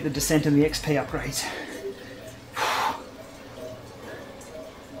 You'll get the descent and the XP upgrades.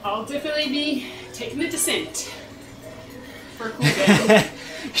 I'll definitely be taking the descent for a cool down.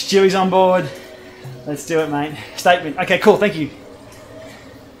 Stewie's on board. Let's do it, mate. Statement. Okay, cool, thank you.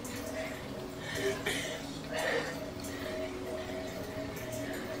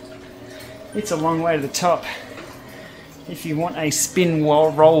 It's a long way to the top if you want a spin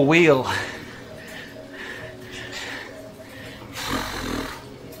roll wheel.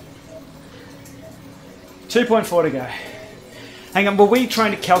 $2.4 to go. Hang on, were we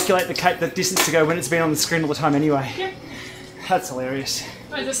trying to calculate the distance to go when it's been on the screen all the time anyway? Yeah. That's hilarious.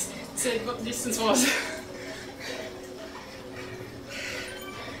 I just said what the distance was.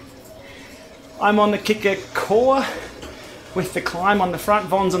 I'm on the kicker core with the climb on the front,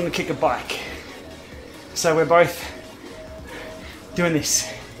 Von's on the kicker bike. So we're both doing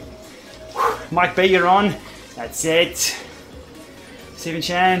this. Mike B, you're on. That's it. Stephen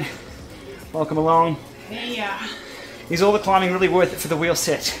Chan, welcome along. Hey, Is all the climbing really worth it for the wheel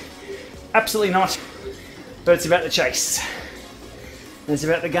set? Absolutely not. But it's about the chase. It's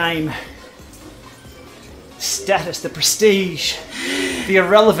about the game. Status, the prestige, the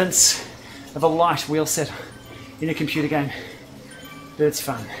irrelevance of a light wheel set in a computer game. But it's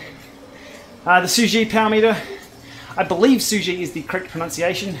fun. The Suji power meter. I believe Suji is the correct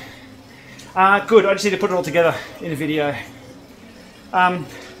pronunciation. Good, I just need to put it all together in a video.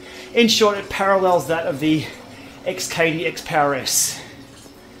 In short, it parallels that of the XKD X Power S.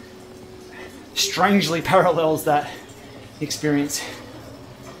 Strangely parallels that experience.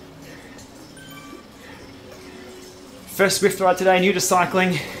 First Zwift ride today, new to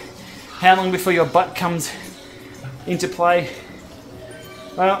cycling. How long before your butt comes into play?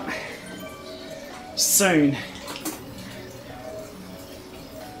 Well, soon.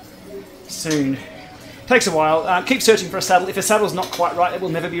 Soon. Takes a while. Keep searching for a saddle. If a saddle's not quite right, it will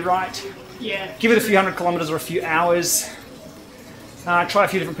never be right. Yeah. Give it a few 100 kilometers or a few hours. Try a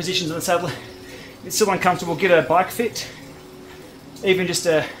few different positions on the saddle. If it's still uncomfortable, get a bike fit. Even just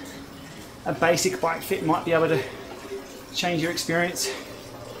a basic bike fit might be able to change your experience.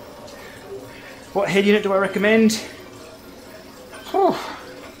 What head unit do I recommend? Whew.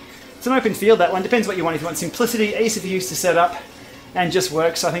 It's an open field, that one. Depends what you want. If you want simplicity, ease of use to set up, and just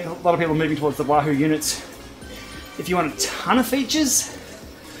works. I think a lot of people are moving towards the Wahoo units. If you want a ton of features,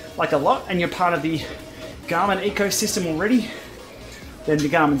 like a lot, and you're part of the Garmin ecosystem already, then the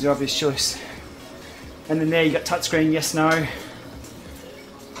Garmin's your obvious choice. And then there you got touchscreen, yes, no.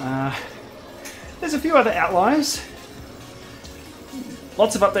 There's a few other outliers.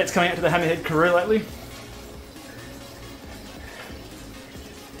 Lots of updates coming out to the Hammerhead Karoo lately.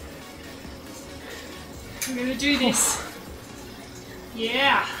 I'm gonna do this.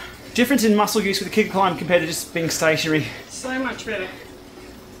 Yeah. Difference in muscle use with the kicker climb compared to just being stationary. So much better.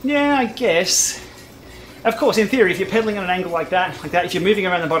 Yeah, I guess. Of course, in theory, if you're pedaling at an angle like that, if you're moving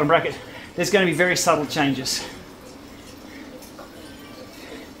around the bottom bracket, there's going to be very subtle changes.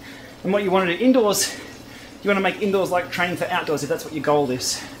 And what you want to do indoors, you want to make indoors like training for outdoors if that's what your goal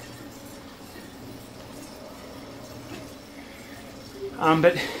is.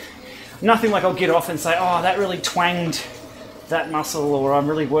 But nothing like I'll get off and say, oh, that really twanged that muscle, or I'm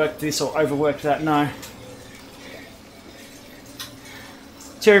really worked this or overworked that. No.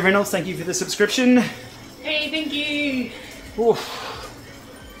 Terry Reynolds, thank you for the subscription. Hey, thank you. Oof.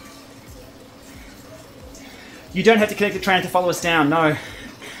 You don't have to connect the trainer to follow us down, no.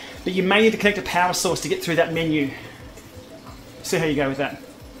 But you may need to connect a power source to get through that menu. See how you go with that.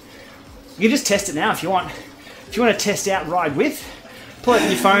 You can just test it now if you want. If you want to test out ride with, pull out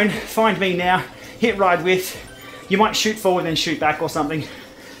your phone, find me now, hit ride with. You might shoot forward and shoot back or something.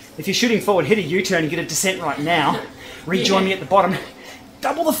 If you're shooting forward, hit a U-turn and get a descent right now. Rejoin me at the bottom.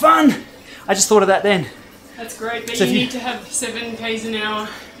 Double the fun! I just thought of that then. That's great, but So you need to have 7 k's an hour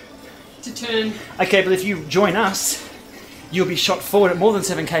to turn. Okay, but if you join us, you'll be shot forward at more than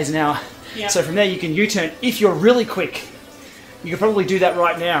 7 k's an hour. Yeah. So from there you can U-turn. If you're really quick, you can probably do that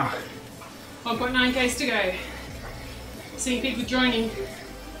right now. 1.9 k's to go. Seeing people joining.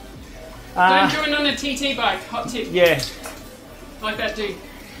 Don't join on a TT bike, hot tip. Yeah. Like that dude.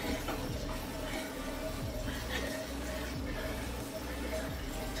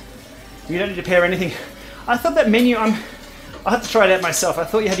 You don't need to pair anything. I thought that menu, I have to try it out myself. I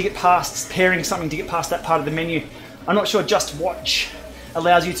thought you had to get past pairing something to get past that part of the menu. I'm not sure Just Watch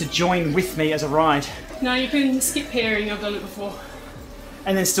allows you to join with me as a ride. No, you can skip pairing, I've done it before.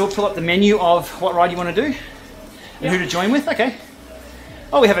 And then still pull up the menu of what ride you want to do and who to join with. Okay.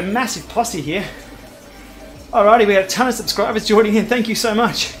 Oh, we have a massive posse here. Alrighty, we have a ton of subscribers joining in. Thank you so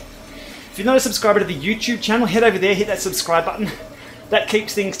much. If you're not a subscriber to the YouTube channel, head over there, hit that subscribe button. That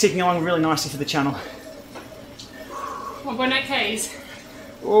keeps things ticking along really nicely for the channel. 1.8 k's.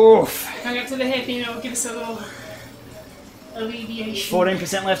 Oof. Coming up to the hairpin, it'll give us a little alleviation.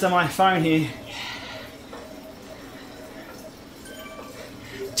 14% left on my phone here.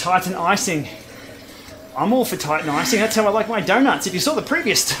 Titan icing. I'm all for Titan icing. That's how I like my donuts. If you saw the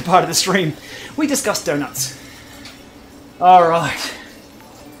previous part of the stream, we discussed donuts. All right.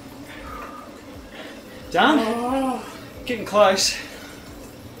 Done? Oh. Getting close.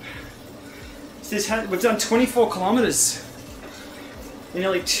 We've done 24 kilometers in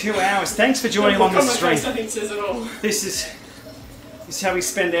nearly 2 hours. Thanks for joining along this stream. I think says it all. This is how we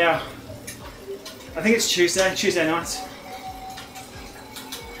spend our, I think it's Tuesday nights.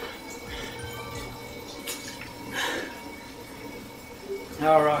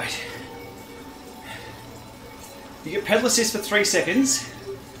 All right. You get pedal assist for 3 seconds.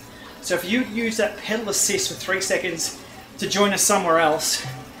 So if you use that pedal assist for 3 seconds to join us somewhere else,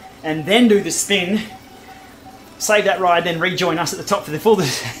 and then do the spin, save that ride, then rejoin us at the top for the full.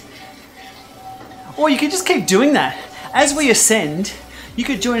 Or you could just keep doing that. As we ascend, you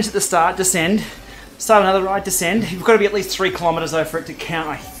could join us at the start, descend, start another ride, descend. You've got to be at least 3 kilometers though for it to count,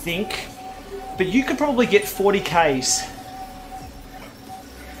 I think. But you could probably get 40 k's.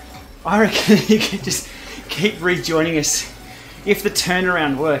 I reckon you could just keep rejoining us if the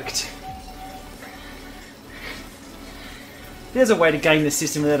turnaround worked. There's a way to game the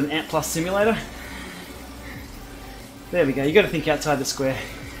system without an Ant Plus simulator. There we go, you got to think outside the square.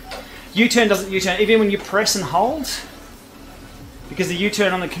 U-turn doesn't U-turn, even when you press and hold. Because the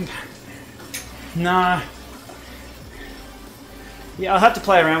U-turn on the... No. Yeah, I'll have to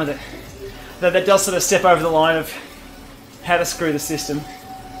play around with it. Though that does sort of step over the line of how to screw the system.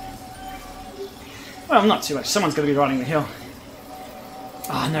 Well, not too much. Someone's got to be riding the hill.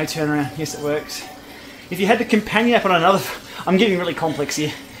 Ah, oh, no turnaround. Yes, it works. If you had the companion app on another... I'm getting really complex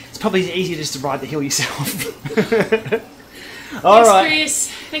here. It's probably easier just to ride the hill yourself. All right. Thanks,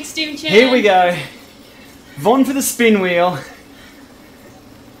 Chris. Thanks, Stephen Chan. Here we go. Von for the spin wheel.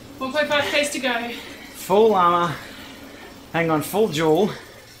 1.5 k's to go. Full LAMA. Hang on, full dual.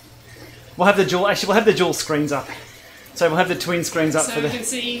 We'll have the dual... Actually, we'll have the dual screens up. So we'll have the twin screens up so for the... we can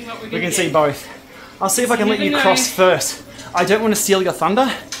see what we're We can see both. I'll see if I can let you never cross know. first. I don't want to steal your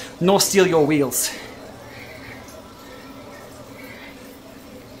thunder, nor steal your wheels.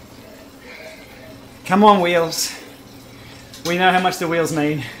 Come on, wheels. We know how much the wheels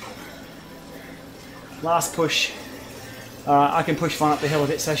mean. Last push. I can push Vaughn up the hill a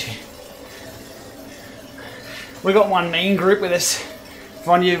bit, so she... We've got one mean group with us.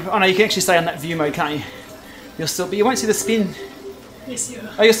 Vaughn, oh no, you can actually stay on that view mode, can't you? You'll still, but you won't see the spin. Yes, you are.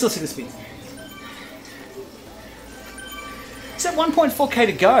 Oh, you'll still see the spin. Is that 1.4k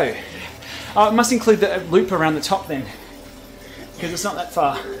to go? Oh, it must include the loop around the top then. Because it's not that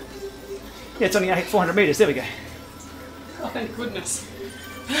far. Yeah, it's only 400 metres. There we go. Oh, thank goodness.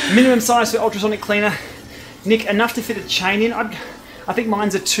 Minimum size for ultrasonic cleaner. Nick, enough to fit a chain in. I think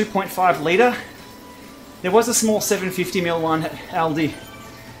mine's a 2.5 litre. There was a small 750ml one at Aldi.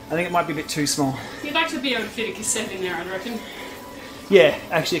 I think it might be a bit too small. You'd like to be able to fit a cassette in there, I reckon. Yeah,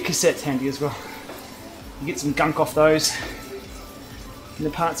 actually a cassette's handy as well. You get some gunk off those. In the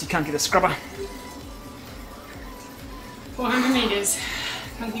parts you can't get a scrubber. 400 metres.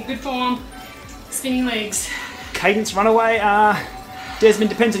 Funky good form. Spinning legs. Cadence runaway. Desmond,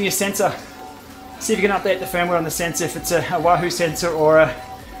 depends on your sensor. See if you can update the firmware on the sensor if it's a Wahoo sensor or a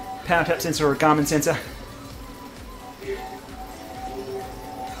PowerTap sensor or a Garmin sensor.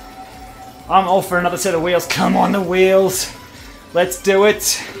 I'm all for another set of wheels. Come on, the wheels. Let's do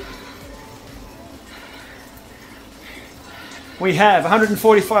it. We have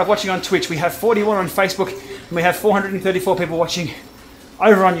 145 watching on Twitch. We have 41 on Facebook. And we have 434 people watching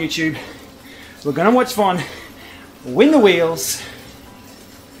over on YouTube. We're going to watch Von win the wheels.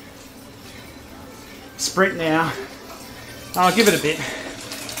 Sprint now. I'll give it a bit.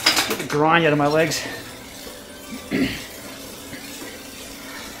 Get the grind out of my legs.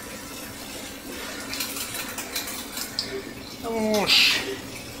 Oh,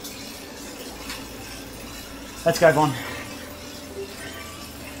 let's go, Von.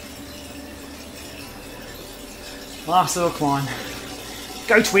 Last little climb.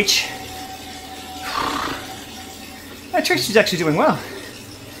 Go, Twitch. That Twitch is actually doing well.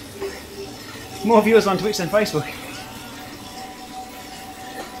 More viewers on Twitch than Facebook.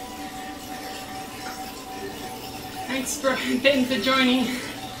 Thanks, Ben, for joining.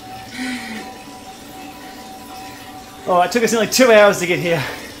 Oh, it took us nearly 2 hours to get here.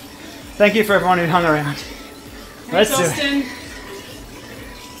 Thank you for everyone who hung around. Thanks, Let's do Austin. it.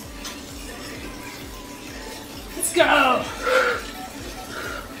 Let's go.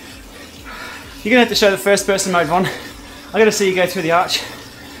 You're gonna have to show the first person mode, Von. I gotta see you go through the arch.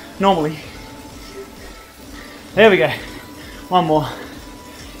 Normally. There we go. One more.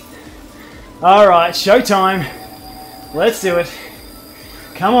 Alright, showtime. Let's do it.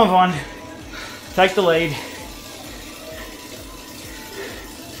 Come on, Von. Take the lead.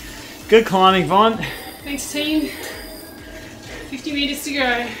 Good climbing, Von. Thanks, team. 50 meters to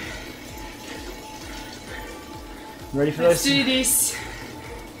go. Ready for Let's those? do this.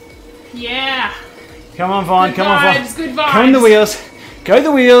 Yeah. Come on, Von. Good Come on, Von. vibes, good vibes. Come on, the wheels. Go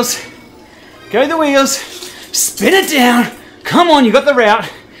the wheels. Go the wheels. Spin it down. Come on, you got the route.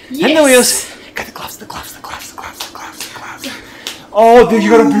 Yes. And the wheels. Go the gloves, the gloves, the gloves, the gloves, the gloves, the gloves. Oh, dude, you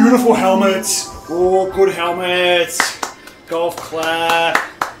got a beautiful helmet. Oh, good helmet. Golf clap.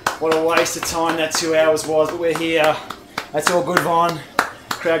 What a waste of time that 2 hours was, but we're here. That's all good, Von.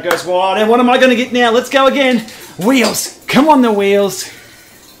 Crowd goes wild. And what am I going to get now? Let's go again. Wheels. Come on, the wheels.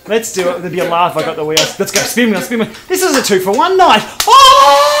 Let's do it. There'll be a laugh if I got the wheels. Let's go. Spin wheel, spin wheel. This is a 2-for-1 night.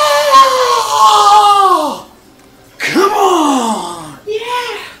 Oh! Come on.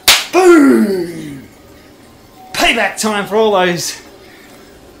 Yeah. Boom. Payback time for all those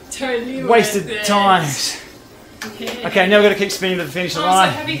Totally wasted worth it. times. Yeah. Okay, now we've got to keep spinning to the finish I'm line.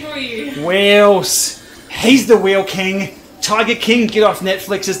 so happy for you. Wheels. He's the Wheel King. Tiger King, get off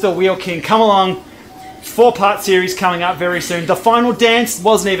Netflix as the Wheel King. Come along. 4-part series coming up very soon. The final dance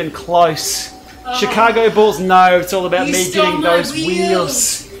wasn't even close. Chicago Bulls, no. It's all about You me stole getting my those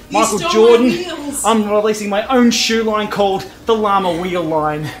wheels. You Michael stole my Jordan, wheels. I'm releasing my own shoe line called the LAMA Wheel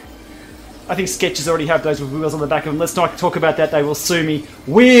Line. I think Skechers already have those with wheels on the back of them. Let's not talk about that. They will sue me.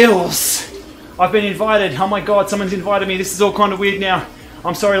 Wheels. I've been invited. Oh my God, someone's invited me. This is all kind of weird now.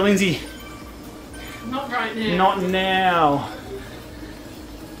 I'm sorry, Lindsay. Not right now. Not now.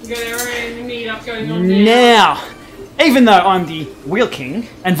 We've got our own meet-up going on Now, even though I'm the Wheel King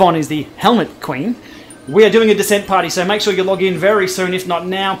and Von is the Helmet Queen, we are doing a descent party, so make sure you log in very soon. If not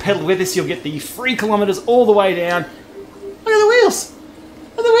now, pedal with us. You'll get the 3 kilometers all the way down. Look at the wheels.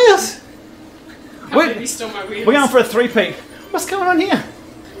 Look at the wheels. You stole my wheels. We're going for a 3-peat. What's going on here?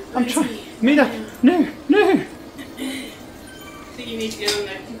 I'm trying. Meet up. No. I think you need to get on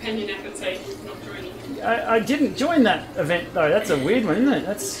the companion app and say not joining. I didn't join that event though. That's a weird one, isn't it?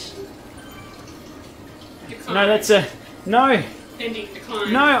 That's Decline. no. That's a no. Pending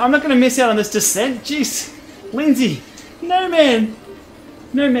decline. No, I'm not going to miss out on this descent. Jeez, Lindsay. No man.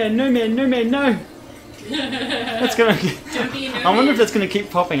 No man. No man. No man. No. That's gonna. I wonder if that's going to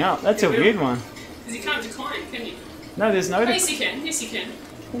keep popping up. That's a weird one. Because you can't decline, can you? No, there's no. Yes, you can. Yes, you can.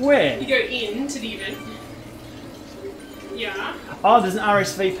 Where? You go into the event. Yeah. Oh, there's an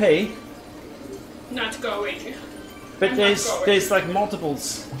RSVP. Not to go away. But I'm there's like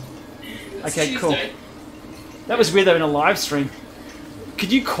multiples. It's Okay, cool. Tuesday. That was weird though in a live stream.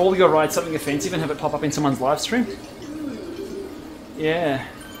 Could you call your ride something offensive and have it pop up in someone's live stream? Yeah.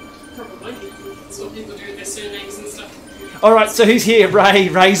 Probably. That's what people do with their surnames and stuff. Alright, so who's here? Ray.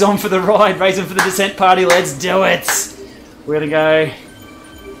 Ray's on for the ride. Ray's on for the descent party. Let's do it. We're gonna go.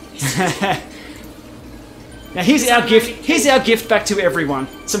 Now here's our gift. Here's our gift back to everyone.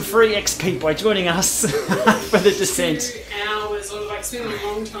 Some free XP by joining us for the descent. 2 hours, or like it's been a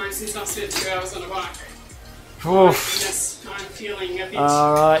long time since I've spent 2 hours on a bike. Oof. Yes, I'm feeling a bit.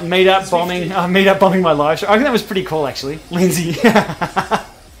 Alright, meet up bombing. Meet up bombing my live show. I think that was pretty cool actually. Lindsay. That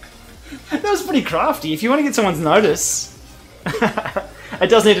was pretty crafty. If you want to get someone's notice. It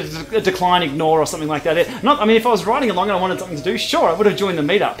does need a decline, ignore, or something like that. I mean, if I was riding along and I wanted something to do, sure, I would have joined the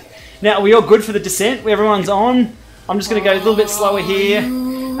meetup. Now, are we all good for the descent? Everyone's on. I'm just going to go a little bit slower here.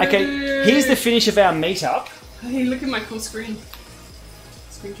 Okay, here's the finish of our meetup. Hey, look at my cool screen.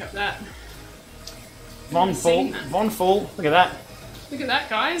 Screen cap that. Von full. Von full. Look at that. Look at that,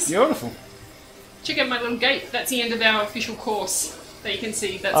 guys. Beautiful. check out my little gate. That's the end of our official course. There you can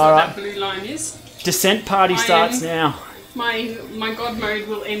see that's All what right. that blue line is. Descent party starts now. My God mode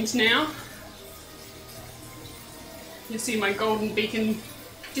will end now. You'll see my golden beacon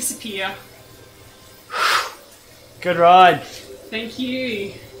disappear. Good ride. Thank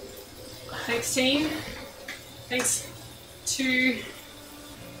you. Thanks, team. Thanks to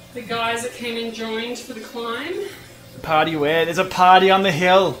the guys that came and joined for the climb. Party where? There's a party on the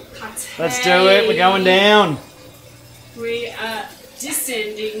hill. Party. Let's do it. We're going down. We are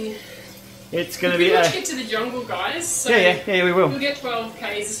descending. It's going to We be pretty much get to the jungle, guys. So yeah, we will. We'll get 12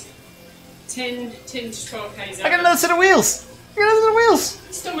 k's, 10 to 12 k's. I got another set of wheels. I got another set of wheels.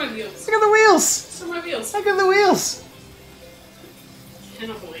 Still my wheels. I got the wheels. Still my wheels. I got the wheels.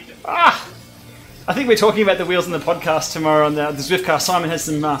 Cannot believe it. Ah. I think we're talking about the wheels in the podcast tomorrow on the Zwiftcast. Simon has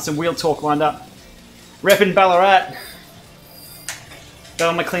some wheel talk lined up. Repping Ballarat. Got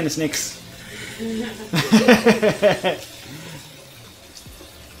on my cleanest nicks.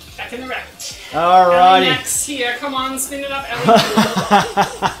 Back in the rack. Alrighty. Max here. Come on, spin it up,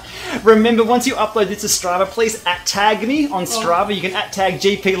 Ellie. Remember, once you upload this to Strava, please @tag me on Strava. You can @tag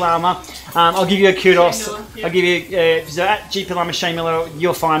Gplama. I'll give you a kudos. Shane Miller, yeah. I'll give you so @Gplama Shane Miller.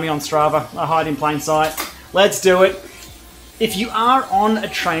 You'll find me on Strava. I hide in plain sight. Let's do it. If you are on a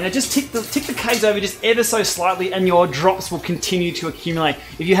trainer, just tick the K's over just ever so slightly, and your drops will continue to accumulate.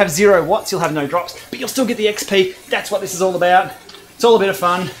 If you have 0 watts, you'll have no drops, but you'll still get the XP. That's what this is all about. It's all a bit of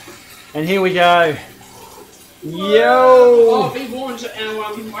fun. And here we go. Yo! Oh, be warned,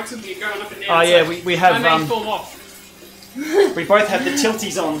 our mics will be going up and down. Oh yeah, so we have I may fall off. we both have the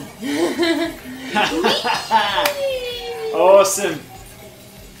tilties on. Awesome.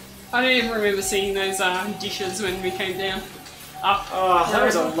 I don't even remember seeing those dishes when we came down. Up. Oh, that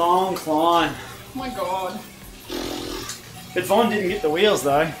was a long climb. Oh my god. But Vaughn didn't get the wheels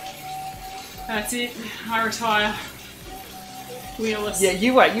though. That's it. I retire. Wheelless. Yeah,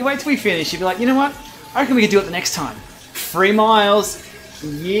 you wait till we finish. You'll be like, you know what? I reckon we could do it the next time. 3 miles.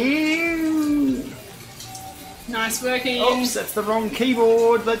 Yeah. Nice working. Oops, that's the wrong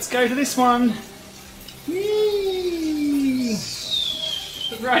keyboard. Let's go to this one. Yee.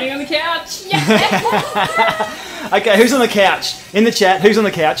 Riding on the couch. Yeah. Okay, who's on the couch? In the chat, who's on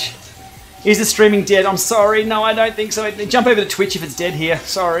the couch? Is the streaming dead? I'm sorry. No, I don't think so. Jump over to Twitch if it's dead here.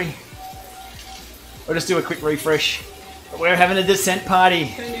 Sorry. I'll just do a quick refresh. We're having a descent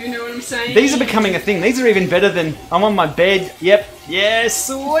party. Don't even know what I'm saying. These are becoming a thing. These are even better than I'm on my bed. Yep. Yeah,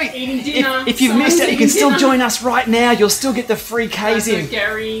 sweet. Eating dinner. If you've missed it, you can still join us right now. You'll still get the free Ks in.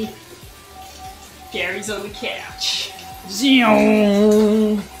 Gary's on the couch.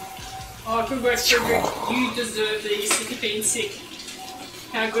 Zoom. Oh, good work, Frederick. You deserve these. You've been sick.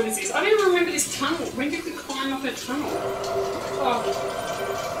 How good is this? I don't even remember this tunnel. When did we climb up a tunnel? Oh.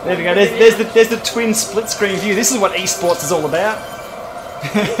 There we go. There's the twin split screen view. This is what esports is all about.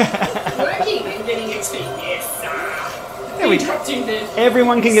 Working and getting XP. Yes. Yeah, we dropped in there.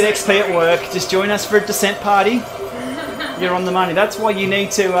 Everyone can get XP at work. Just join us for a descent party. You're on the money. That's why you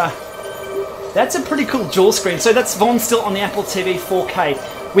need to. That's a pretty cool dual screen. So that's Von still on the Apple TV 4K.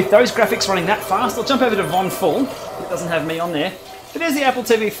 With those graphics running that fast, I'll jump over to Von Full. It doesn't have me on there. But there's the Apple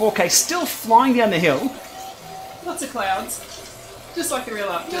TV 4K still flying down the hill. Lots of clouds. Just like the real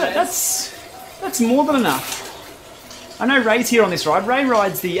Alpe. Yeah, that's more than enough. I know Ray's here on this ride. Ray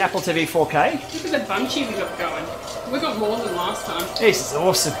rides the Apple TV 4K. Look at the bunchy we got going. We got more than last time. This is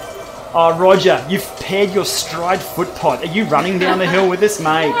awesome. Oh, Roger, you've paired your stride foot pod. Are you running down the hill with us,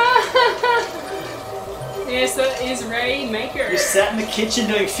 mate? Yes, that is Ray Maker. You sat in the kitchen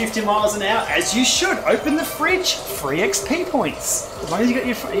doing 50 miles an hour, as you should. Open the fridge, free XP points. As long as you got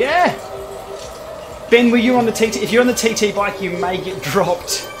your... Yeah. Ben, were you on the TT? If you're on the TT bike, you may get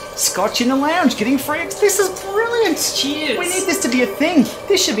dropped. Scotch in the lounge, getting free XP. This is brilliant. Cheers. We need this to be a thing.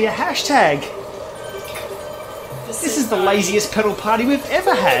 This should be a hashtag. This is the laziest pedal party we've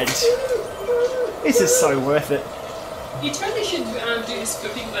ever had. This is so worth it. You totally should do this for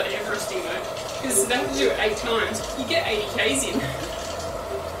people that are Everesting though. Because they have to do it 8 times. You get 80 Ks in.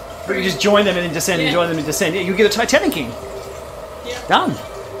 But you just join them and then descend and join them and descend. Yeah, you get a Titanic in. Yeah. Done.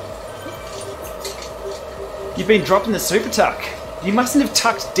 You've been dropped in the super tuck. You mustn't have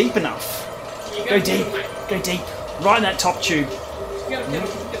tucked deep enough. Go deep. Go deep. Right in that top tube. You gotta get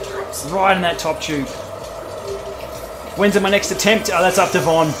the drops. Right in that top tube. When's my next attempt? Oh, that's up to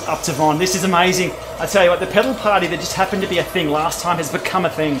Von. Up to Von. This is amazing. I tell you what, the pedal party that just happened to be a thing last time has become a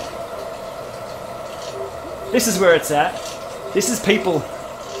thing. This is where it's at. This is people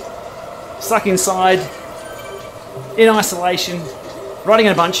stuck inside, in isolation, riding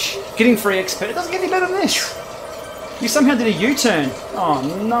in a bunch, getting free XP. It doesn't get any better than this. You somehow did a U-turn. Oh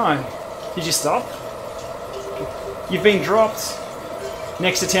no. Did you stop? You've been dropped.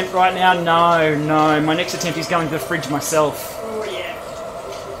 Next attempt right now? No, no. My next attempt is going to the fridge myself. Oh yeah.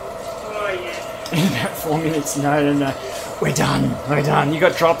 Oh yeah. In about 4 minutes. No, no, no. We're done. We're done. You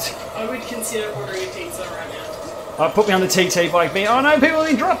got dropped. I would consider ordering a pizza right now. Put me on the TT bike. Oh no, people have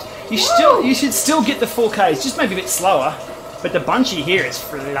been dropped. You should still get the 4Ks. Just maybe a bit slower. But the bunchy here is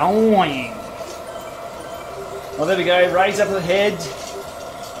flying. Oh, there we go. Raise up the head.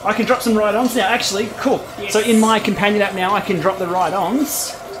 I can drop some ride-ons now, actually. Cool. Yes. So in my companion app now, I can drop the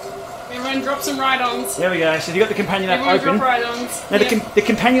ride-ons. Everyone drop some ride-ons. There we go. So you've got the companion app Everyone open. drop ride-ons. Now Yep. the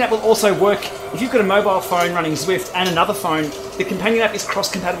companion app will also work if you've got a mobile phone running Zwift and another phone. The companion app is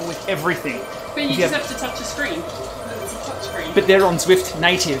cross-compatible with everything. But you just have to touch a screen. It's a touch screen. But they're on Zwift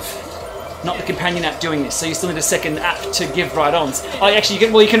native, not the companion app doing this. So you still need a second app to give ride-ons. Oh, actually,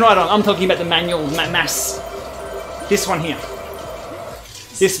 you can ride on. I'm talking about the manual mass. This one here.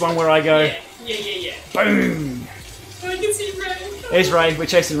 This one where I go. Yeah. Boom. Oh, I can see Ray. There's Ray. We're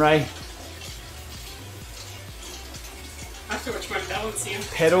chasing Ray. I have to watch my balance here.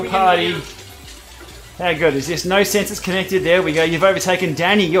 Pedal We're party. getting How good is this? No sensors connected. There we go. You've overtaken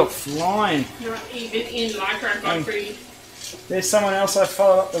Danny. You're flying. You're not even in Lycra country. There's someone else I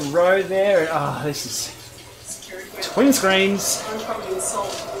followed up the road there. Ah, this is Scary weather. twin screens. I'm covered in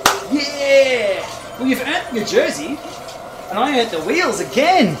salt. Yeah. Well, you've earned your jersey, and I earned the wheels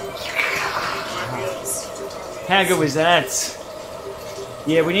again. My wheels. How good was that?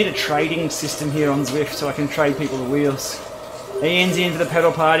 Yeah, we need a trading system here on Zwift so I can trade people the wheels. Ian's into the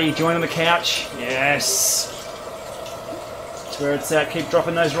pedal party. Join on the couch. Yes. That's where it's at. Keep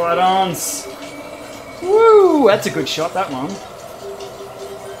dropping those ride-ons. Woo! That's a good shot, that one.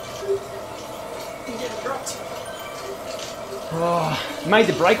 You get dropped. Oh, made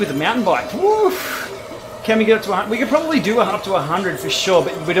the break with the mountain bike. Woo! Can we get up to 100? We could probably do up to 100 for sure,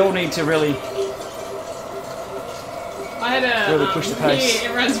 but we'd all need to really... I had a. Really push the pace. Yeah,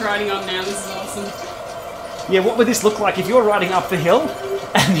 everyone's riding on now. This is awesome. Yeah, what would this look like if you're riding up the hill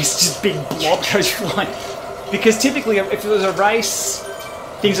and this just big blob goes flying? Because typically, if it was a race,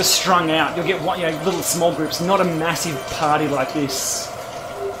 things are strung out. You'll get little small groups, not a massive party like this.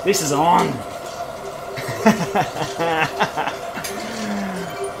 This is on.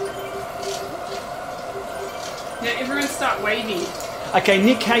 Now everyone start waving. Okay,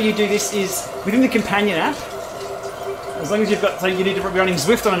 Nick, how you do this is within the companion app. As long as you've got, so you need to be running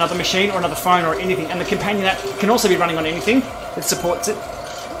Zwift on another machine or another phone or anything, and the companion app can also be running on anything that supports it.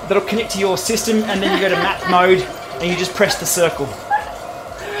 That'll connect to your system, and then you go to map mode, and you just press the circle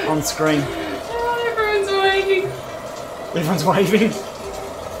on screen. Oh, everyone's waving. Everyone's waving.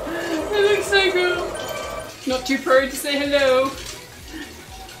 It looks so cool. Not too pro to say hello.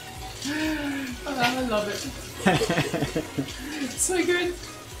 Oh, I love it. It's so good.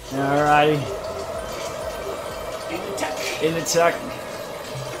 Alrighty. In the tuck.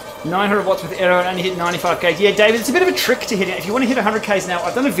 900 watts with aero and only hit 95 k's. Yeah, David, it's a bit of a trick to hit it. If you want to hit 100 k's now,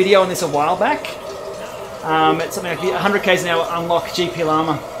 I've done a video on this a while back. It's something like 100 k's now unlock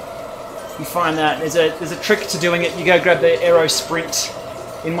Gplama. You find that there's a trick to doing it. You go grab the aero sprint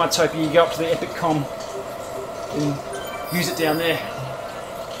in Mytopia. You go up to the Epic Com and use it down there.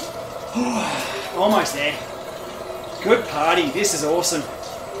 Almost there. Good party. This is awesome.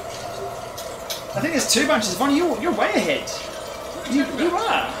 I think there's two bunches. Vonnie, you're way ahead. You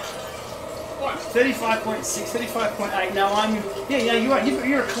are. What? 35.6, 35.8. No, yeah, you are.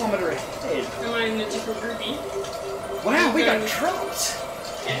 You're a kilometre ahead. Am I in a different groupie? Wow, we got dropped.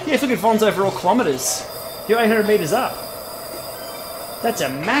 Yeah. Yeah, look at Von's overall kilometres. You're 800 metres up. That's a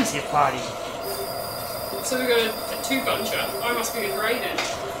massive party. So we've got a two-buncher. I must be with Ray then.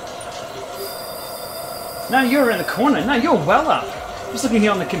 No, you're around the corner. No, you're well up. Just looking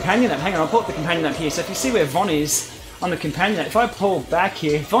here on the companion app. Hang on, I'll pull up the companion app here. So if you see where Von is on the companion app, if I pull back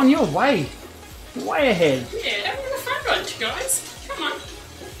here, Von, you're way ahead. Yeah, we're in the front bunch, guys. Come on.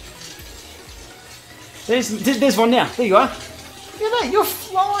 There's Von now. There you are. Look at that, you're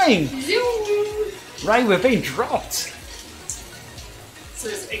flying. Zoom. Ray, we've been dropped. So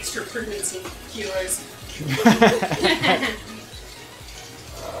there's extra improvements in kilos.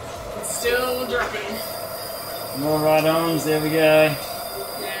 It's still dropping. More ride-ons, there we go. Yeah,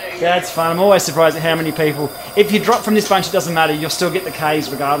 That's fun. I'm always surprised at how many people. If you drop from this bunch, it doesn't matter. You'll still get the Ks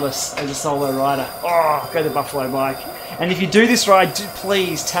regardless as a solo rider. Oh, go the Buffalo bike. And if you do this ride,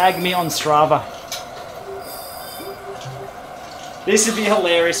 please tag me on Strava. This would be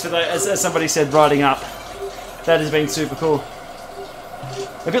hilarious for those, as somebody said, riding up. That has been super cool.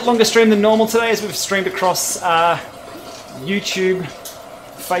 A bit longer stream than normal today as we've streamed across YouTube,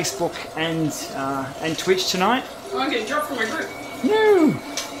 Facebook and Twitch tonight. Oh, I'm getting dropped from my group. No!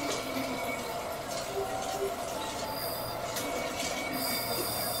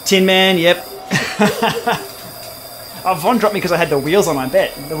 Tin Man, yep. Oh, Von dropped me because I had the wheels on, I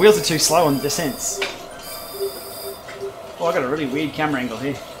bet. The wheels are too slow on the descents. Oh, I got a really weird camera angle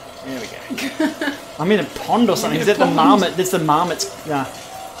here. There we go. I'm in a pond or something. Is that the marmot? That's the marmot's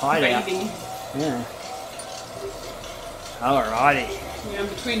hideout. Yeah. Alrighty. Yeah, I'm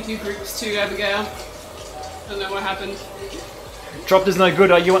between two groups too, Abigail. Don't know what happened. Dropped is no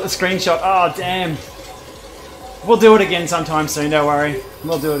good. Oh, you want the screenshot? Oh, damn. We'll do it again sometime soon, don't worry.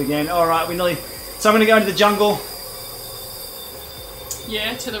 We'll do it again. Alright, we nearly... So I'm going to go into the jungle.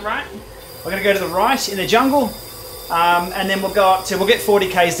 Yeah, to the right. We're going to go to the right in the jungle. And then we'll go up to... We'll get 40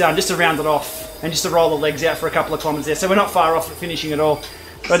 Ks done just to round it off. And just to roll the legs out for a couple of kilometres there. So we're not far off finishing it all.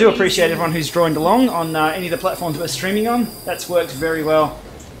 But I do appreciate everyone who's joined along on any of the platforms we're streaming on. That's worked very well.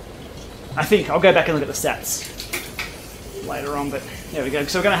 I think I'll go back and look at the stats later on, but there we go.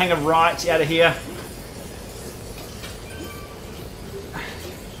 So we're going to hang a right out of here.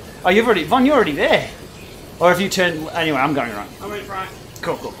 Oh, you've already, Von, you're already there. Or have you turned, anyway, I'm going right. I went right.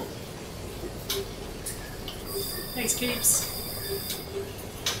 Cool, cool, cool. Thanks, Keeps.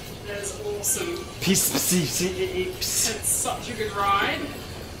 That's awesome. Peace. It's such a good ride.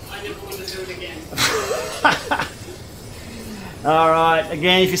 I never want to do it again. Alright,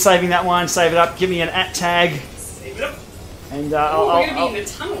 again, if you're saving that one, save it up. Give me an @tag. Save it up. And we're going to be in the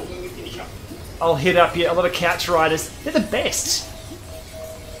tunnel when we finish up. I'll hit up a lot of couch riders. They're the best.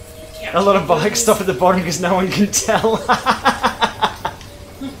 Couch A lot of bikes riders. stop at the bottom because no one can tell.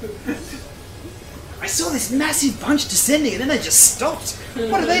 I saw this massive bunch descending and then they just stopped.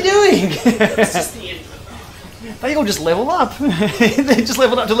 What are they doing? It's just the end. They all just level up. They just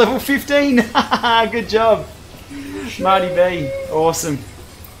leveled up to level 15. Good job. Marty B. Awesome.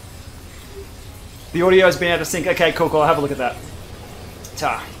 The audio has been out of sync. Okay, cool, cool. I'll have a look at that.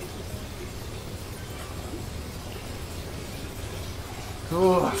 Ta.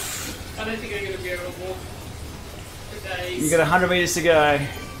 Oof. I don't think I'm going to be able to walk for days. You got 100 meters to go.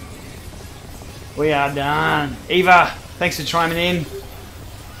 We are done. Eva, thanks for chiming in.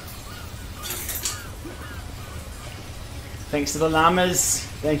 Thanks to the LAMAs.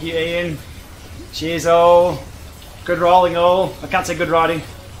 Thank you, Ian. Cheers, all. Good rolling, all. I can't say good riding.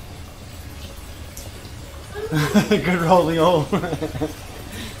 Good rolling, all.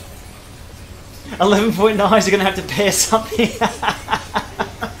 11.9s, you're going to have to pair something.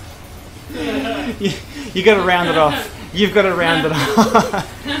 You got to round it off. You've got to round it off.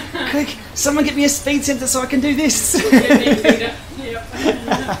 Quick, someone get me a speed sensor so I can do this.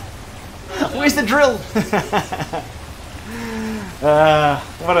 Where's the drill?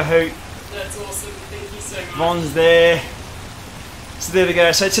 What a hoot. That's awesome. Thank you so much. Von's there. So there we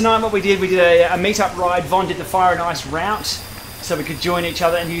go. So tonight what we did a meet-up ride. Von did the fire and ice route so we could join each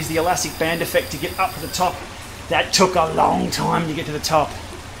other and use the elastic band effect to get up to the top. That took a long time to get to the top.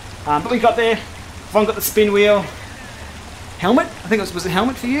 But we got there. Von got the spin wheel. Helmet? I think it was a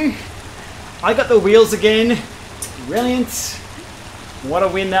helmet for you. I got the wheels again. Brilliant. What a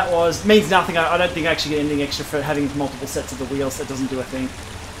win that was. Means nothing. I don't think I actually get anything extra for having multiple sets of the wheels. That doesn't do a thing.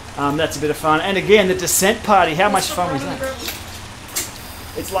 That's a bit of fun. And again, the descent party. How much fun was that?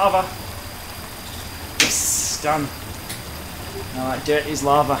 It's lava. Yes, done. Alright, dirt is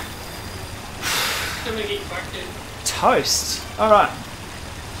lava. I'm going to get you back in. Toast. Alright.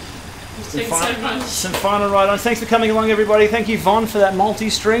 Thanks so much. Some final ride-ons. Thanks for coming along, everybody. Thank you, Von, for that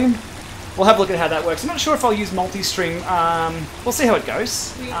multi-stream. We'll have a look at how that works. I'm not sure if I'll use multi-stream. We'll see how it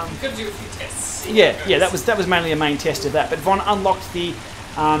goes. We've got to do a few tests. Yeah, that was mainly a main test of that. But Von unlocked the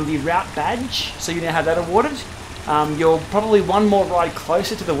route badge, so you now have that awarded. You're probably one more ride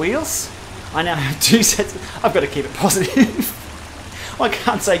closer to the wheels. I now have 2 sets. I've got to keep it positive. I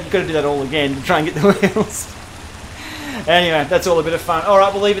can't say you've got to do that all again to try and get the wheels. Anyway, that's all a bit of fun.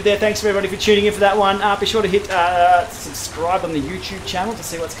 Alright, we'll leave it there. Thanks for everybody for tuning in for that one. Be sure to hit subscribe on the YouTube channel to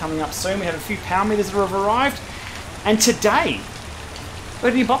see what's coming up soon. We have a few power meters that have arrived. And today, we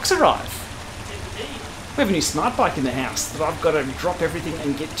had a new box arrive. We have a new smart bike in the house that I've got to drop everything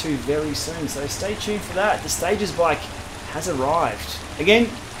and get to very soon. So stay tuned for that. The Stages bike has arrived. Again,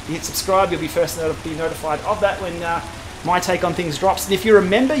 you hit subscribe, you'll be first be notified of that when my take on things drops. And if you're a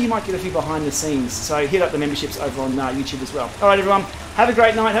member, you might get a few behind the scenes. So hit up the memberships over on YouTube as well. Alright everyone, have a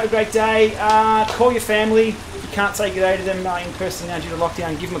great night, have a great day. Call your family. If you can't say good day to them in person now due to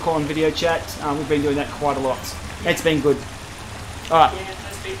lockdown, give them a call on video chat. We've been doing that quite a lot. It's been good. Alright. Yeah,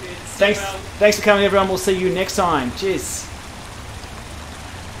 that's been good. Thanks for coming everyone. We'll see you next time. Cheers.